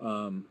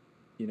know,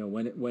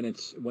 when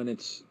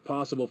it's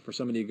possible for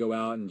somebody to go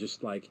out and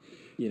just like,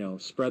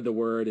 spread the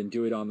word and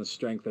do it on the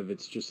strength of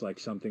it's just like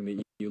something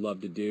that you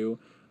love to do.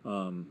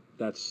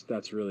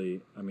 That's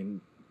really,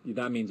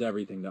 that means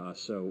everything to us.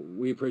 So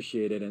we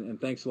appreciate it, and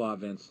thanks a lot,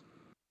 Vince.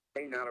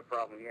 Hey, not a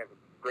problem. You have a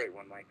great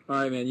one, Mike. All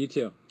right, man. You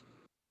too.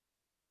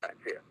 All right,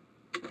 see ya.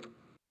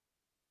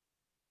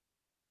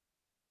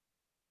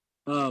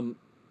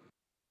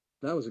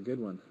 That was a good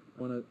one.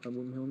 Let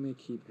me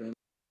keep that.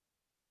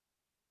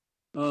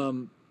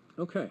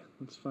 Okay,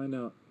 let's find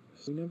out.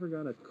 So we never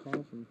got a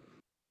call from.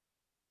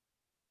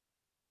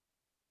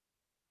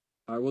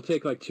 All right, we'll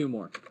take like 2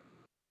 more.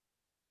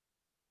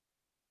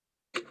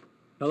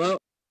 Hello?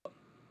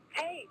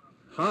 Hey,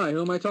 Hi,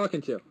 who am I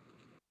talking to?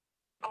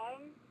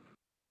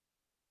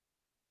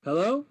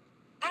 Hello?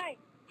 Hi.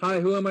 Hi,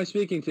 who am I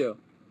speaking to?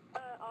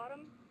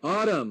 Autumn.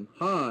 Autumn,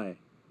 hi.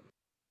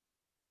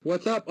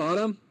 What's up,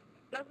 Autumn?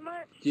 Not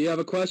much. Do you have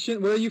a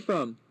question? Where are you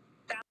from?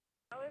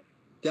 Dallas.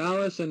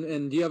 Dallas,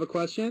 and do you have a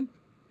question?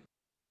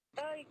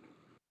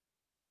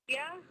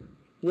 Yeah.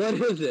 What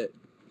is it?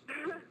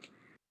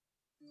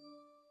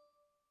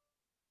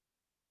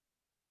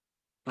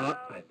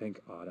 I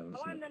think Autumn's. I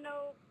wanted to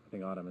know. I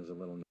think Autumn is a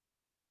little.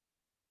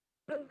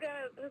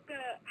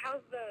 How's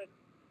the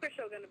quiz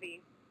show gonna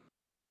be?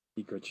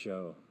 Secret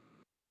show.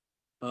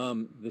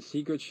 The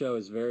secret show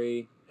has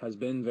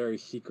been very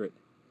secret,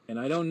 and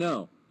I don't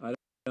know. I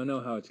don't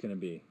know how it's going to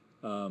be.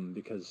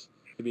 Because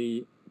to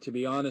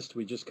be honest,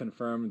 we just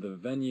confirmed the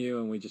venue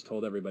and we just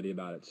told everybody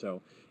about it.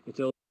 So it's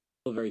still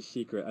very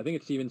secret. I think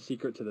it's even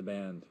secret to the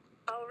band.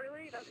 Oh,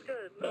 really? That's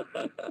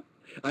good.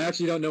 I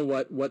actually don't know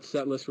what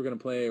set list we're going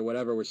to play or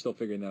whatever. We're still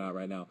figuring that out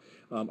right now.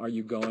 Are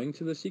you going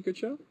to the secret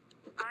show?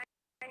 I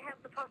have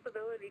the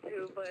possibility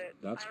to, but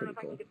That's I don't know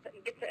pretty if I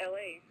can get to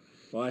LA.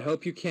 Well, I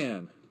hope you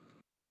can.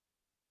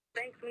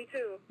 Thanks, me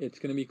too. It's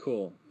going to be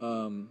cool.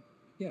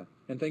 Yeah,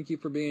 and thank you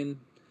for being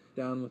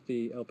down with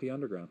the LP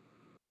Underground.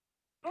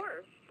 Of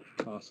course.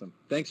 Awesome.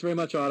 Thanks very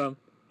much, Autumn.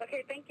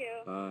 Okay, thank you.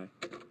 Bye.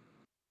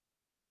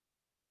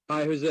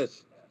 Hi, who's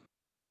this?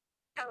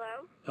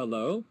 Hello?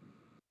 Hello?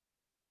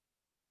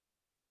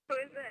 Who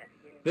is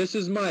this? This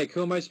is Mike.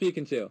 Who am I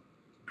speaking to?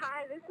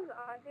 Hi, this is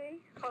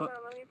Audrey. Hold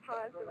on, let me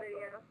pause the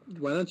video.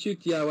 Why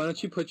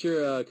don't you put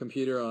your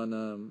computer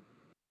on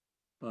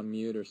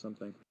mute or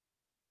something?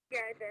 Yeah,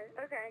 I did.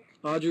 Okay.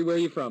 Audrey, where are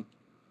you from?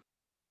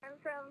 I'm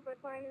from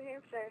Brookline, New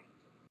Hampshire.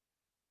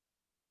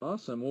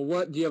 Awesome.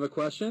 Well, do you have a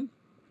question?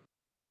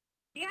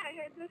 Yeah, I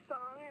heard this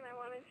song and I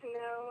wanted to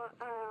know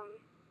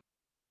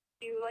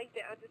if you liked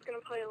it. I was just going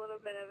to play a little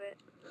bit of it.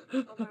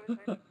 Hold on a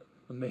second.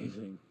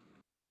 Amazing.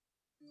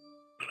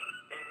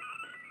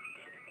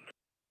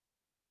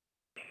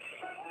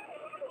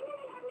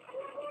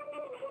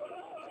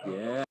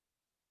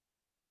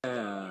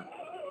 Yeah.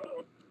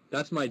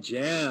 That's my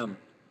jam.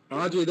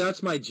 Audrey,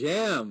 that's my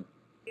jam.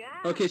 Yeah.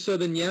 Okay, so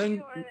the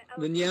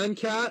Nyan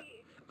Cat,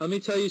 let me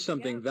tell you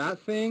something. Yep. That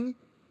thing,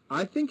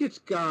 I think it's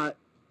got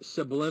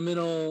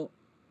subliminal,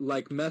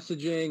 like,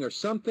 messaging or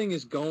something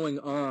is going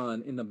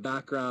on in the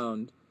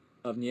background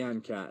of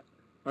Nyan Cat.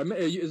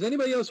 Is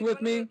anybody else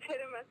with me?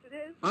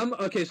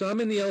 Okay, so I'm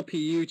in the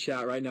LPU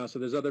chat right now, so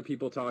there's other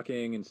people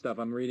talking and stuff.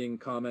 I'm reading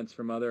comments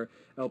from other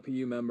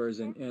LPU members,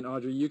 and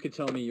Audrey, you could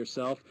tell me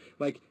yourself.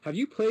 Like, have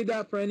you played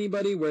that for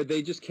anybody where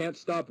they just can't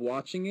stop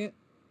watching it?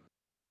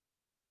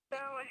 No,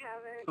 I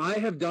haven't. I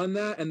have done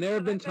that, and there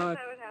have been times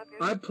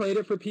I've played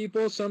it for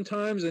people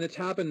sometimes, and it's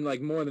happened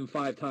like more than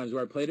 5 times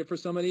where I played it for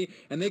somebody,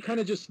 and they kind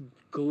of just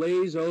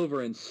glaze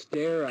over and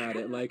stare at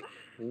it like,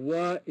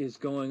 what is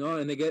going on?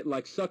 And they get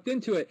like sucked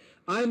into it.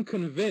 I'm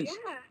convinced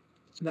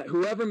that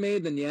whoever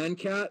made the Nyan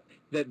Cat,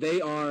 that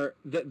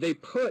they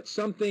put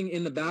something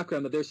in the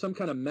background, that there's some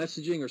kind of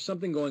messaging or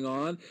something going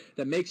on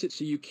that makes it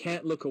so you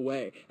can't look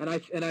away.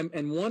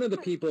 And one of the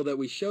people that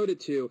we showed it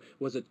to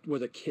was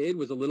a kid,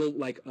 was a little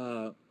like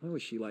what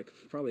was she, like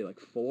probably like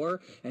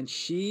 4, and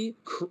she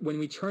when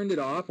we turned it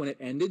off, when it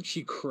ended,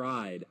 she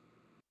cried.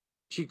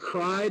 She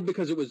cried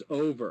because it was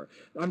over.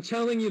 I'm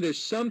telling you,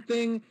 there's some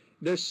kind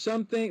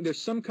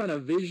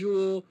of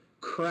visual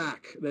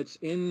crack that's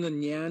in the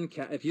Nyan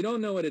Cat. If you don't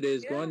know what it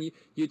is, go on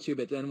YouTube.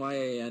 It's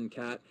NYAN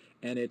Cat,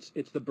 and it's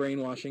the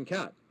brainwashing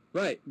cat.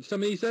 Right.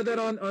 Somebody said that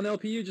on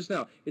LPU just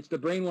now. It's the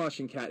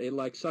brainwashing cat. It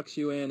like sucks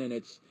you in, and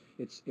it's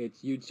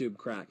YouTube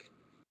crack.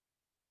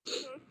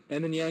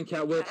 And the Nyan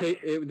Cat will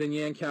the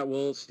Nyan Cat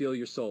will steal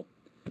your soul.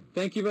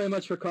 Thank you very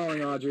much for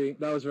calling, Audrey.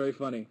 That was very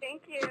funny.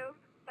 Thank you.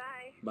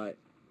 Bye. Bye.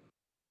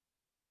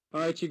 All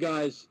right, you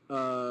guys.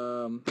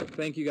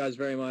 Thank you guys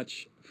very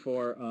much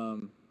for.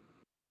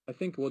 I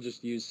think we'll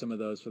just use some of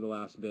those for the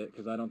last bit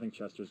because I don't think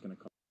Chester's going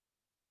to call.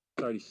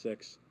 It's already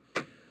 6.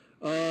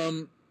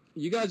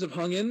 You guys have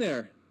hung in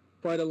there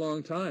quite a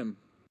long time.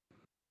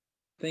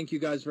 Thank you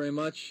guys very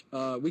much.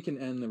 We can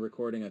end the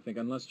recording, I think,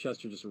 unless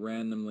Chester just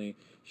randomly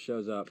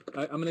shows up.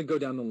 I'm going to go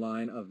down the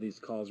line of these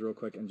calls real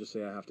quick and just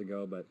say I have to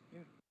go, but yeah,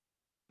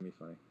 it'll be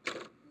funny.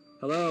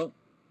 Hello?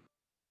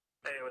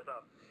 Hey, what's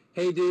up?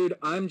 Hey, dude,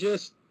 I'm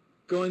just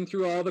going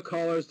through all the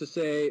callers to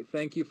say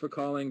thank you for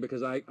calling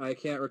because I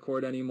can't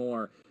record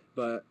anymore.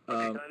 But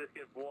Can I just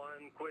give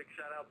one quick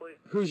shout out, please?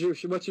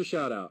 what's your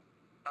shout out?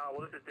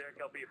 Well, this is Derek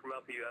LPU from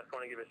LPU. I just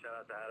want to give a shout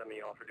out to Adam and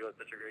y'all for doing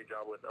such a great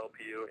job with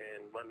LPU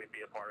and letting me be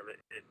a part of it.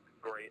 It's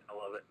great. I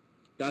love it.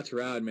 That's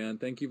rad, man.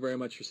 Thank you very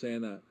much for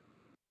saying that.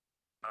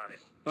 All right.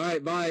 All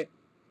right, bye.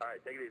 All right.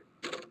 Take it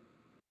easy.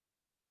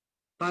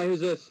 Hi,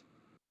 who's this?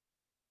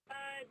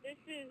 This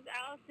is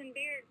Allison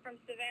Beard from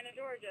Savannah,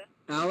 Georgia.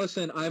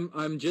 Allison,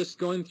 I'm just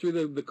going through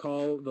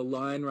the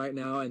line right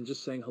now and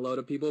just saying hello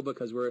to people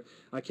because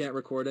I can't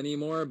record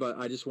anymore, but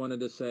I just wanted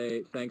to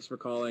say thanks for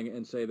calling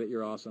and say that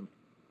you're awesome.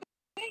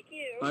 Thank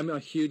you. I'm a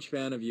huge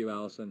fan of you,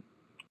 Allison.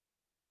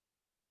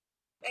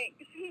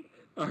 Thanks.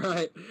 All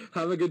right,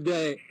 have a good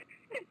day.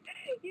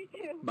 You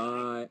too.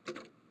 Bye.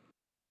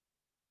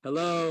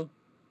 Hello.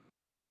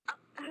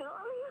 Hello?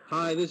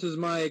 Hi, this is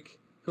Mike.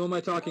 Who am I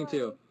talking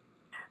to?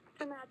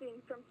 I'm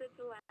Nadine from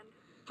Switzerland.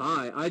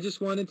 Hi, I just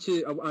wanted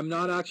to, I'm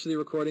not actually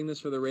recording this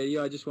for the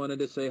radio, I just wanted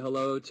to say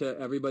hello to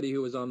everybody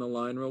who was on the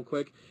line real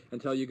quick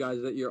and tell you guys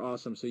that you're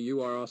awesome, so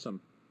you are awesome.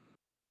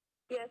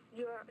 Yes,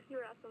 you're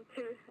awesome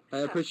too. I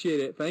appreciate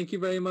it. Thank you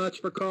very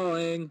much for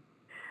calling.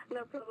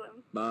 No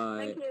problem.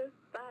 Bye. Thank you.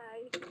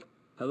 Bye.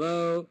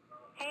 Hello.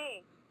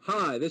 Hey.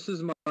 Hi, this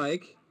is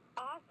Mike.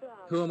 Awesome.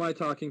 Who am I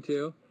talking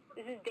to?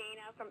 This is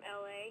Dana from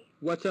LA.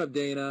 What's up,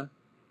 Dana?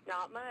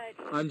 Not much.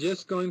 I'm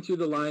just going through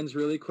the lines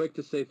really quick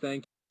to say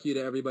thank you to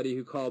everybody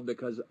who called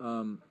because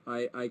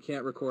I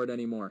can't record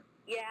anymore.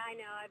 Yeah, I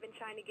know. I've been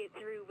trying to get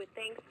through, but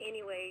thanks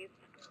anyways.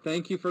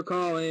 Thank you for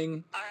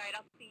calling. All right,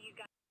 I'll see you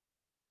guys.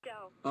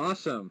 Show.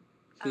 Awesome.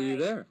 See All you right.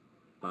 there.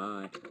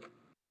 Bye.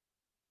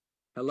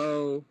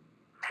 Hello.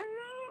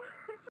 Hello?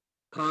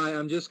 Hi,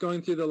 I'm just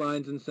going through the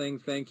lines and saying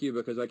thank you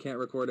because I can't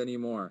record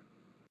anymore.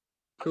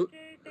 Who?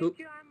 Okay, thank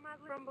you. I'm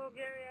Madeline from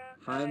Bulgaria.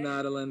 Hi,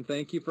 Madeline.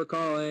 Thank you for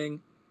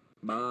calling.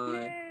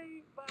 Bye.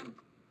 Yay. Bye.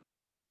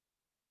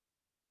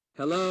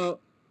 Hello.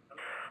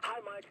 Hi,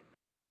 Mike.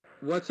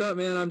 What's up,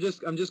 man? I'm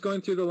just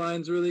going through the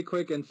lines really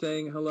quick and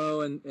saying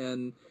hello,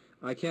 and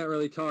I can't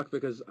really talk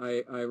because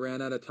I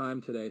ran out of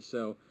time today.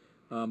 So,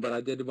 but I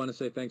did want to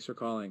say thanks for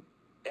calling.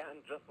 Yeah, and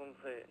just want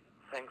to say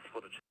thanks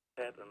for the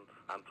chat, and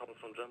I'm Thomas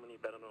from Germany,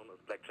 better known as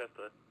Black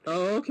Chester.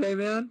 Oh, okay,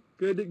 man.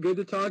 Good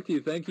to talk to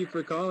you. Thank you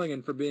for calling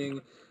and for being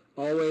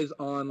always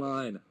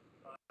online.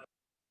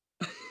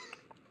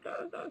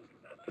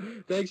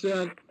 Thanks,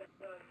 man.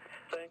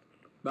 Thanks.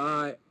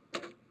 Bye.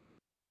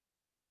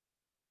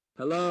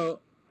 Hello.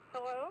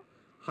 Hello?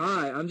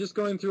 Hi, I'm just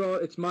going through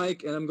it's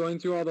Mike, and I'm going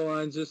through all the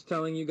lines just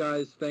telling you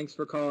guys thanks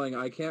for calling.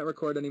 I can't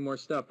record any more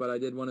stuff, but I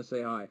did want to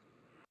say hi.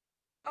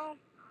 Oh.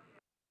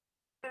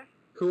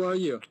 Who are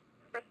you?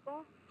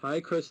 Crystal?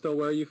 Hi, Crystal.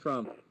 Where are you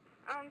from?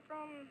 I'm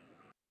from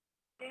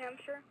New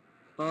Hampshire.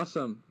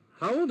 Awesome.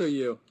 How old are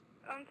you?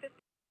 I'm 15.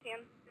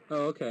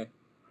 Oh, okay.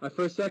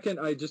 For a second,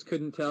 I just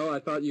couldn't tell. I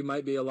thought you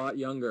might be a lot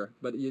younger,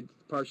 but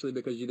partially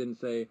because you didn't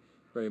say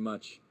very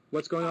much.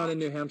 What's going on in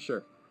New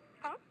Hampshire?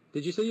 Huh?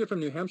 Did you say you're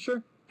from New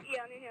Hampshire?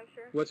 Yeah, New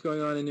Hampshire. What's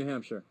going on in New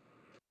Hampshire?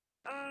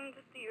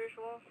 Just the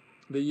usual.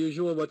 The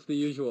usual? What's the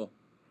usual?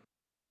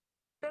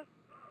 Just,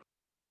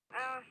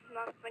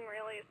 nothing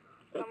really.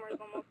 Summer's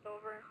almost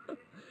over.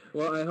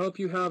 Well, I hope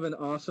you have an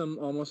awesome,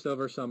 almost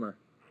over summer.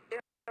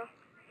 Yeah.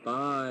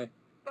 Bye.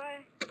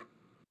 Bye.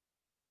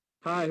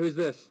 Hi, who's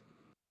this?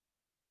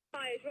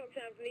 Hi, it's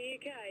Roxanne from the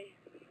UK.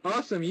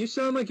 Awesome. You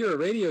sound like you're a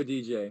radio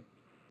DJ.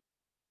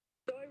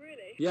 Do I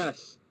really?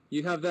 Yes.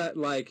 You have that,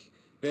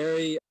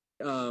 very,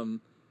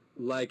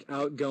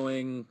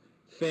 outgoing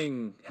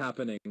thing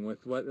happening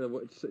with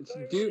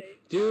do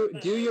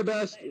your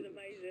best. That is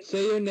amazing.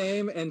 Say your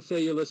name and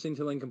say you're listening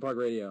to Lincoln Park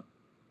Radio.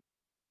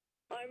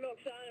 I'm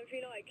Roxanne. If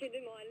you're not a kid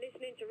of mine,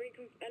 listening to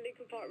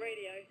Lincoln Park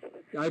Radio.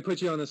 I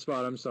put you on the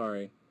spot. I'm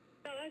sorry.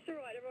 No, that's all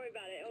right. Don't worry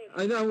about it.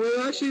 I know.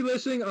 We're actually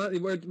listening.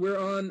 We're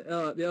on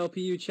the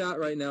LPU chat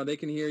right now. They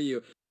can hear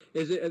you.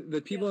 Is it the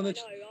people in the? I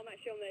know. I'm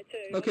actually on there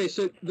too. Okay,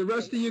 so the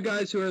rest of you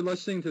guys who are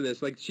listening to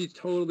this, she's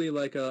totally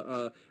like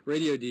a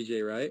radio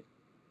DJ, right?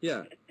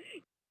 Yeah.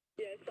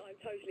 Yes, I'm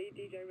totally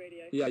DJ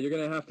radio. Yeah, you're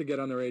gonna have to get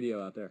on the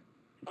radio out there.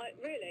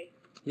 Really?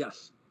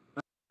 Yes.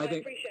 I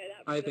think. appreciate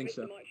that. I think Mr.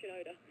 so. Mike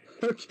Shinoda.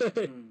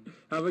 Okay.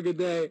 Have a good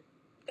day.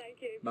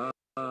 Thank you. Bye.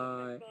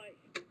 Bye.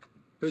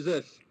 Who's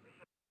this?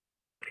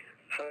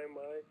 Hi,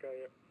 Mike.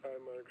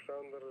 I'm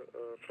Alexander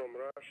from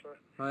Russia.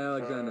 Hi,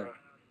 Alexander.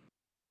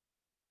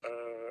 I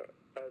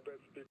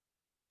don't speak,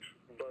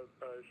 but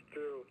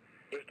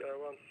I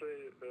want to say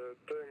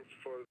thanks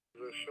for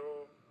the show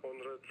on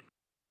Red.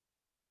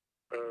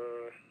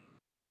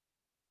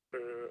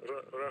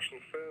 Russian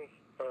fans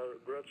are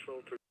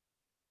grateful to.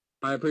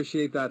 I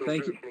appreciate that.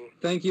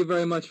 Thank you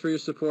very much for your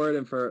support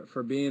and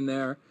for being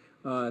there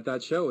at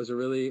that show. It was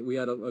we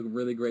had a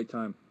really great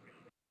time.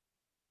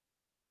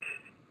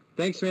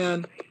 Thanks,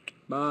 man.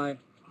 Bye.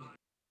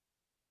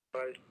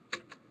 Bye.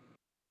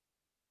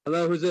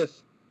 Hello, who's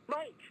this?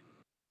 Mike.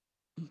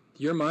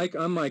 You're Mike?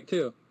 I'm Mike,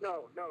 too.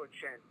 No, it's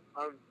Shen.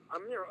 I'm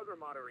your other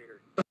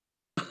moderator.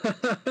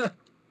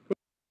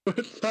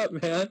 What's up,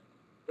 man?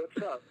 What's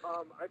up?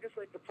 I just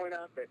like to point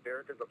out that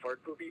Derek is a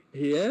fart poopy.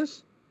 He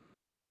is?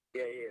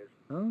 Yeah, he is.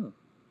 Oh,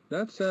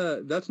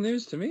 that's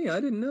news to me.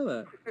 I didn't know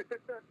that.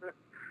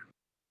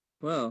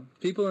 Well,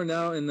 people are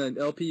now in the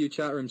LPU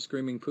chat room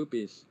screaming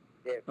poopies.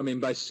 Yeah. I mean,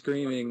 by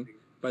screaming,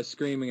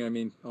 I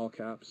mean all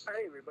caps.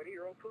 Hi, everybody.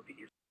 You're all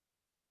poopies.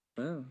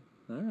 Oh,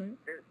 all right.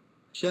 Here.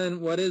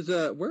 Shen, what is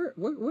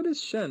what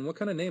is Shen? What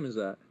kind of name is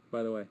that,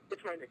 by the way?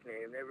 It's my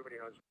nickname. Everybody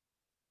knows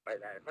by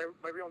that.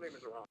 My real name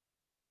is Ron.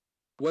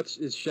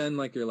 Is Shen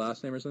like your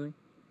last name or something?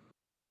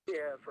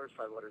 Yeah, first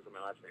 5 letters of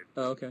my last name.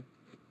 Oh, okay.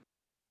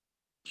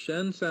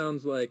 Shen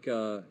sounds like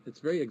it's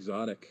very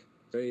exotic.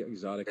 Very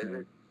exotic Is name.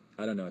 it?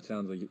 I don't know. It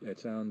sounds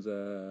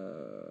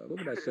what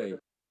would I say?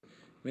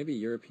 Maybe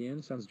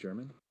European. Sounds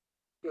German.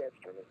 Yeah, it's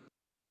German.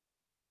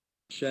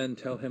 Shen,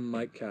 tell him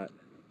Mike Cat.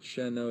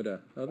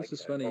 Shinoda. Oh, this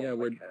is funny. Yeah,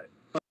 we're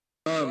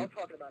I'm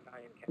talking about I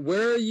am Cat.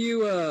 Where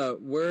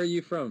are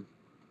you from?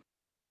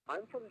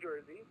 I'm from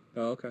Jersey,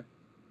 Oh, okay.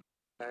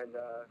 and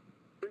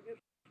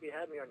previously you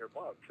had me on your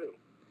blog too.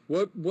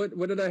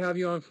 What did I have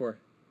you on for?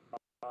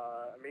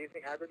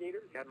 Amazing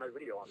Aggregators. You had my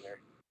video on there.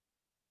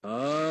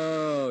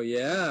 Oh,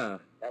 yeah.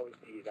 That was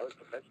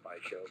the Best Buy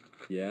show.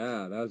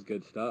 Yeah, that was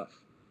good stuff.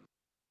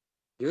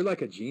 You're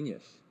like a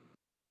genius.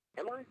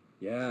 Am I?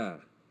 Yeah.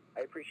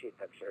 I appreciate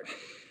that, sir.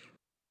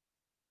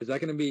 Is that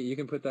going to be, you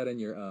can put that in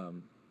your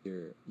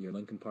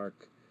Lincoln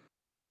Park,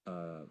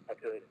 I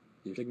could.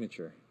 your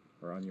signature,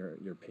 or on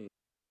your page.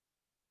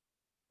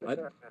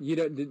 You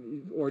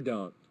don't, or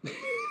don't.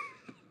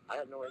 I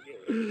have no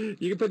idea.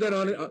 You can put that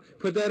on,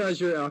 put that as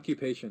your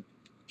occupation.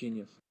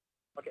 Genius.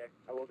 Okay,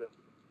 I will do.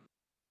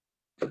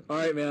 All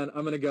right, man,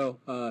 I'm going to go.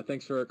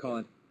 Thanks for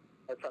calling.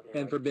 I'll talk to you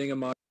And for being a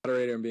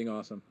moderator and being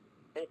awesome.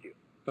 Thank you.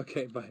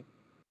 Okay, bye.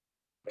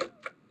 All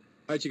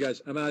right, you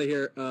guys, I'm out of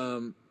here.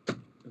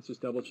 Let's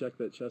just double check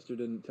that Chester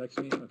didn't text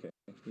me. Okay.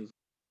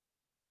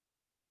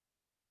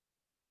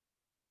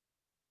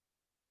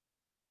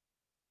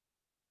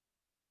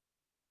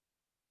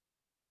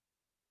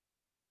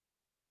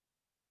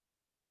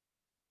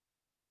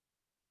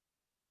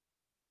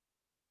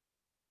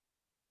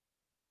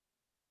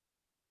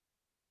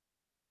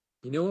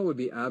 You know what would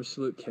be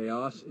absolute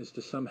chaos is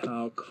to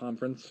somehow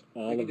conference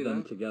all of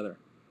them together.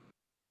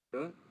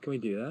 Do it? Can we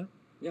do that?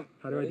 Yeah.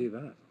 How do I do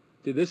that?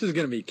 Dude, this is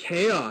going to be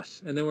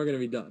chaos, and then we're going to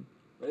be done.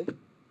 Ready?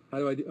 How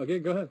do I do? Okay,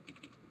 go ahead.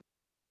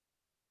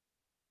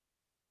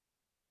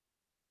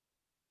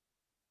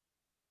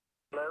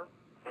 Hello?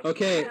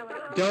 Okay,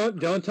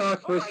 don't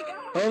talk for.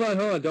 Hold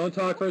on. Don't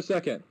talk for a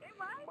second.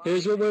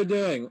 Here's what we're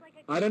doing.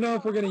 I don't know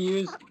if we're going to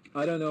use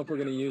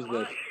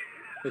this.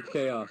 It's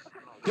chaos.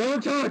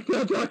 Don't talk.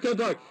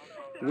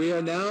 We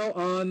are now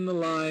on the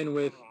line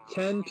with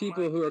 10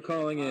 people who are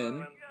calling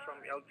in. From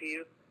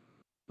LPU.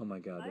 Oh my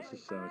God, this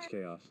is so much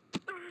chaos.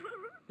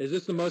 Is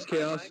this the most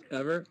chaos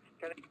ever?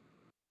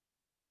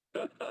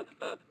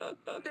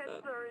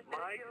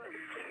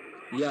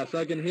 Yes,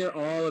 I can hear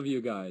all of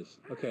you guys.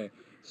 Okay,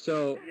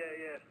 so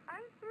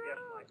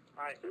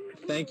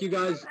thank you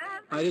guys.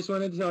 I just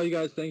wanted to tell you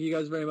guys, thank you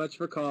guys very much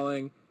for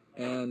calling,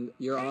 and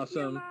you're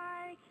awesome,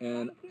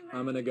 and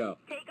I'm going to go.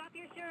 Take off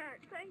your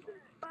shirt. Thank you.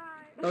 Bye.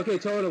 Okay,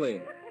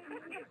 totally.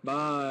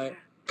 Bye.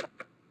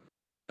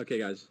 Okay,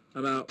 guys,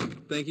 I'm out.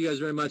 Thank you guys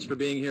very much for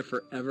being here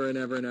forever and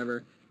ever and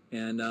ever.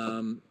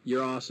 And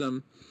you're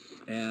awesome.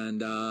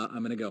 And I'm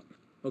going to go.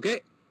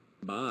 Okay,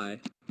 bye.